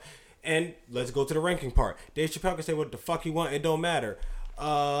itself. And let's go to the ranking part. Dave Chappelle can say what the fuck he want. It don't matter.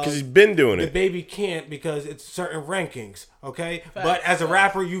 Because he's been doing the it. baby can't because it's certain rankings, okay? But as a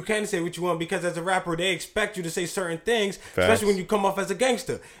rapper, you can say what you want because as a rapper, they expect you to say certain things, especially when you come off as a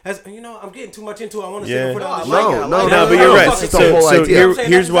gangster. As you know, I'm getting too much into it. I want to say it for the other No, but you're right. That's the whole idea.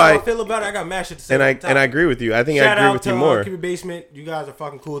 Here's why I feel about it. I got mad shit to say. And I agree with you. I think I agree with you more. Keep It Basement. You guys are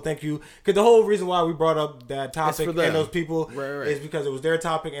fucking cool. Thank you. Because the whole reason why we brought up that topic and those people is because it was their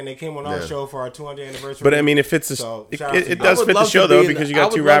topic and they came on our show for our 200th anniversary. But I mean, if it's it does fit the show though because you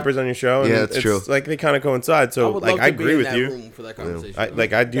got two rappers on your show. And that's true. Like they kind of coincide. So like I agree with you.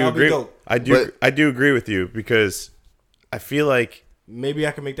 I do agree. I do agree with you because I feel like maybe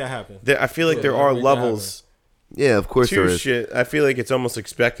I can make that happen. I feel like there are levels. Yeah, of course there is. Shit. I feel like it's almost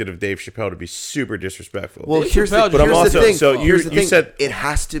expected of Dave Chappelle to be super disrespectful. Well, here's the thing. So you said it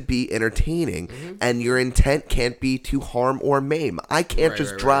has to be entertaining, and your intent can't be to harm or maim. I can't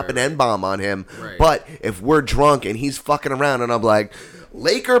just drop an N-bomb on him. But if we're drunk and he's fucking around, and I'm like,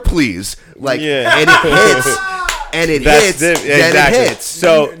 Laker, please, like, and it hits. And it hits, then it hits.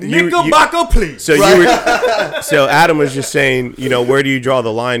 So Knickerbocker, please. So so Adam was just saying, where do you draw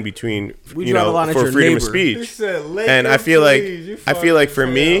the line between, for freedom of speech? And I feel like for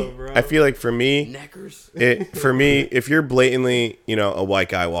me, if you're blatantly, a white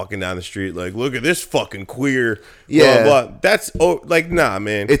guy walking down the street, like, look at this fucking queer, blah, blah, that's nah,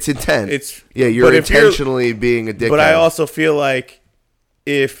 man. It's intent. You're intentionally being a dickhead. But I also feel like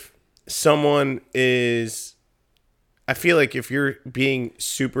if someone is. I feel like if you're being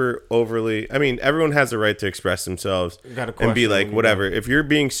super overly, I mean, everyone has the right to express themselves and be like, whatever. If you're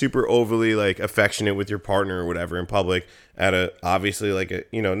being super overly like affectionate with your partner or whatever in public at obviously like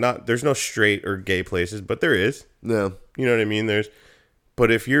there's no straight or gay places, but there is. No. You know what I mean?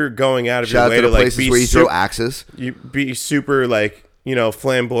 But if you're going out of your way to like places where you throw axes, you be super like,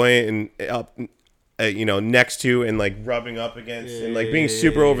 flamboyant and up, next to and like rubbing up against and like being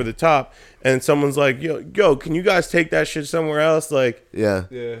super over the top, and someone's like, yo, can you guys take that shit somewhere else? Like,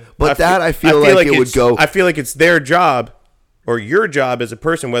 But I feel like it would go. I feel like it's their job or your job as a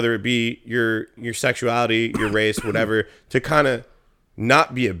person, whether it be your sexuality, your race, whatever, to kind of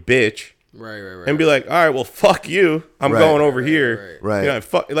not be a bitch, right, and be like, all right, well, fuck you, I'm going over here, right.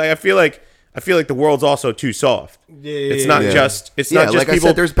 I feel like the world's also too soft. It's not just like people. I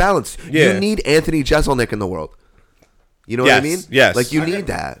said, there's balance. Yeah. You need Anthony Jeselnik in the world. You know what I mean? Yes. Like you need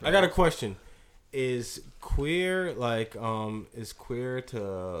that. I got a question. Is queer is queer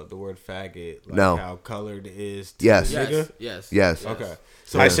to the word faggot? Like no. How colored is to nigga? Yes. Okay.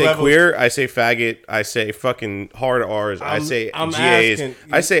 So I say queer, I say faggot, I say fucking hard R's, I say GAs,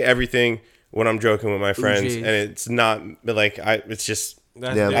 I say everything when I'm joking with my friends, and it's not like it's just.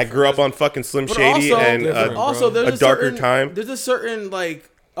 I grew up on fucking Slim Shady and there's a darker time. There's a certain like,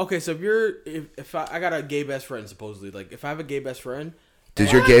 okay, so if I got a gay best friend supposedly, like if I have a gay best friend,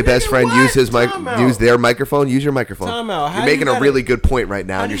 does your gay best friend use their microphone? Use your microphone. You're making a really good point right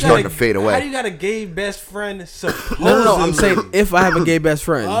now, and you're starting to fade away. How do you got a gay best friend? No. I'm saying if I have a gay best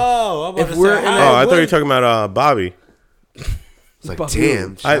friend. Oh, I thought you were talking about Bobby. It's like,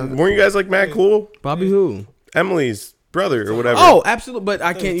 damn. Weren't you guys like mad cool? Bobby who? Emily's brother or whatever. Oh, absolutely. But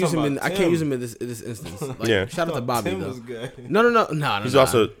I can't use him in. I can't use him in this instance. Like, shout out to Bobby Tim though. was good. No. He's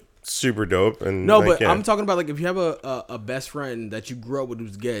also super dope. And but I'm talking about like if you have a best friend that you grew up with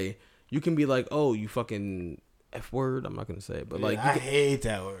who's gay, you can be like, oh, you fucking F word. I'm not gonna say it, but like I hate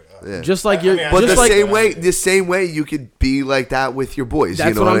that word. Just like you're, but the same way you could be like that with your boys. That's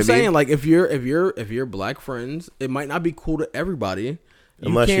you know what I'm I saying. mean? Like if you're black friends, it might not be cool to everybody.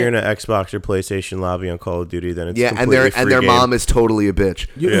 Unless you're in an Xbox or PlayStation lobby on Call of Duty, then it's and their mom is totally a bitch.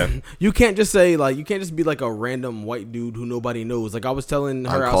 You can't just say like you can't just be like a random white dude who nobody knows. Like I was telling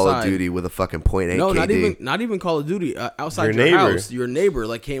her on Call outside, of Duty with a fucking .8 no, KD. not even Call of Duty. Outside your house, your neighbor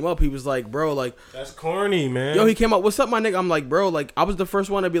like came up. He was like, bro, like that's corny, man. Yo, he came up. What's up, my nigga? I'm like, bro, like I was the first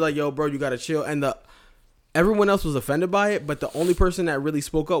one to be like, yo, bro, you gotta chill. And everyone else was offended by it, but the only person that really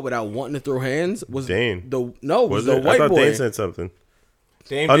spoke up without wanting to throw hands was Dane. Was the white I thought boy. Dane said something.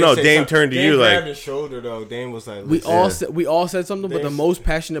 Dame Dame turned to Dame you like grabbed his shoulder though. Dame was like, we all said something, but the most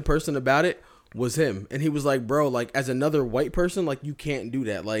passionate person about it was him, and he was like, bro, like as another white person, like you can't do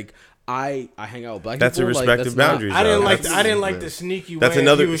that. Like I hang out with black that's people. That's a respective boundary. I didn't like the sneaky way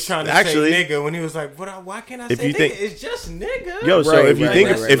he was trying to say nigga when he was like, why can't I say nigga? It's just nigga. Yo, so if you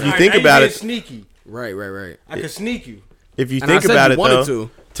think about it, sneaky. Right. I could sneak you. If you think about it though,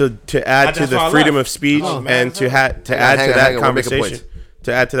 to add to the freedom of speech and to add to that conversation.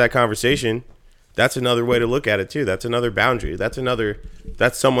 To add to that conversation, that's another way to look at it too. That's another boundary. That's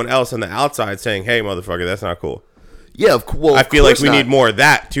someone else on the outside saying, "Hey, motherfucker, that's not cool." Yeah, well, I feel like we not. need more of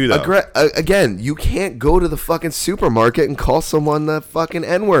that too, though. Again, you can't go to the fucking supermarket and call someone the fucking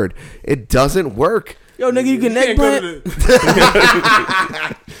N-word. It doesn't work. Yo, nigga, you can eggplant.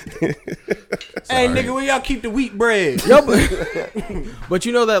 Hey, nigga, where y'all keep the wheat bread? Yo, but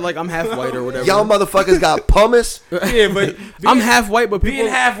you know that like I'm half white or whatever. Y'all motherfuckers got pumice. Yeah, but I'm half white, but people being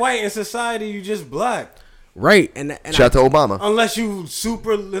half white in society, you just black. Right, and shout out to Obama.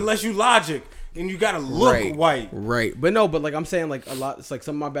 Unless you logic and you gotta look white. Right, but no, but like I'm saying, like a lot. It's like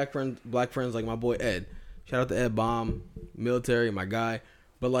some of my black friends, like my boy Ed. Shout out to Ed Baum, military, my guy.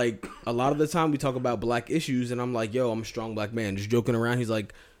 But like a lot of the time we talk about black issues, and I'm like, yo, I'm a strong black man, just joking around. He's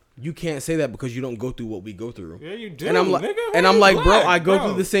like, you can't say that because you don't go through what we go through. Yeah, you do. And I'm like, nigga, bro, I go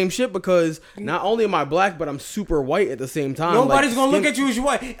through the same shit because not only am I black, but I'm super white at the same time. Nobody's gonna look at you as you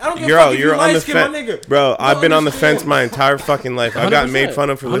white. I don't give a fuck if You're you on the light skin, my fence, nigga. bro. I've been on the understand. fence my entire fucking life. I've gotten made fun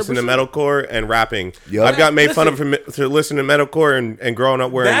of for listening to 100%. metalcore and rapping. Yep. I've gotten made fun of for listening to metalcore and growing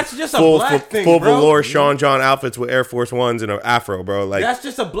up wearing That's just a black thing, full bro. velour Sean John outfits with Air Force Ones and an afro, bro. Like That's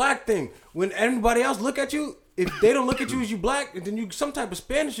just a black thing. When everybody else look at you, if they don't look at you as you black, then you some type of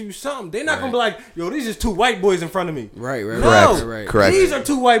Spanish or you something. They're not gonna be like, yo, these is two white boys in front of me. Right. No, Correct. These are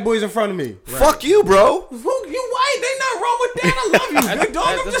two white boys in front of me. Fuck you, bro. Who, you white? They not wrong with that. I love you, big dog.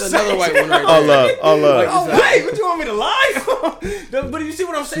 I'm That's just another saying. white one right all there. love, all love. Oh, wait, what you want me to lie? But you see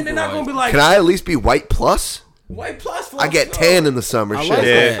what I'm saying? They're not gonna be like Can I at least be white plus? white plus. For I get tan in the summer. I Shit. like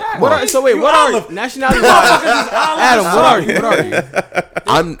Yeah. that. What are, so wait, You what are olive. you? Nationality wise? Adam, what are you? What are you?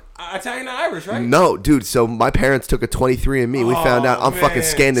 I'm Italian or Irish, right? no, dude. So my parents took a 23andMe. We found out I'm fucking man.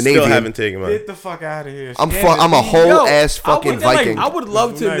 Scandinavian. Still haven't taken mine. Get the fuck out of here. I'm a whole Yo, ass fucking Viking. I would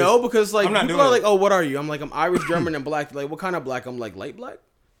love to Nice. know because like I'm not people doing are it. like, oh, what are you? I'm like, I'm Irish, German, and black. Like, what kind of black? I'm like light black.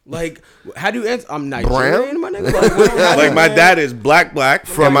 Like, how do you answer? I'm Nigerian, my nigga. Like, what- Like my dad is black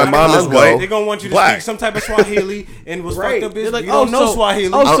From and my mom is Congo. white. They're gonna want you to Black. speak some type of Swahili, and what's Right. fucked up is They're like, you don't know so- Swahili.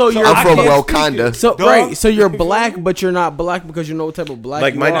 oh, so you're- I'm from I can't speak Wakanda. it. so Dog. right, so you're black, but you're not black because you know what type of black.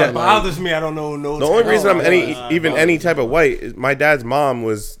 Like, you my are. dad- It bothers me. I don't know. The only reason I'm any type of white is my dad's mom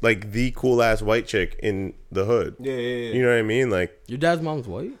was like the cool ass white chick in the hood. Yeah. You know what I mean? Like, Your dad's mom's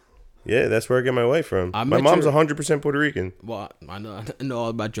white. yeah, that's where I get my white from. I My met mom's your- 100% Puerto Rican. Well, I know all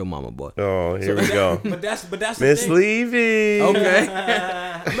about your mama, boy. Oh, here we go. But that's the Miss thing. Levy. Okay.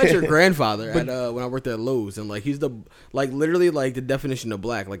 I met your grandfather at when I worked at Lowe's, and like he's the literally like the definition of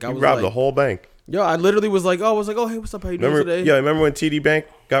black. Like I You was robbed like, the whole bank. yo, I literally was like, hey, what's up? How you doing Remember? today? Yeah, remember when TD Bank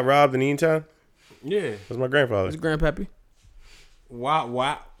got robbed in Eatontown? Yeah. That was my grandfather. It's grandpappy.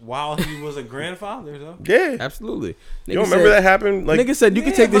 While he was a grandfather, though. Yeah. Absolutely. You don't remember that happened? Like, Nigga said you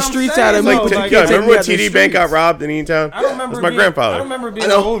can Yeah, take the but I'm streets saying, out of me. though, but you like, can't take remember me when out the TD Bank got streets. robbed in Eatontown? I don't remember. That's my being, grandfather. I don't remember being I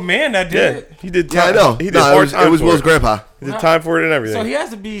know. an old man that Yeah, did it. he did. Yeah, I know. He did No, hard it time was for Will's it. grandpa. He did time for it and everything. So he has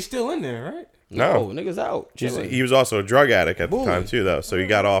to be still in there, right? No, No. niggas out. He was also a drug addict at the time too, though. So he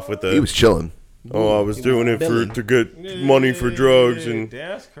got off with the. He was chilling. Oh, I was doing it to get money for drugs, and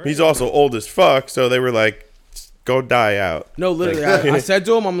That's crazy. he's also old as fuck. So they were like, "Go die out." No, literally, I said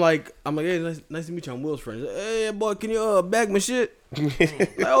to him, I'm like, hey, nice to meet you. I'm Will's friend. Hey, boy, can you bag my shit?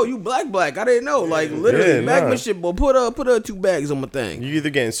 Like, oh, you black? I didn't know. Like, literally, Yeah, bag nah. my shit, boy. Put 2 bags on my thing. You either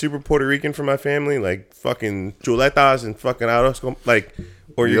getting super Puerto Rican from my family, like fucking chuletas and fucking arroz, like,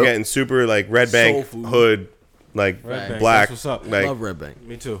 or you're Yep. getting super like Red Bank Soul food. hood, like Red Bank, black. that's what's up. Like, Love Red Bank.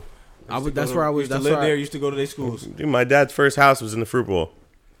 Me too. That's where I was. Used to That's live where there. I Used to go to their schools. dude, my dad's first house was in the fruit bowl.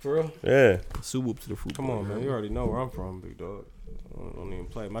 For real? Yeah, soup whoop to the fruit. Come on, man. You already know where I'm from, big dog. I don't even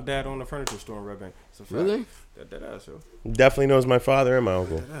play. My dad owned a furniture store in Red Bank. It's a fact. Really? That ass, yo. definitely knows my father and my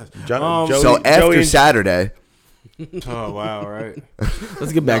uncle. So after Saturday, Oh wow, right.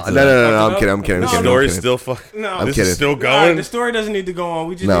 Let's get back to no, that. I'm kidding. No, the story's still fuck. No, This kidding. is still Nah, going. the story doesn't need to go on.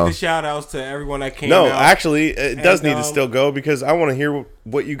 We just No. need the shout outs to everyone that came No, out. actually, it does need to um, still go because I want to hear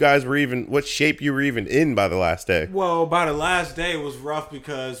what you guys were what shape you were even in by the last day. Well, by the last day, it was rough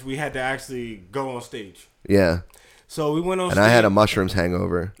because we had to actually go on stage. Yeah, So we went on and stage. I had a mushrooms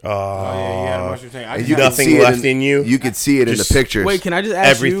hangover. Oh, yeah, you had a mushroom tank. I And just you had- could nothing see it left in you? You could see it in the Just- pictures. Wait, can I just ask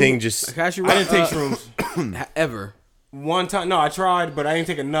Everything you? just- Can I ask you I didn't take shrooms. ever. One time. No, I tried, but I didn't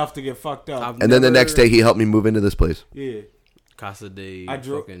take enough to get fucked up. and then the next day, he helped me move into this place. Yeah. Casa de. I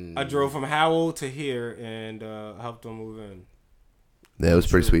drove from Howell to here and helped them move in. Yeah, it was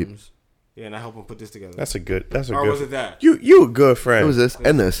pretty sweet. Yeah, and I helped them put this together. That's a good. That's a Or good. was it that? You a good friend. What was this?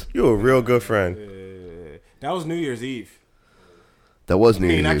 And this. You a real good friend. That was New Year's Eve. That was New I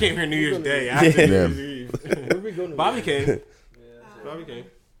mean, Year's I Eve. came here New Year's Day after Yeah. New Year's Eve. Bobby came. Bobby came.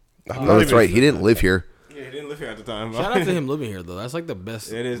 Oh, that's right. He didn't live here. Yeah, he didn't live here at the time. Shout out to him living here though. That's like the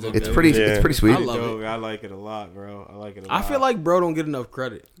best. It is. It's pretty. Yeah. It's pretty sweet. I love it. I like it a lot, bro. I like it a lot. I feel like bro don't get enough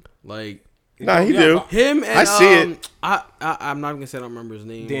credit. Like Nah, he do. Him and I see it. I'm not even gonna say I don't remember his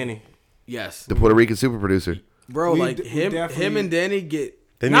name. Danny. Yes, The Puerto Rican super producer. bro. We Like d- we him definitely- and Danny get.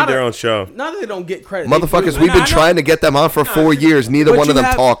 They not need their a- own show. Not that they don't get credit. They Motherfuckers, do. we've been I know- trying to get them on for 4 years. Neither But one of you them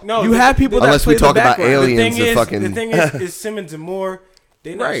have- talk. No, You the- have people the- that Unless play we talk the about background. aliens and fucking. The thing is Simmons and Moore.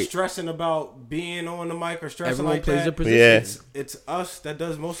 They're not Right. stressing about being on the mic or stressing Everyone like plays that. their position. Yeah. It's us that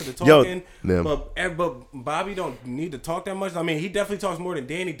does most of the Yo, talking. yeah. But Bobby don't need to talk that much. I mean, he definitely talks more than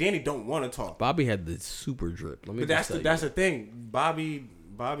Danny. Danny don't want to talk. Bobby had the super drip. Let me But just that's tell the thing.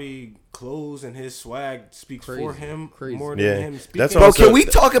 Bobby clothes and his swag speaks for Crazy. him Crazy. more than Yeah. him speaking. That's Bro, also- can we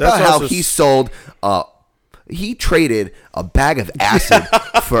talk about that's how also he sold? He traded a bag of acid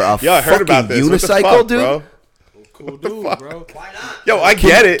for a Yo, I heard fucking about this. What the unicycle, fuck, dude. bro? Cool dude, bro. Yo, I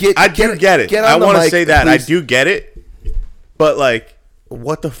get it. I do get it. get I on the want to mic, say that. I please. do get it. But like,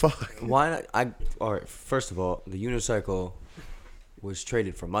 what the fuck? Why not? All right. First of all, the unicycle was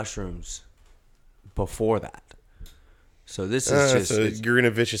traded for mushrooms before that. So this is just so you're in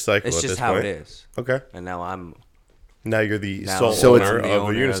a vicious cycle. it's at just this how point. it is. Okay. And now I'm Now you're the now sole So it's- owner I'm the of a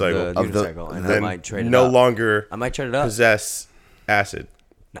owner unicycle. of the Of the- unicycle, and I Then might trade it no up. longer I might trade it up. possess acid.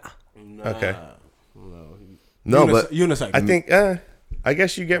 Okay. No, but unicycle. I think. I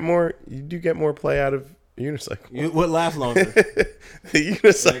guess you get more. You do get more play out of a unicycle. What lasts longer? The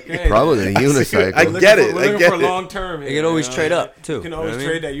unicycle. Okay. probably a unicycle. I get it. We're I looking get for it. long term. You can always trade up, too. You can You know always what I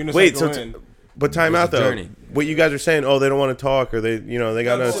trade that unicycle Wait, so in. but time out It's a though. journey. What you guys are saying? Oh, they don't want to talk, or they got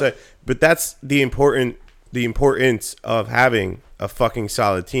nothing to say. But that's the importance of having a fucking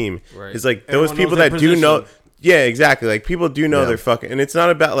solid team. Right. Is like those Everyone people knows that their do know. position. Yeah, exactly. Like people do know Yeah. their fucking, and it's not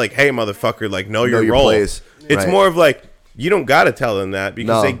about like, hey, motherfucker, like know your your role. place. It's Right. more of like you don't got to tell them that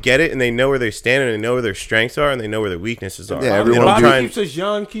because No. they get it and they know where they're standing and they know where their strengths are and they know where their weaknesses are. Yeah, They everyone don't Bobby try and- keeps us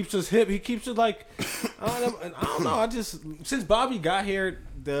young, keeps us hip. He keeps it like I don't know. I just since Bobby got here,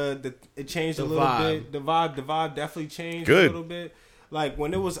 it changed a The little vibe. bit. The vibe definitely changed Good. a little bit. Like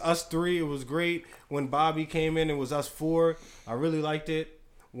when it was us three, it was great. When Bobby came in, it was us four. I really liked it.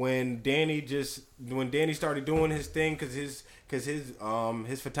 When Danny started doing his thing, cause his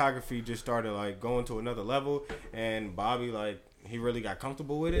photography just started like going to another level, and Bobby like he really got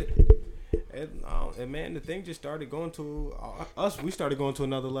comfortable with it. And man, the thing just started going to us. We started going to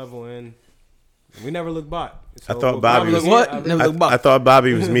another level, and we never looked back. I thought Bobby was what? Never look back. I thought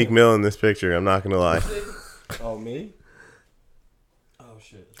Bobby was Meek Mill in this picture. I'm not gonna lie. Oh me? Oh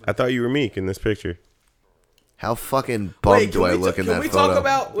shit! I thought you were Meek in this picture. how fucking bummed do I look in that Can we photo? talk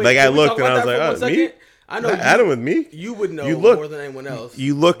about? Like, I can we looked talk and I about was that like, for oh, 1 me? second? I know Adam with me. You would know You look- more than anyone else.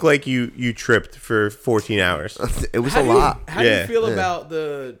 You look like you tripped for 14 hours. It was How a do you- lot. How do Yeah. you feel Yeah. about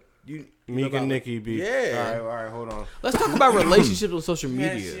the you Meek about, and Nicki beat. Yeah. All right, hold on. Let's talk about relationships on social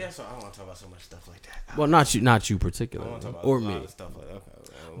media. Yes, I don't want to talk about so much stuff like that. Well, not you I don't particularly, want to talk about or a lot me. of stuff like that. Okay.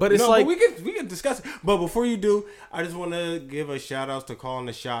 But it's like- we can discuss it. But before you do, I just want to give a shout out to Calling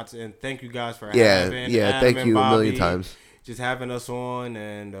the Shots and thank you guys for having Adam Thank and you a Bobby million times. just having us on,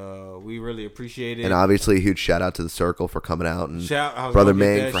 and we really appreciate it. And obviously, a huge shout out to the Circle for coming out and I was Brother gonna get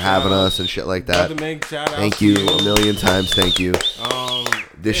Ming that for shout having out. us and shit like that. Brother Ming, shout out Thank to you a million times. Thank you.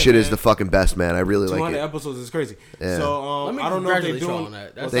 This yeah, shit is man. the fucking best, man. I really 200 like it. episodes is crazy. Yeah. So Let me I don't know if they're congratulate you doing on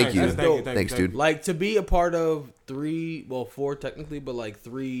that. That's Thank nice. you. That's dope. Thanks, dude. Like to be a part of 4 technically, but like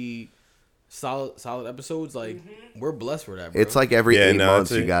 3 solid episodes. Like we're blessed for that. Bro. It's like every 8 months,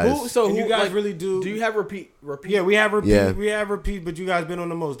 you guys. And you guys really do. Do you have repeat? Yeah, we have repeat. Yeah. We have repeat, but you guys been on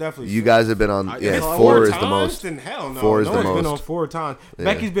the most definitely. You guys have been on. Yeah, If 4 is times, the most. Then hell no. 4 is no the one's been most. on 4 times. Yeah.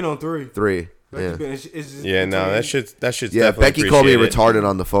 Becky's been on 3. 3. Becky's Yeah. been, it's Yeah, no, that shit's Yeah, definitely Becky called me appreciated. retarded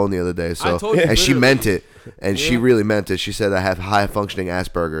on the phone the other day, so I told you and she literally. meant it, and she Yeah. really meant it. She said I have high functioning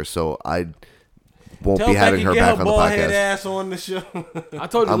Asperger's, so I won't Tell be having Becky her get back her on the bald head podcast. ass on the show. I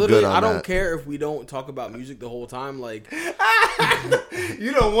told you I'm literally. good on I don't that. care if we don't talk about music the whole time. Like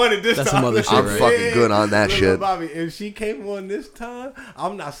You don't want it this That's time. some other shit, I'm right? fucking good on that Look, shit. Bobby, if she came on this time,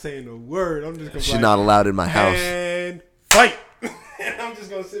 I'm not saying a word. I'm just gonna be She's like, not allowed in my house. And fight. And I'm just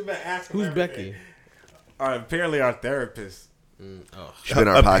gonna sit back asking. who's her Becky? Apparently our therapist. She's been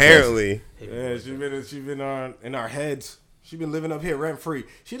on our podcast. Apparently, Yeah, she's been in our heads. She's been living up here rent free.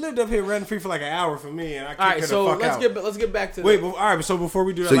 She lived up here rent free for like an hour for me, and I kicked All her right, the so fuck out. let's get back to Wait, all right. So before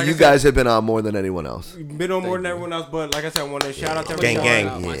we do that, So like you I said, guys have been on more than anyone else. been on more than everyone else, but like I said, I want to shout out to Gang,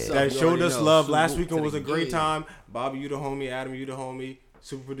 everyone gang. Myself, that you showed already us know. love. Salute Last to weekend the was a great gang. time. Bobby, you the homie. Adam, you the homie.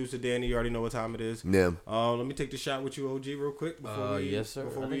 Super producer Danny, you already know what time it is. Yeah. Let me take the shot with you, OG, real quick. Before we, Yes, sir.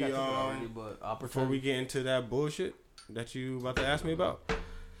 Before I think we I took it already, but before we get into that bullshit that you about to ask me about.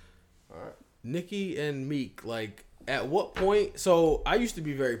 Nicki and Meek, like at what point? So I used to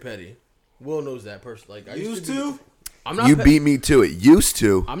be very petty. Will knows that person. Like I Used be- to? I'm not. You beat me to it. Used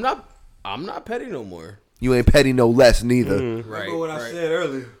to. I'm not I'm not petty no more. You ain't petty no less neither. Remember what I said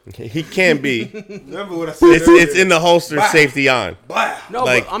earlier. He can be. Remember what I said earlier. It's in the holster, safety on. No,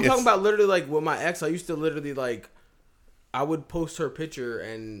 Like, but I'm it's- talking about literally like with my ex. I used to literally like, I would post her picture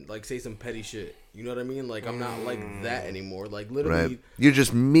and like say some petty shit. You know what I mean? Like I'm not like that anymore. Like literally. Right. You're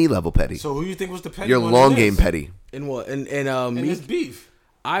just me level petty. So who you think was the petty You're one long in game this? petty. In what? And In me. this beef.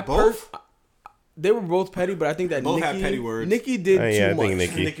 Both. They were both petty, but I think that Both Nikki, had petty words. Nikki did Oh, too yeah, I much. think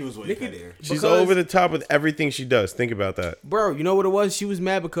Nikki. Nikki was way pettier. She's Because- over the top with everything she does. Think about that. Bro, you know what it was? She was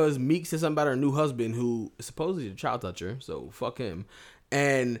mad because Meek said something about her new husband, who is supposedly a child toucher. So fuck him.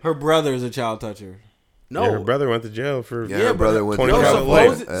 And Her brother is a child toucher. no, Yeah, her brother went to jail for. Yeah, her brother went to 20 jail. counts of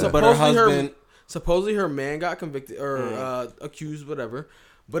life. supposedly, But her husband- supposedly her man got convicted or accused, whatever.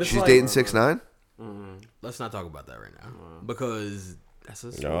 But it's She's like, dating 6ix9ine. Let's not talk about that right now because that's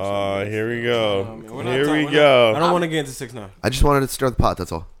a. Oh, here we go. We're not Here talking- we we're go. not- I don't want to get into 6ix9ine. I just wanted to stir the pot.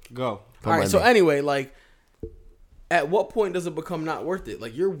 That's all. Go. All right. mind So me. anyway, like, at what point does it become not worth it?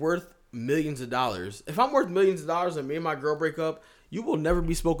 Like, you're worth millions of dollars. If I'm worth millions of dollars and me and my girl break up, you will never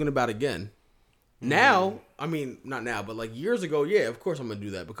be spoken about again. Now, I mean, not now, but like years ago, yeah, of course I'm gonna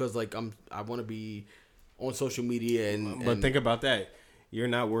do that because like I want to be on social media But think about that. You're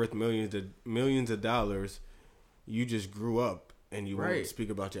not worth millions of dollars. You just grew up and you Right. won't speak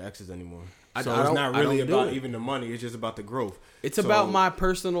about your exes anymore. I- So I it's don't- not I really don't do about it. even the money. It's just about the growth. It's So about my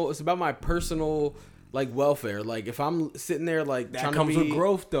personal. It's about my personal like welfare. Like if I'm sitting there like that trying comes to be, with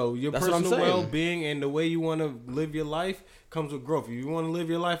growth, though. Your That's what I'm personal saying. well-being and the way you want to live your life comes with growth. If you want to live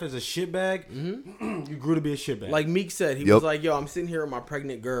your life as a shitbag, you grew to be a shitbag. Like Meek said, he Yep. was like, "Yo, I'm sitting here with my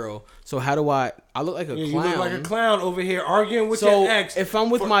pregnant girl. So how do I look like a yeah, clown? you look like a clown over here arguing with So, your ex. if I'm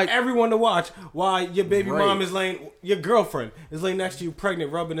with for my- everyone to watch, while your baby Right. mom is laying, your girlfriend is laying next to you,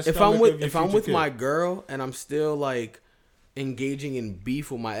 pregnant, rubbing the If stomach I'm with of your if I'm future with kid. my girl and I'm still like engaging in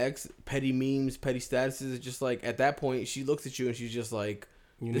beef with my ex, petty memes, petty statuses, it's just like at that point she looks at you and she's just like,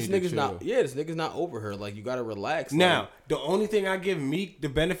 You this need to nigga's not. chill. Yeah, this nigga's not over her. Like you gotta relax. Now, like, the only thing I give Meek the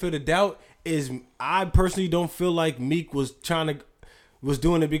benefit of doubt is I personally don't feel like Meek was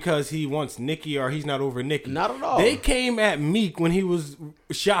doing it because he wants Nicki or he's not over Nicki. Not at all. They came at Meek when he was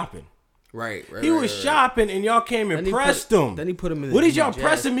shopping. right. He was shopping and y'all came and Then he pressed put- him. then he put him in the What is y'all jail.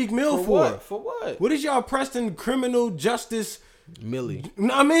 pressing Meek Mill for? what? For what? What is y'all pressing criminal justice? Millie.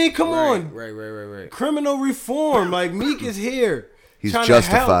 I mean, come on. Right. Criminal reform. Like Meek is here. He's trying to help.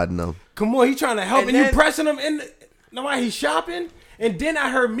 justified in them. Come on, he trying to help, And and, you then- pressing him in. No, why he's shopping, and then I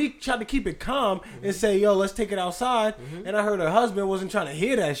heard Meek try to keep it calm and say, "Yo, let's take it outside." And I heard her husband wasn't trying to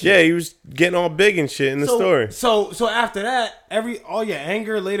hear that shit. Yeah, he was getting all big and shit in the story. So after that, all your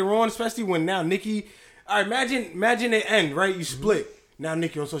anger later on, especially when now Nicki, all right, imagine it end right. You split. Now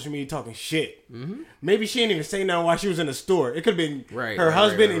Nicki on social media talking shit. Maybe she didn't even say nothing while she was in the store. It could have been Right, her right,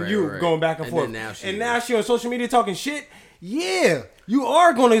 husband right, and you right. going back and And forth. then now she she on social media talking shit. Yeah, you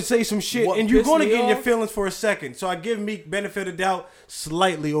are going to say some shit, What and you're pissed going to me get in your off- feelings for a second. So I give Meek benefit of doubt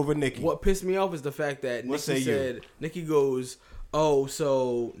slightly over Nicki. What pissed me off is the fact that What say Nicki you? said, Nicki goes, "Oh,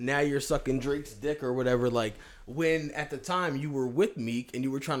 so now you're sucking Drake's dick or whatever." Like when at the time you were with Meek and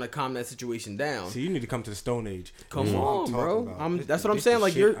you were trying to calm that situation down. So you need to come to the Stone Age. Come on, bro. That's what I'm This saying. the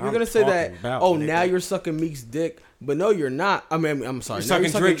Like shit you're I'm gonna say that. talking about, Oh, nigga. now you're sucking Meek's dick, but no, you're not. I mean, I'm sorry. You're Now you're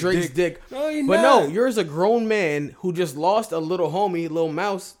sucking sucking Drake's Drake's dick. No, you're but not. no, you're as a grown man who just lost a little homie, Lil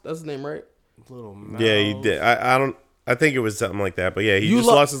Mouse. That's his name, right? Little Yeah, he did. I don't. I think it was something like that. But yeah, he You just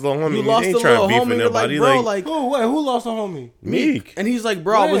lo- lost his little homie. you He lost ain't a trying to little beef homie, with you're like, nobody. bro, Like, who lost a homie? Meek. And he's like,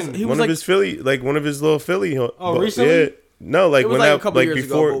 bro, When? he was One like, of his Philly, like one of his little Philly. Recently? Yeah. No, like It was when like a that, couple like years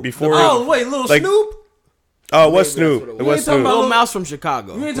before, ago. before. Oh wait, Little like- Snoop. Oh, it was Maybe that's Snoop. what it It was. was ain't talking Snoop. about Lil Mouse from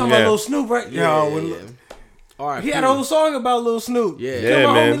Chicago. You ain't talking Yeah. about Lil Snoop, right? Yeah, Yo, yeah. All right, he had a whole song about Lil Snoop. Yeah. Come Yeah,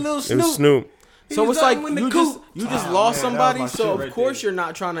 on, man. homie, Lil It was Snoop. He So was it's like out in the you coop. just Oh, lost man, that somebody, was my so shit of right course there. you're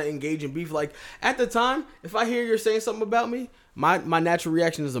not trying to engage in beef. Like at the time, if I hear you're saying something about me, my natural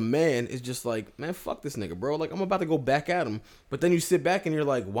reaction as a man is just like, man, fuck this nigga, bro. Like I'm about to go back at him. But then you sit back and you're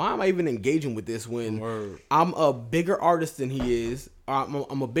like, why am I even engaging with this when Word. I'm a bigger artist than he is? I'm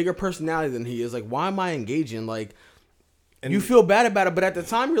a bigger personality than he is. Like why am I engaging? Like you feel bad about it, but at the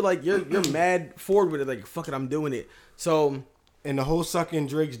time you're like you're mad forward with it. Like fuck it, I'm doing it. So. And the whole sucking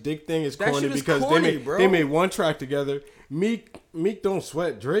Drake's dick thing is That corny shit is because corny, bro. they made one track together. Meek don't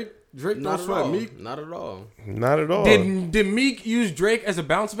sweat Drake. Drake Not don't at sweat all. Meek. Not at all. Not at all. Did Meek use Drake as a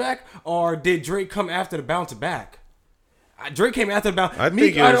bounce back, or did Drake come after the bounce back? Drake came after the bounce. I Meek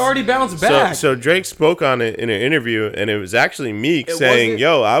think it had was- already bounced back. So Drake spoke on it in an interview, and it was actually Meek It saying, wasn't-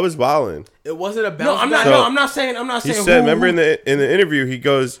 "Yo, I was wilding." It wasn't a bounce. no, I'm not. back. No, I'm not saying. I'm not He saying. said, who, remember who- in the interview, he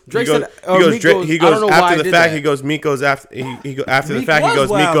goes, Drake he goes, said, Meek goes, he "I don't goes know why I after the did fact. that." He goes, Meek goes after. He go after the Meek fact. He was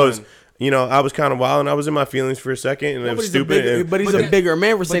goes, Meek goes, wildin'. I was kind of wild and I was in my feelings for a second and it was stupid. But he's a bigger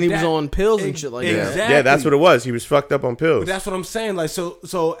man for saying he was on pills and shit like that. Exactly. Yeah, that's what it was. He was fucked up on pills. But that's what I'm saying. Like,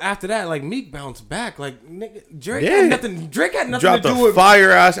 so after that, like Meek bounced back. Like, nigga, Drake had nothing Dropped to do a with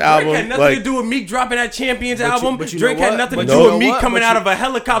fire ass album. Drake had nothing to do with Meek dropping that Champions album. but you Drake know had what? nothing But to you do know with Meek what? coming But out you- of a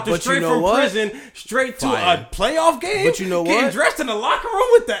helicopter but you straight know from what? prison, straight to Fire. a playoff game. But you know Getting what? dressed in the locker room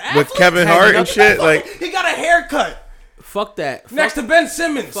with the athletes. Kevin Had Hart and nothing- shit, like- he got a haircut Fuck that. next to Ben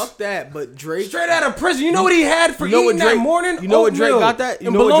Simmons. Fuck that. But Drake. Straight out of prison. You know what he had for You know what eating that Drake- morning? you know what Drake Oatmeal got that? You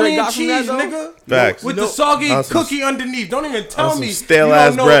and know what bologna Drake got and from that, cheese, though? nigga. Facts. With You the know- soggy on some- cookie underneath. Don't even tell on me. some stale you ass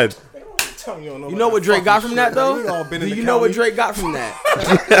don't know- bread. Tell you don't know You about know what that Drake got fucking from that shit. though? We all been in Do the you know what county. Drake got from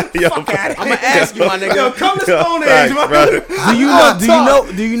that? Yo, Fuck outta I'm gonna ask you, my nigga. Yo, come to Stone Facts, Age, my brother.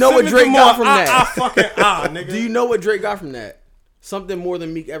 Do you know what Drake got from that? Nigga. Do you know what Drake got from that? Something more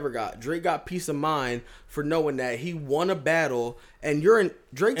than Meek ever got. Drake got peace of mind for knowing that he won a battle, and you're in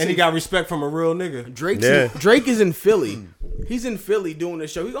Drake's. And he got respect from a real nigga. Drake is in Philly. He's in Philly doing the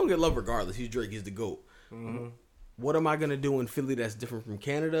show. He's gonna get love regardless. He's Drake. He's the GOAT. Mm-hmm. What am I gonna do in Philly that's different from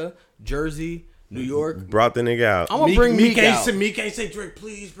Canada, Jersey, New York? Brought the nigga out. I'm gonna bring Meek out. Meek ain't say, Drake,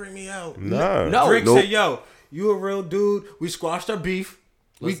 please bring me out. No. Drake Nope. said, yo, you a real dude. We squashed our beef.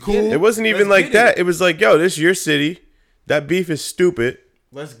 We cool. It wasn't even Let's like get that. It was like, yo, this is your city. That beef is stupid.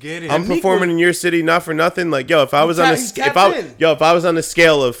 Let's get it. I'm performing in your city, not for nothing. Like, yo, if I was on the if I was on the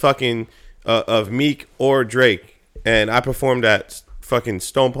scale of fucking of Meek or Drake, and I performed at fucking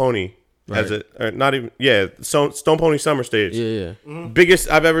Stone Pony as or not even Stone Pony Summer Stage, biggest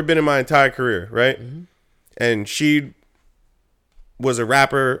I've ever been in my entire career, right? And she was a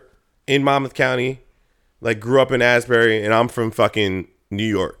rapper in Monmouth County, like grew up in Asbury, and I'm from fucking New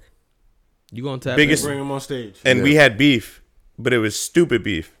York. You gonna tap biggest bring him on stage, and we had beef. But it was stupid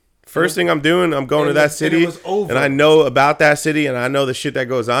beef. First thing I'm doing, I'm going to that city, and I know about that city, and I know the shit that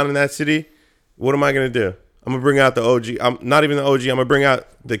goes on in that city. What am I going to do? I'm going to bring out the OG. I'm not even the OG. I'm going to bring out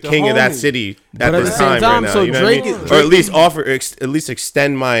the king of that city at this time right now. So you know what I mean? Or at least at least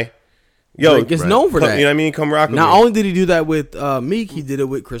extend my... Yo, Drake is known for that. You know what I mean? Come rock with me. Not only did he do that with Meek, he did it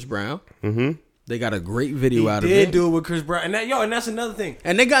with Chris Brown. Mm-hmm. They got a great video out of He it. did do it with Chris Brown, and that's another thing.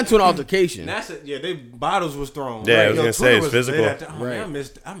 And they got into an altercation. They bottles was thrown. Yeah, I was gonna say, it's Twitter was physical.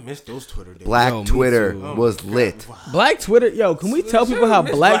 lit. I missed those Twitter days. Black Twitter was lit. Black Twitter, yo, can we tell people how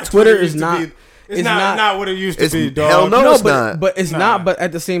Black Twitter is not? It's not what it used to It's be, dog. hell no, it's not. But it's not. But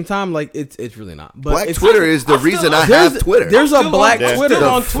at the same time, like it's really not. But Black it's Twitter is the reason I have Twitter. There's a Black Twitter. Still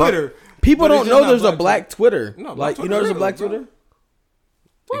on Twitter. People But don't it's know just there's not a Black Twitter. No, Like Black you know, there's a Twitter Black real, Twitter.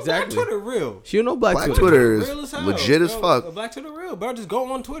 Exactly. Black Twitter real. She don't know Black Twitter. Twitter is Real as hell. legit as Yo, fuck. Black Twitter real, bro. Just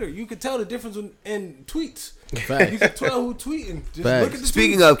go on Twitter. You can tell the difference in tweets. Facts. You can tell who tweeting. Just Facts. look at the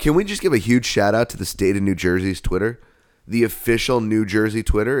Speaking tweets. of, can we just give a huge shout out to the state of New Jersey's Twitter? The official New Jersey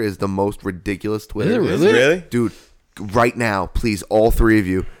Twitter is the most ridiculous Twitter. Is it really? Dude, right now, please, all three of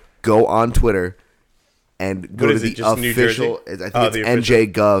you, go on Twitter and go What to is it, the just New official. Jersey? I think Oh, it's the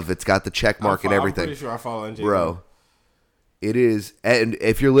NJ Gov. It's got the check mark and I'm everything. pretty sure I follow NJ. Bro, it is. And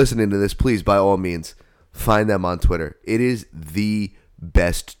if you're listening to this, please, by all means, find them on Twitter. It is the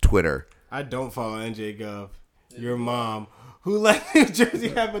best Twitter. I don't follow NJ Gov. Your mom. Who let New Jersey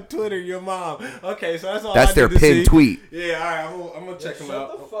have a Twitter? Your mom. Okay, so that's all. That's I their need to pinned see. tweet. Yeah, all right. I'm gonna check him out.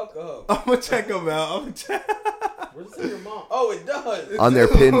 Shut the fuck up. I'm gonna check him out. Where's it say your mom? Oh, it does. On their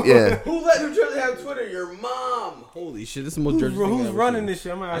pin, yeah. Who let New Jersey have Twitter? Your mom. Holy shit, this is the most Jersey thing I've Who's ever running seen. this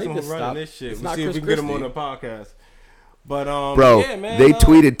shit? I'm gonna I ask need him to who's running stop. this shit. It's We'll not see if we Chris can get him on Christie. the podcast. But Bro, yeah, man, they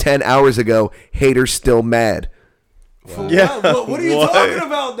tweeted 10 hours ago, haters still mad. Yeah. What are you talking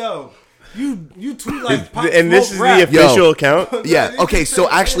about though? You tweet like Pop And this is Smoke rap. the official account? Yeah, okay, so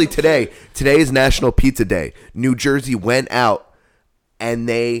actually today is National Pizza Day. New Jersey went out and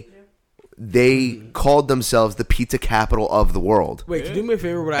they called themselves the pizza capital of the world. Wait, can you do me a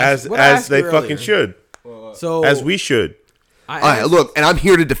favor? What I As asked, what I asked they you fucking earlier? should. So As we should. I All right, asked, look, and I'm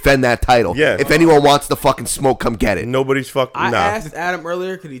here to defend that title. Yeah. If anyone wants the fucking smoke, come get it. Nobody's fucking... I Nah. asked Adam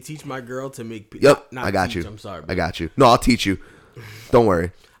earlier, could he teach my girl to make pizza? Yep, Not I got teach, you. I'm sorry. I got you. No, I'll teach you. Don't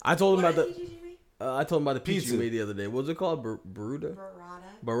worry. I told him about the pizza you made the other day. What was it called? Burrata?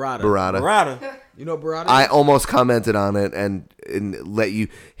 Burrata. Burrata. You know what burrata? I almost commented on it and let you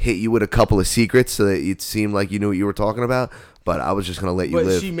hit you with a couple of secrets so that it seemed like you knew what you were talking about. But I was just gonna let you But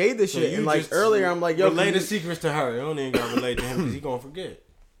live. she made this shit. you And like just earlier, I'm like, yo, relay can the you- secrets to her. You don't even gotta relate to him because he gonna forget.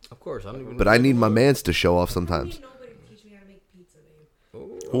 Of course, I don't even. But I need my mans to show off sometimes.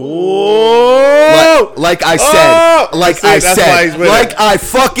 Oh! Like I said, Oh! like That's I it, that's why he's said, with like it. I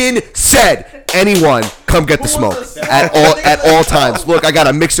fucking said. anyone, come get the smoke at all times. Look, I got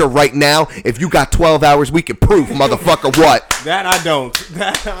a mixer right now. If you got 12 hours, we can proof, motherfucker, what? That I don't.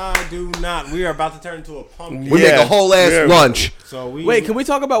 That I do not. We are about to turn into a pumpkin. We make a whole ass lunch. So Wait, can we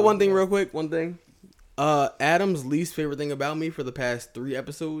talk about one thing real quick? One thing. Adam's least favorite thing about me for the past 3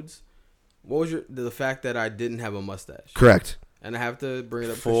 episodes. What was the fact that I didn't have a mustache? Correct. And I have to bring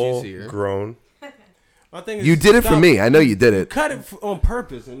it up Full for she's here. grown. My thing is, You did it for me. I know you did it. Cut it on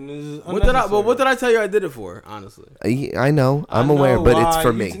purpose. And What did I tell you I did it for? Honestly, I know. I'm aware, but it's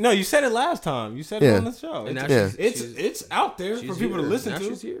for me. No, you said it last time. You said it on the show. And now It's out there for people to listen Now to.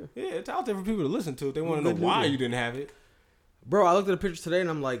 she's here. Yeah, it's out there for people to listen to. If they want to know why you didn't have it. Bro, I looked at a picture today and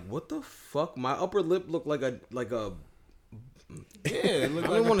I'm like, what the fuck? My upper lip looked like a Yeah, it looked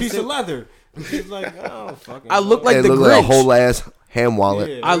like a piece of leather. It's like, oh, fucking. I look like It the looked Grinch. like a whole ass ham wallet.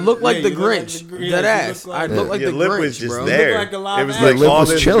 Yeah, I look like the you look like Grinch. the Grinch. Dead Yeah, you ass. look I like- look like Your the lip Grinch, was just bro. there. You look like a live It was action. like Your lip all was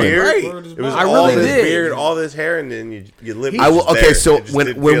this chilling. beard. Right. It was I all really this did. beard, all this hair, and then your lip. I will. was just Okay, there. so It just when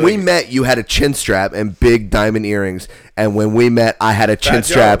didn't when feel we like- met, you had a chin strap and big diamond earrings, and when we met, I had a chin Fat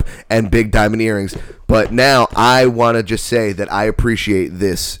Joe. strap and big diamond earrings. But now I want to just say that I appreciate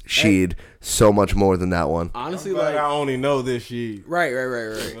this Sheed so much more than that one. Honestly, But like, I only know this shit. right. You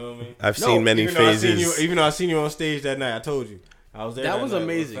know what I mean? I've seen many Even though I seen phases. even though I seen you on stage that night, I told you I was there. That was night.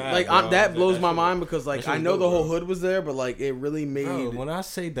 amazing. It was Like, fat, bro. that blows my shit- mind because, like, that shit I was know dope, the whole bro. hood was there, but like, it really made. Bro, when I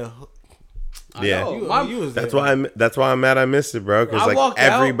say the, Yeah. know. you was there. That's why I'm mad I missed it, bro. Because I like walked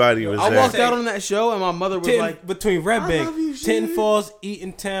out- everybody was I there. walked out on that show and my mother was like, between Red I Bank, love you, Tin shit. Falls,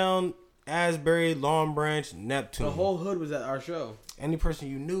 Eatontown, Asbury, Long Branch, Neptune. the whole hood was at our show. Any person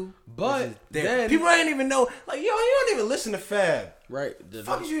you knew, But was there. then- People ain't even know. Like, yo, you don't even listen to Fab. Right. What the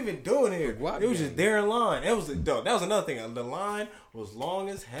fuck is you even doing here? Rock It was gang. just there in line. That was another thing. The line was long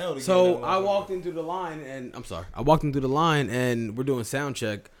as hell. To get So that I motherfucker. walked in through the line and I walked in through the line and we're doing sound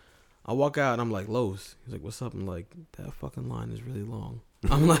check. I walk out and I'm like, Los. He's like, what's up? I'm like, that fucking line is really long.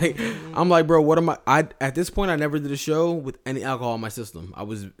 I'm like, bro, what am I at this point I never did a show with any alcohol in my system. I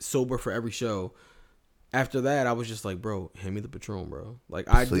was sober for every show. After that, I was just like, bro, hand me the Patron, bro. Like,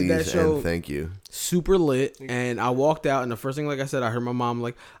 I did that Please show and thank you. super lit, and I walked out, and the first thing, like I said, I heard my mom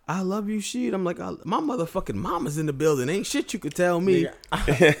like, I love you, shit. I'm like, my motherfucking mama's in the building. Ain't shit you could tell me.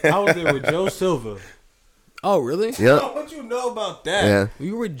 I was there with Joe Silva. Oh, really? Yep. What you know about that? Yeah.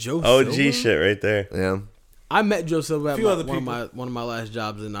 You were with Joe OG Silva? shit right there. Yeah. I met Joe Silva at Few other one of my last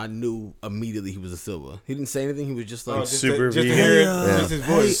jobs, and I knew immediately he was a Silva. He didn't say anything. He was just like, Oh, just Super to vegan. hear it, Yeah. just his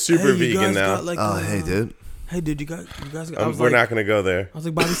voice. Super you vegan guys now. got, like, Oh, hey, dude. Hey, dude, you guys. I was We're like, not gonna go there. I was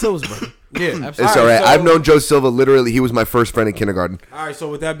like, Bobby Silva's brother. Yeah, It's all right. so- I've known Joe Silva. Literally, he was my first friend in kindergarten. All right, so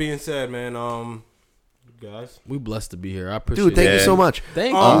with that being said, man, guys, We blessed to be here. I appreciate Dude, thank it. you Yeah. so much.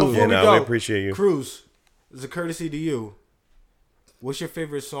 Thank before Yeah, we no, go, we appreciate you. Cruz, as a courtesy to you, what's your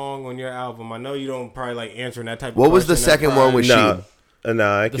favorite song on your album? I know you don't probably like answering that type of What was the question. That second one with No, Sheed? no,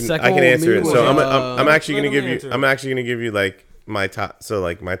 I The can second I can one with answer me it. was, So I'm actually let gonna him give you. answer. I'm actually gonna give you like my top. So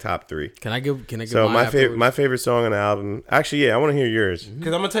like my top 3. Can I give? So my favorite afterwards? favorite song on the album. Actually, yeah, I want to hear yours.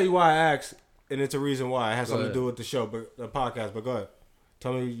 Because I'm gonna tell you why I asked, and it's a reason why. It has Go something ahead. to do with the show, but the podcast. But go ahead,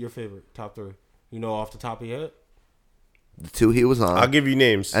 tell me your favorite top 3. You know off the top of your head? The 2 he was on, I'll give you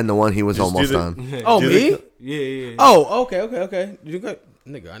names. and the 1 he was Just do almost the- on. Oh, Do me? the- Yeah. Oh, okay. You got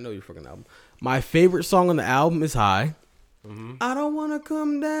nigga. I know your fucking album. My favorite song on the album is "High." I don't wanna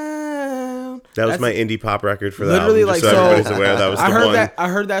come down. That was That's my indie pop record for the literally album. like Just so so. everybody's aware, that was the I heard one. that. I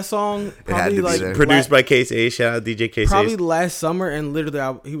heard that song had probably to be like there. Produced by Case A. Shout out DJ Case probably A. last summer, and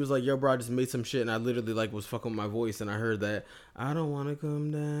literally he was like, "Yo, bro, I just made some shit," and I literally like was fucking with my voice, and I heard that I don't wanna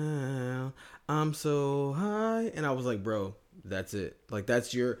come down. I'm so high, and I was like, "Bro, that's it. Like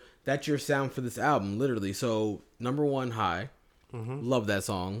that's your sound for this album, literally." So number 1, "High," love that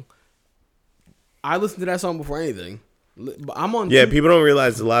song. I listened to that song before anything. But I'm on. Yeah, people don't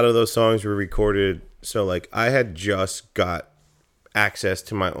realize a lot of those songs were recorded. So like I had just got access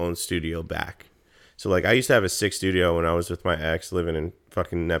to my own studio back. So like I used to have a 6 studio when I was with my ex living in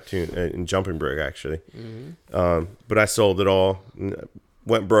fucking Neptune in Jumping Brook actually. But I sold it all.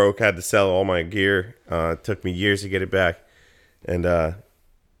 Went broke, had to sell all my gear. Took me years to get it back. And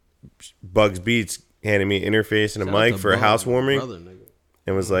Bugs Beats handed me an interface and a mic for a housewarming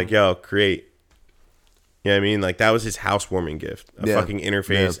and was like, yo, create. You know what I mean? Like that was his housewarming gift. A Yeah. fucking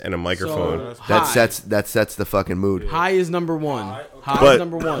interface and a microphone. So, That High. sets the fucking mood. High is number 1. High is But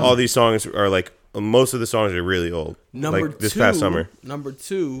number 1. all these songs are like, most of the songs are really old. Number like this 2, past summer. Number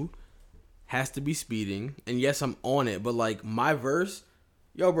 2 has to be Speeding. And yes, I'm on it, but like my verse,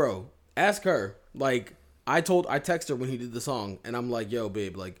 yo, bro, ask her. Like I texted her when he did the song, and I'm like, yo,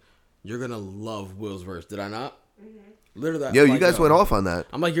 babe, like you're gonna love Will's verse. Did I not? Literally, Yo, I'm you like, guys yo. went off on that.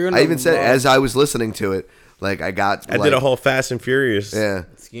 I'm like, you're gonna I even said love- as I was listening to it, like I did a whole Fast and Furious thing.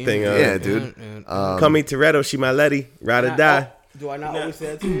 Yeah, dude. Call me Toretto, she my lady, ride or die. Do I not always say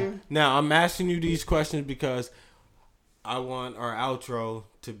that to you? Now I'm asking you these questions because I want our outro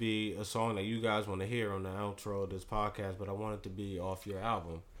to be a song that you guys want to hear on the outro of this podcast, but I want it to be off your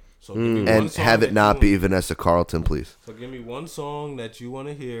album. So give me one And song have that it not you be Vanessa Carlton, please. So give me one song that you want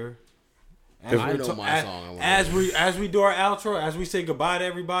to hear. I know my song I wanna As we do our outro, as we say goodbye to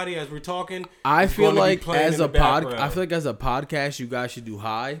everybody, as we're talking, I it's feel gonna be like playing as in a the background. I feel like as a podcast, you guys should do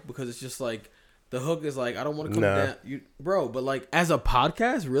High because it's just like the hook is like I don't want to come Nah. down, bro. But like as a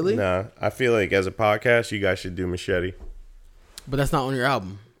podcast, really? Nah, I feel like as a podcast, you guys should do Machete. But that's not on your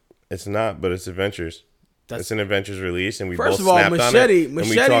album. It's not, but it's Adventures. It's an Adventures release, and we First both of all, snapped Machete- on it, and we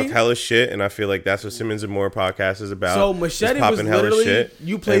Machete- talked hella shit, and I feel like that's what Simmons and More podcast is about. So is Machete was popping hella literally shit.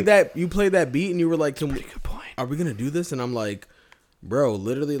 you played And- that beat and you were like, are we gonna do this? And I'm like, bro,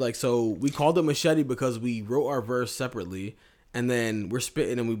 literally like so we called it Machete because we wrote our verse separately. And then we're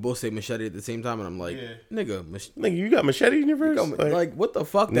spitting and we both say Machete at the same time. And I'm like, nigga, Nigga, you got Machete in your verse? like, what the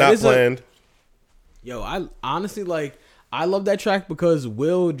fuck? Not planned. Yo, I honestly like, I love that track because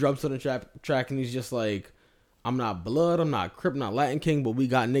Will drops on the track and he's just like, I'm not Blood, I'm not Crip, not Latin King, but we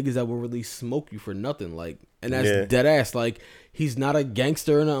got niggas that will really smoke you for nothing. Like, and that's dead ass. Like, he's not a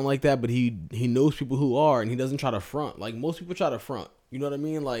gangster or nothing like that, but he knows people who are and he doesn't try to front. Like, most people try to front. You know what I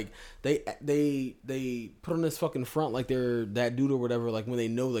mean? Like they put on this fucking front like they're that dude or whatever. Like when they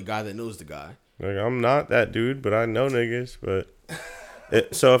know the guy that knows the guy. Like, I'm not that dude, but I know niggas.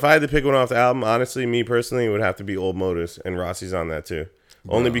 But so if I had to pick one off the album, honestly, me personally, it would have to be Old Motus, and Rossi's on that too.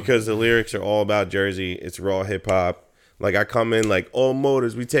 Only because the lyrics are all about Jersey. It's raw hip hop. Like I come in like Old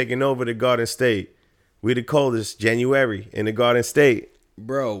Motors, we taking over the Garden State. We the coldest January in the Garden State.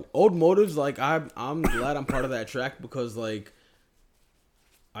 Bro, Old Motives, like I'm glad I'm part of that track because like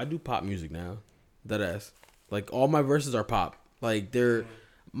I do pop music now. That ass. Like all my verses are pop. Like they're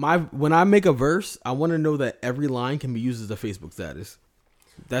when I make a verse, I want to know that every line can be used as a Facebook status.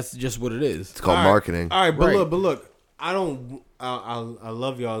 That's just what it is. It's called marketing. All right, but look, I don't. I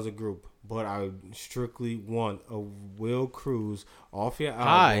love y'all as a group, but I strictly want a Will Cruz off your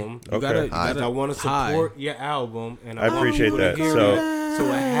album. You gotta, I want to support your album, and I appreciate that. So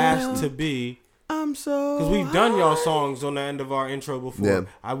it has to be. I'm so because we've done y'all songs on the end of our intro before.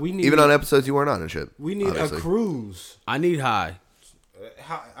 Yeah. We need even on episodes you weren't on and shit. We need obviously. a cruise. I need High.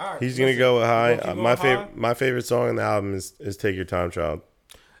 All right, He's gonna go with High. High? My favorite song on the album is Take Your Time, Child.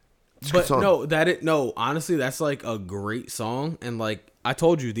 But no, honestly, that's like a great song. And like I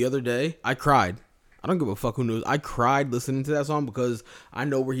told you the other day, I cried. I don't give a fuck who knows. I cried listening to that song because I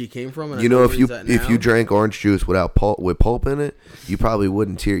know where he came from. And You I know, where if he's at now. you drank orange juice with pulp in it, you probably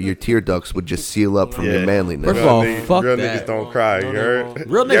wouldn't tear. Your tear ducts would just seal up from your manliness. First of all, fuck real that. niggas don't cry. You heard?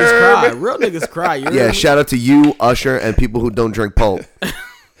 Real niggas cry. Real niggas cry. You Yeah, shout out to you, Usher, and people who don't drink pulp.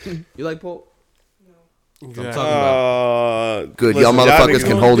 You like pulp? I'm talking about. Good, Listen, y'all motherfuckers niggas can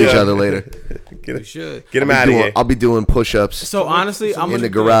don't hold do each that. other later. You should. Get him out of here. I'll be doing push-ups. So honestly, I'm in the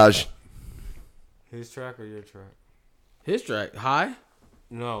gonna garage. His track or your track? His track, High.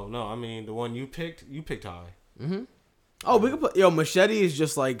 No. I mean the one you picked. You picked High. Mm-hmm. Oh, we could put Machete is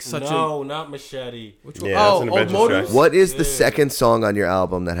just like such No, not Machete. Which one? Yeah, that's Oh, an Old Adventures Motives. track. What is the second song on your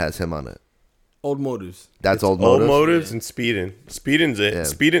album that has him on it? Old Motives. That's Old Old Motives. Motives and Speedin'. Speedin's it. Yeah.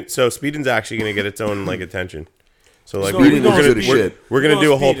 Speedin's actually gonna get its own like attention. So like Speedin' is good as shit. We're gonna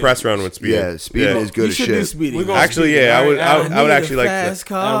do a whole Speedin'. press run with Speedin'. Yeah, Speedin' is good You as should do shit. Speedy. We're gonna Actually, Speedin'. yeah, I would All right, actually like fast to.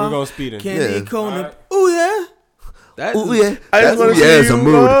 car. we're going Speedin'. Candy Yeah. Cone. Oh yeah. That Ooh yeah, I just that want ooh to yeah see is a you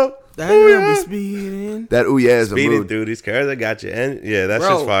mood. go. That Ooh, will be yeah. speeding. That ooh yeah is a Speeding mood. through these cars, I got you. And yeah, that's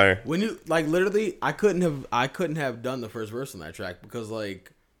Bro, just fire. When you like literally, I couldn't have done the first verse on that track because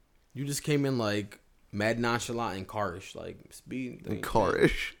like you just came in like mad nonchalant and carish, like speeding. And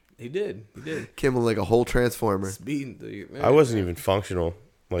carish. He did. Came in like a whole transformer. Speeding through you. Man. I wasn't even functional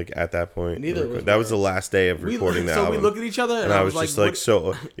like at that point. Neither Like, was that was the Mars. last day of recording the so album. we look at each other and I was just like, what-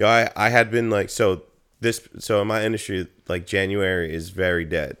 so I had been like, so in my industry, like January is very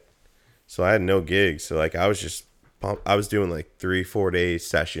dead. So I had no gigs. So like I was just I was doing like 3-4 day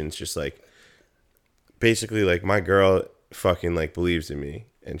sessions, just like basically like my girl fucking like believes in me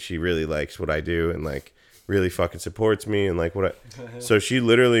and she really likes what I do and like really fucking supports me and like so she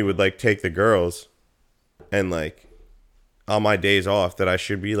literally would like take the girls and like on my days off that I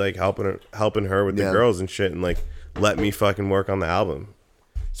should be like helping her with the Yeah. girls and shit and like let me fucking work on the album.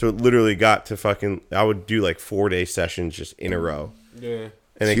 So it literally got to fucking I would do like 4-day sessions just in a row. Yeah.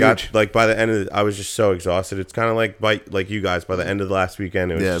 And it It's got huge. like by the end of I was just so exhausted. It's kind of like you guys by the end of the last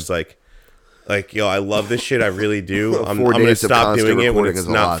weekend it was Yeah. just like like, yo, I love this shit. I really do. I'm 4 gonna days of stop constant doing it when recording it's is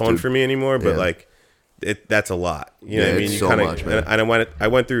a not lot, fun dude. for me anymore. But Yeah. like, that's a lot. You know Yeah, what I mean? it's You so kinda, much, man. and I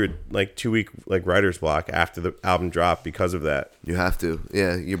went through like 2 week like writer's block after the album dropped because of that. You have to.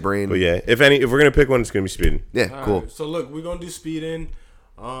 Yeah, your brain. But yeah, if we're gonna pick one, it's gonna be Speeding. Yeah, All cool. right, so look, we're gonna do Speeding.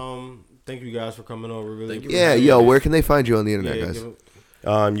 Thank you guys for coming over. Really. Yeah, yo, where can they find you on the internet, Yeah, guys? give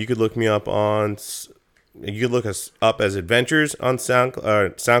it- You could look me up on. You could look us up as Adventures on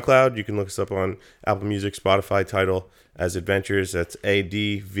SoundCloud. You can look us up on Apple Music, Spotify. Title as Adventures. That's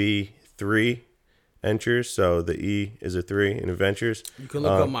ADV3 Ventures. So the E is a 3 in Adventures. You can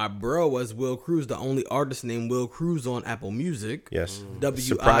look up my bro as Will Cruz, the only artist named Will Cruz on Apple Music. Yes. W-I-L-L-C-R-U-Z.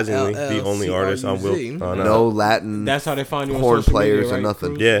 Surprisingly, the only artist on Will. On, No Latin. That's how they find you on horn social players media, or right,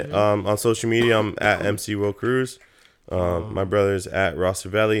 nothing. Cruz? Yeah, on social media, I'm at MC Will Cruz. My brother's at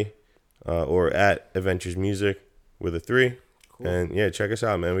Rossavelli or at Adventures Music with a 3. Cool. And yeah, check us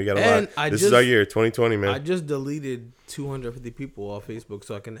out, man. We got a lot. This is our year, 2020, man. I just deleted 250 people off Facebook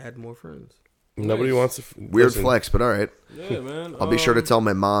so I can add more friends. Nobody wants to. Weird listen. flex, but all right. Yeah, man. I'll be sure to tell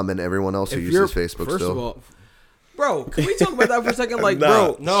my mom and everyone else who If uses you're- Facebook first still. of all, bro, can we talk about that for a second? Like,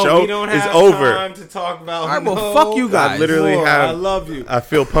 Nah. bro, No, Show we don't is have over. time to talk about. All right, well, no fuck you guys. I literally more. have. I love you. I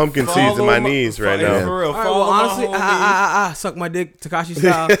feel pumpkin seeds in my knees right yeah, now. For real. all right, Follow well, my honestly, homie. suck my dick, Tekashi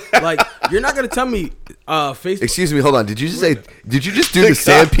style. Like, you're not gonna tell me, Facebook. Excuse me, hold on. Did you just say? Did you just do the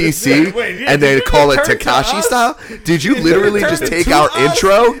Sam PC Wait, yeah, and did then you call it turn to Tekashi us? style? Did you Did literally turn just it take to our us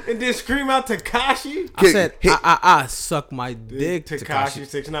intro? and then scream out Tekashi? I said, hit- suck my dick, Tekashi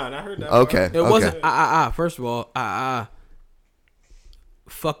Tekashi. 6ix9ine. I heard that. Okay. It wasn't First of all,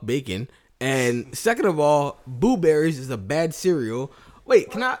 fuck bacon, and second of all, Boo Berries is a bad cereal. Wait,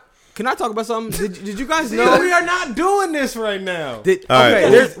 can I talk about something? Did you guys know? We are not doing this right now. All right.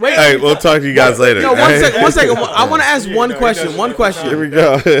 there's wait. All right, we'll talk to you guys later. No, one second. I want to ask one question. One Here question. we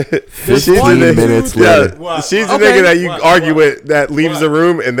go. She's 15 the minutes yeah, later. What? she's the Okay. nigga that you What? argue What? with that leaves What? the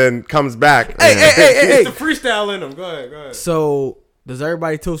room and then comes back. Hey. It's the freestyle in them. Go ahead. So, does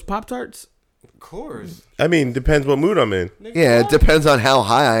everybody toast Pop Tarts? Of course. I mean, depends what mood I'm in. Yeah, it depends on how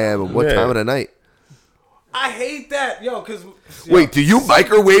high I am and what Yeah. time of the night. I hate that, yo. Cause Wait, do you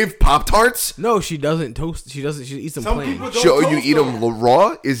microwave Pop Tarts? No, she doesn't toast. She doesn't. She eats them Some plain, people don't Show you toast eat them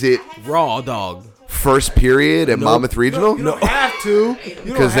raw? Is it raw dog. first period at Monmouth Regional? You don't have to. You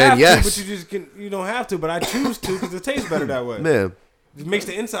don't 'Cause then, have yes. to, but you just can. You don't have to, but I choose to because it tastes better that way. Man, It makes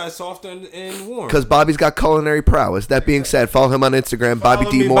the inside softer and warm. because Bobby's got culinary prowess. That being said, follow him on Instagram, Bobby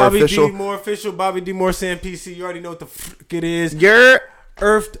Follow D me, Moore Bobby Official. D Moore Official. Bobby D Moore Sam PC. You already know what the fuck it is. You're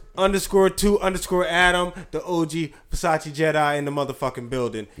Earthed_2_Adam, the OG Versace Jedi in the motherfucking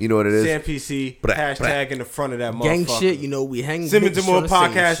building. You know what it is? Sam PC, hashtag in the front of that Gang motherfucker. shit. You know we hang. Simmons and niggas More tryna sing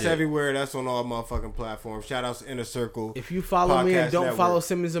podcast shit. everywhere. That's on all motherfucking platforms. Shout outs to Inner Circle. If you follow me and Podcast don't Network. follow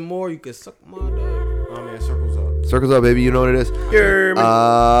Simmons and More, you can suck my dick. Oh man, circles up. Circles up, baby. You know what it is.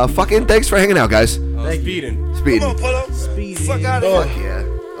 Fucking thanks for hanging out, guys. Speeding. Speed. Speedy. Fuck yeah.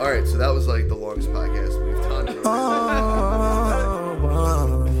 All right, so that was like the longest podcast we've done.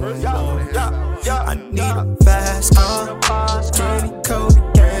 I need a fast car, candy coated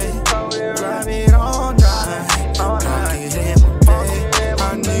game, drive it all night.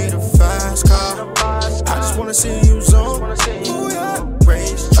 I need a fast car. I just wanna see you zone. Ooh yeah,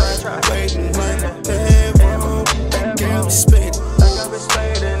 racetrack, waiting in the bedroom. That girl be spitting, that girl be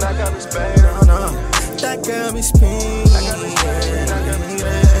speeding, that girl be speeding. That girl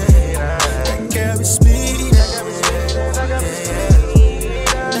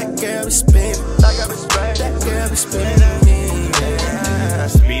be spinning.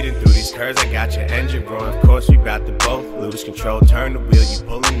 Speeding through these curves, I got your engine roaring. Of course, we about to both lose control. Turn the wheel, you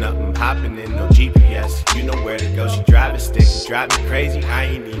pulling up, I'm hopping in, no GPS. You know where to go, she driving stick, drive me crazy. I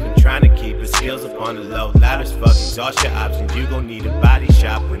ain't even trying to keep her skills up on the low. Loud as fuck, exhaust your options. You gon' need a body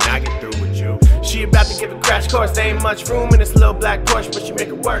shop when I get through with you. She about to give a crash course, there ain't much room in this little black Porsche, but she make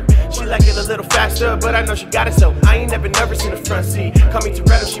it work. She like it a little faster, but I know she got it, so I ain't never nervous in the front seat. Call me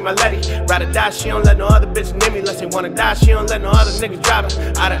Toretto, she my lady. Ride or die, she don't let no other bitch near me unless they wanna die. She don't let no other niggas drive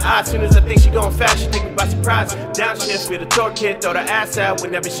her. Out of eye, soon as I think she going fast, she take me by surprise. Downshift with a torque kid, throw the ass out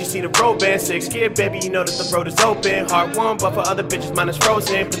whenever she see the road band. 6 gear, baby, you know that the road is open. Heart warm, but for other bitches, mine is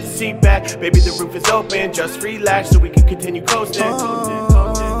frozen. Put the seat back, baby, the roof is open. Just relax so we can continue coasting.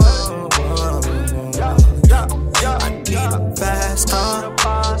 I need a fast car,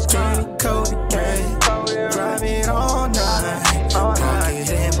 candy coated game, drive it all night. I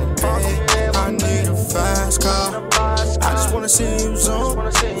need a fast car. I just wanna see you zone.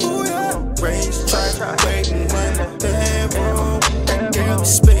 Ooh yeah, racetrack, waiting in the bedroom. That girl be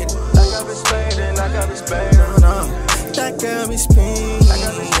spitting, that girl be spinning.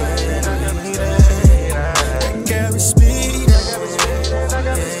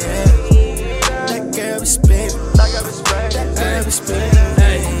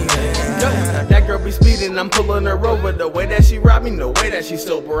 be speeding, I'm pulling her over. The way that she ride me, no way that she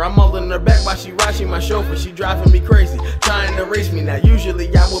sober. I'm all in her back while she ride, she my chauffeur. She driving me crazy, trying to race me. Now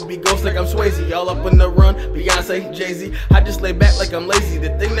usually I would be ghost like I'm Swayze. All up in the run, Beyonce, Jay-Z. I just lay back like I'm lazy.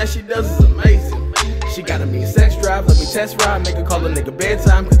 The thing that she does is amazing. She got a mean sex drive, let me test ride. Make her call a nigga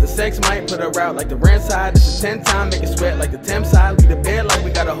bedtime, cause the sex might put her out like the rent side. It's a 10 time, make it sweat like the temp side. Leave the bed like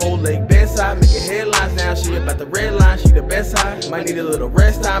we got a whole leg bedside. Making headlines now, she about the red line. She the best high, might need a little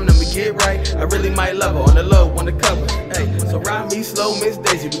rest time, then we get right. I really might love her, on the low, on the cover. Hey, so ride me slow, Miss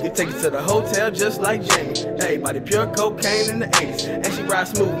Daisy. We can take it to the hotel just like Jamie. Hey, body pure cocaine in the 80s. And she ride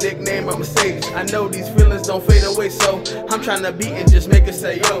smooth, nickname her Mercedes. I know these feelings don't fade away, so I'm trying to beat and just make her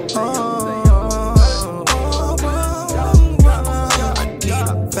say yo.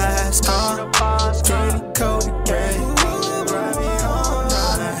 Fast car, candy coated gray. Ride me all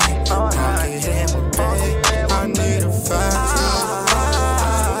night. I can hit my pay. I need a fast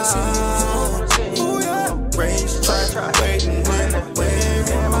car. Ooh yeah, race track, waiting in the way.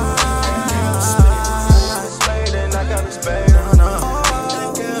 And I got a spade.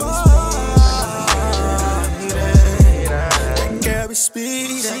 That girl be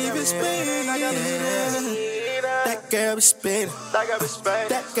speeding. That girl be speeding. That girl be speeding. That girl be speeding.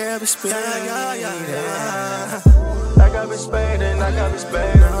 That girl be speeding.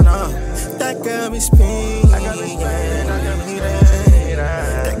 That girl be speeding. That girl be speeding.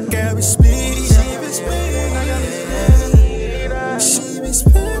 That girl be speeding.